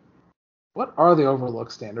are the Overlook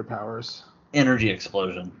standard powers? Energy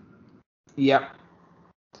explosion. Yep.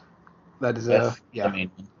 That is I mean,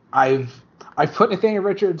 I've put Nathaniel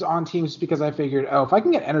Richards on teams because I figured, if I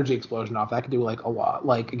can get energy explosion off, that could do like a lot.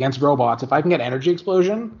 Like against robots, if I can get energy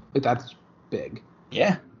explosion, like that's big.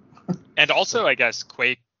 Yeah. And also, I guess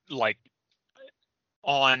Quake like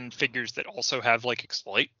on figures that also have like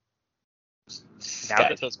exploit. Now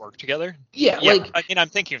that those work together. Yeah, like I mean, I'm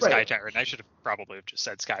thinking of Sky Tyrant. I should have probably just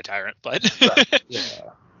said Sky Tyrant, but yeah.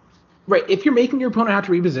 Right, if you're making your opponent have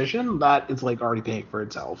to reposition, that is like already paying for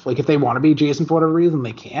itself. Like if they want to be Jason for whatever reason,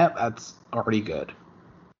 they can't. That's already good.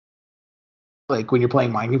 Like when you're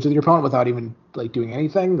playing mind games with your opponent without even like doing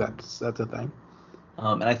anything, that's a thing.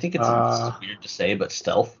 And I think it's weird to say, but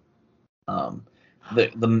stealth.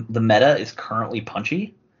 The meta is currently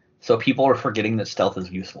punchy, so people are forgetting that stealth is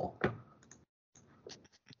useful.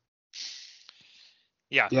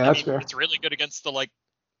 Yeah, that's fair. It's really good against the like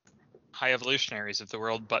High Evolutionaries of the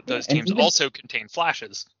world, but those teams also contain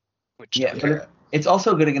flashes, which but it's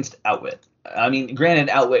also good against Outwit. I mean, granted,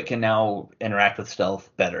 Outwit can now interact with stealth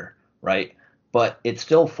better, right? But it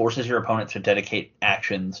still forces your opponent to dedicate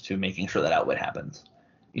actions to making sure that Outwit happens.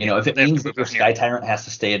 You know, if it means that your Sky Tyrant has to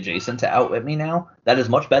stay adjacent to Outwit me now, that is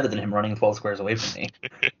much better than him running 12 squares away from me.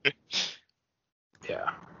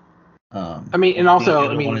 Yeah. I mean, and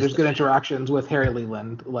also, there's good interactions with Harry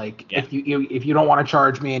Leland. Like, if you don't want to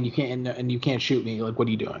charge me and you can't shoot me, like, what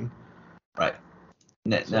are you doing? Right.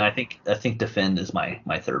 No, I think defend is my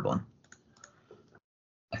third one.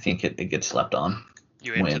 I think it gets slept on.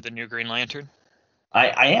 You into the new Green Lantern?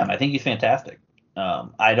 I am. I think he's fantastic.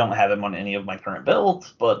 I don't have him on any of my current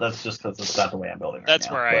builds, but that's just because it's not the way I'm building right now.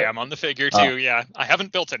 That's where I am on the figure too. Yeah, I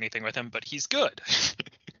haven't built anything with him, but he's good.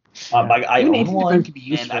 I own one, to be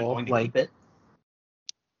useful, and I'm going to keep it.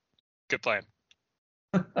 Good plan.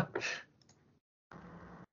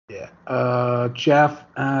 Yeah. Jeff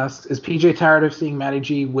asks, is PJ tired of seeing Matty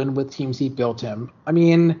G win with teams he built him? I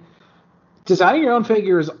mean, designing your own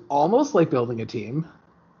figure is almost like building a team.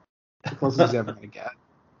 The closest he's ever going to get.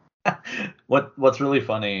 What's really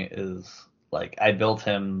funny is, like, I built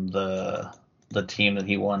him the team that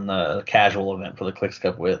he won the casual event for the Clicks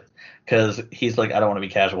Cup with, because he's like, I don't want to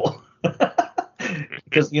be casual.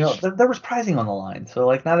 Because there was prizing on the line, so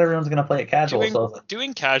like not everyone's gonna play it casual.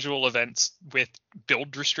 Doing casual events with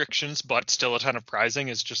build restrictions but still a ton of prizing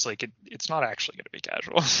is just like it's not actually gonna be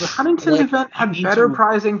casual. The Huntington event had better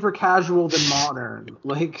prizing for casual than modern.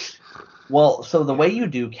 Well, so the way you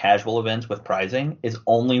do casual events with prizing is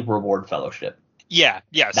only reward fellowship. Yeah.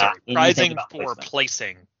 Sorry, prizing for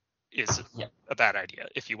placing is a bad idea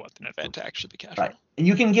if you want an event to actually be casual. Right, and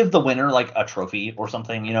you can give the winner like a trophy or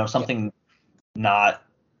something, something. Not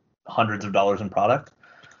hundreds of dollars in product,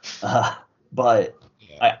 but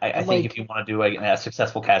I think if you want to do a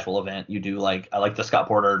successful casual event, you do like the Scott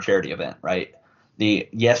Porter charity event, right?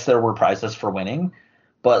 Yes, there were prizes for winning,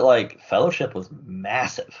 but like fellowship was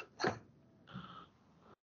massive.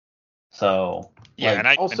 So and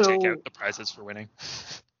I can take out the prizes for winning.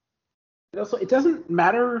 Also, it doesn't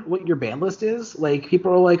matter what your ban list is. Like,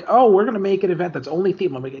 people are like, "Oh, we're gonna make an event that's only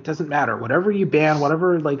theme." I'm like, it doesn't matter. Whatever you ban,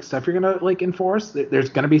 whatever like stuff you're gonna like enforce, there's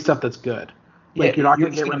gonna be stuff that's good. Like, you're not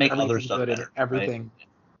gonna get rid of everything good and everything.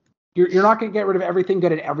 Right? You're not gonna get rid of everything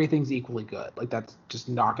good and everything's equally good. Like, that's just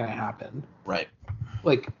not gonna happen. Right.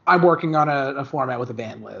 Like, I'm working on a format with a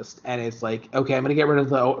ban list, and it's like, okay, I'm gonna get rid of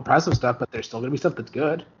the oppressive stuff, but there's still gonna be stuff that's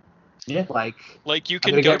good. Yeah. Like you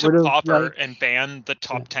can go to Pauper and ban the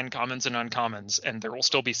top 10 commons and uncommons, and there will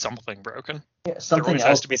still be something broken. Yeah, something there always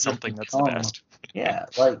has to be something that's the best. Yeah,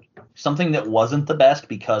 like something that wasn't the best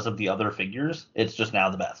because of the other figures, it's just now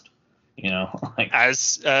the best. Like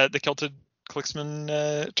as the Kilted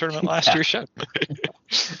Klicksman tournament last year showed.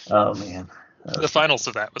 Oh man, the finals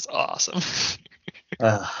of that was awesome.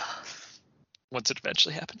 Once it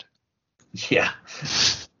eventually happened. Yeah.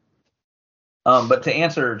 But to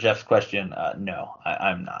answer Jeff's question, no,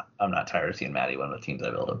 I'm not. I'm not tired of seeing Matty win with teams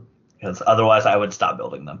I build him, because otherwise I would stop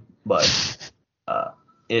building them. But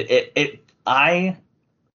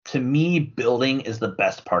to me, building is the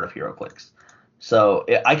best part of HeroClix. So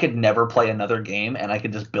I could never play another game, and I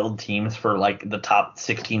could just build teams for like the top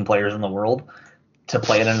 16 players in the world to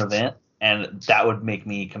play at an event, and that would make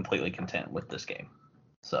me completely content with this game.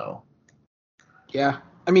 So Yeah.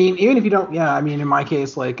 I mean, even if you don't, yeah, I mean, in my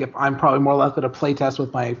case, like, if I'm probably more likely to play test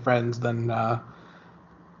with my friends than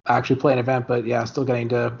actually play an event, but yeah, still getting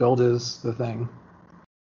to build is the thing.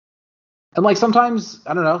 And like sometimes,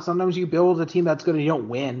 I don't know, sometimes you build a team that's good and you don't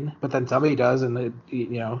win, but then somebody does and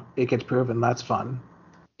it gets proven. That's fun.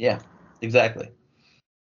 yeah, exactly.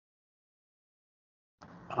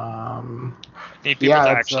 Need people to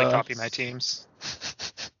actually copy my teams.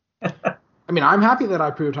 I mean, I'm happy that I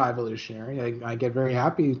proved High Evolutionary. I get very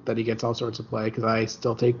happy that he gets all sorts of play because I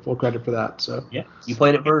still take full credit for that. So yeah, you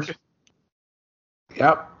played it first.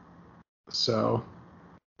 Yep. So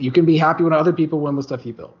you can be happy when other people win the stuff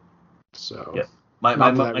you built. So yeah. My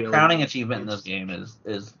crowning achievement in this game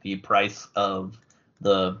is the price of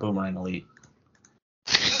the Boomerang Elite.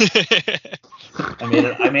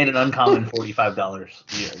 I made an uncommon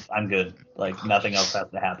 $45. I'm good. Like nothing else has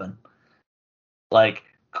to happen. Like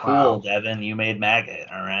cool, wow. Devin, you made Maggot.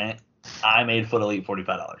 All right, I made Foot Elite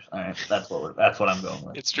 $45. All right, that's what I'm going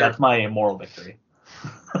with. It's true. That's my moral victory.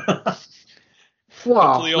 Well,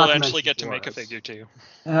 hopefully you'll eventually get to make a figure too.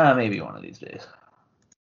 Maybe one of these days.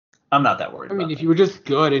 I'm not that worried. I mean, if you were just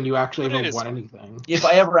good and you actually ever won anything. If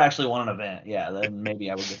I ever actually won an event, yeah, then maybe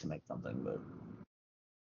I would get to make something. But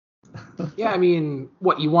yeah, I mean,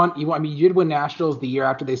 what you want? I mean, you did win nationals the year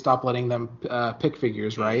after they stopped letting them pick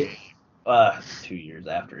figures, right? 2 years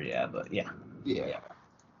after, yeah, but yeah.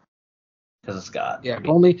 Because of Scott. Yeah,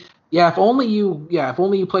 if only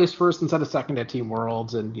you placed first instead of second at Team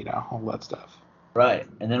Worlds and all that stuff. Right,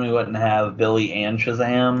 and then we wouldn't have Billy and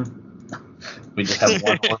Shazam. We just have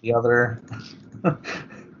one or the other.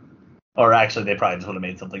 Or actually, they probably just would have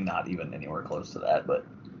made something not even anywhere close to that. But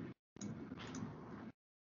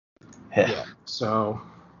yeah. So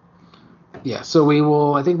we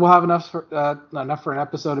will. I think we'll have enough for an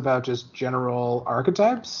episode about just general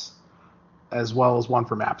archetypes, as well as one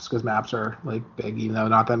for maps, because maps are like big, even though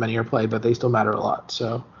not that many are played, but they still matter a lot.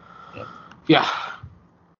 So yeah.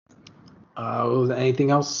 Was there anything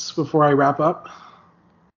else before I wrap up?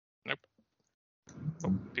 Nope.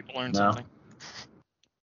 People learn something.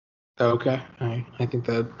 Okay. I think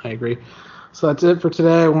that I agree. So that's it for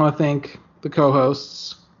today. I want to thank the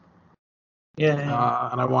co-hosts. Yeah.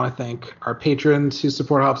 And I want to thank our patrons whose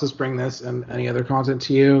support helps us bring this and any other content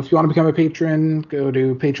to you. If you want to become a patron, go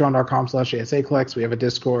to patreon.com/ASAclicks. We have a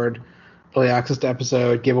Discord, early access to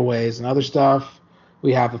episode, giveaways, and other stuff.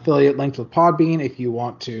 We have affiliate links with Podbean if you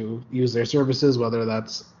want to use their services, whether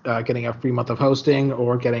that's getting a free month of hosting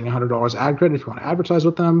or getting $100 ad credit if you want to advertise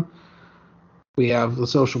with them. We have the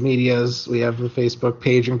social medias. We have the Facebook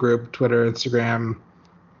page and group, Twitter, Instagram,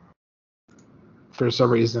 for some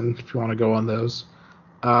reason, if you want to go on those.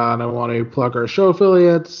 And I want to plug our show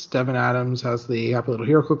affiliates. Devin Adams has the Happy Little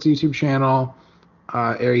HeroClix YouTube channel.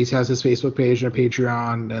 Aries has his Facebook page and a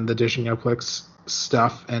Patreon and the Dishing HeroClix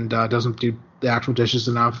stuff and doesn't do the actual dishes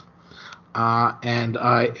enough. And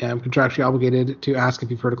I am contractually obligated to ask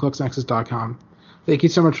if you've heard of ClicksNexus.com. Thank you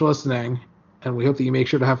so much for listening, and we hope that you make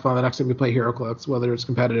sure to have fun the next time we play HeroClix, whether it's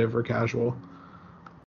competitive or casual.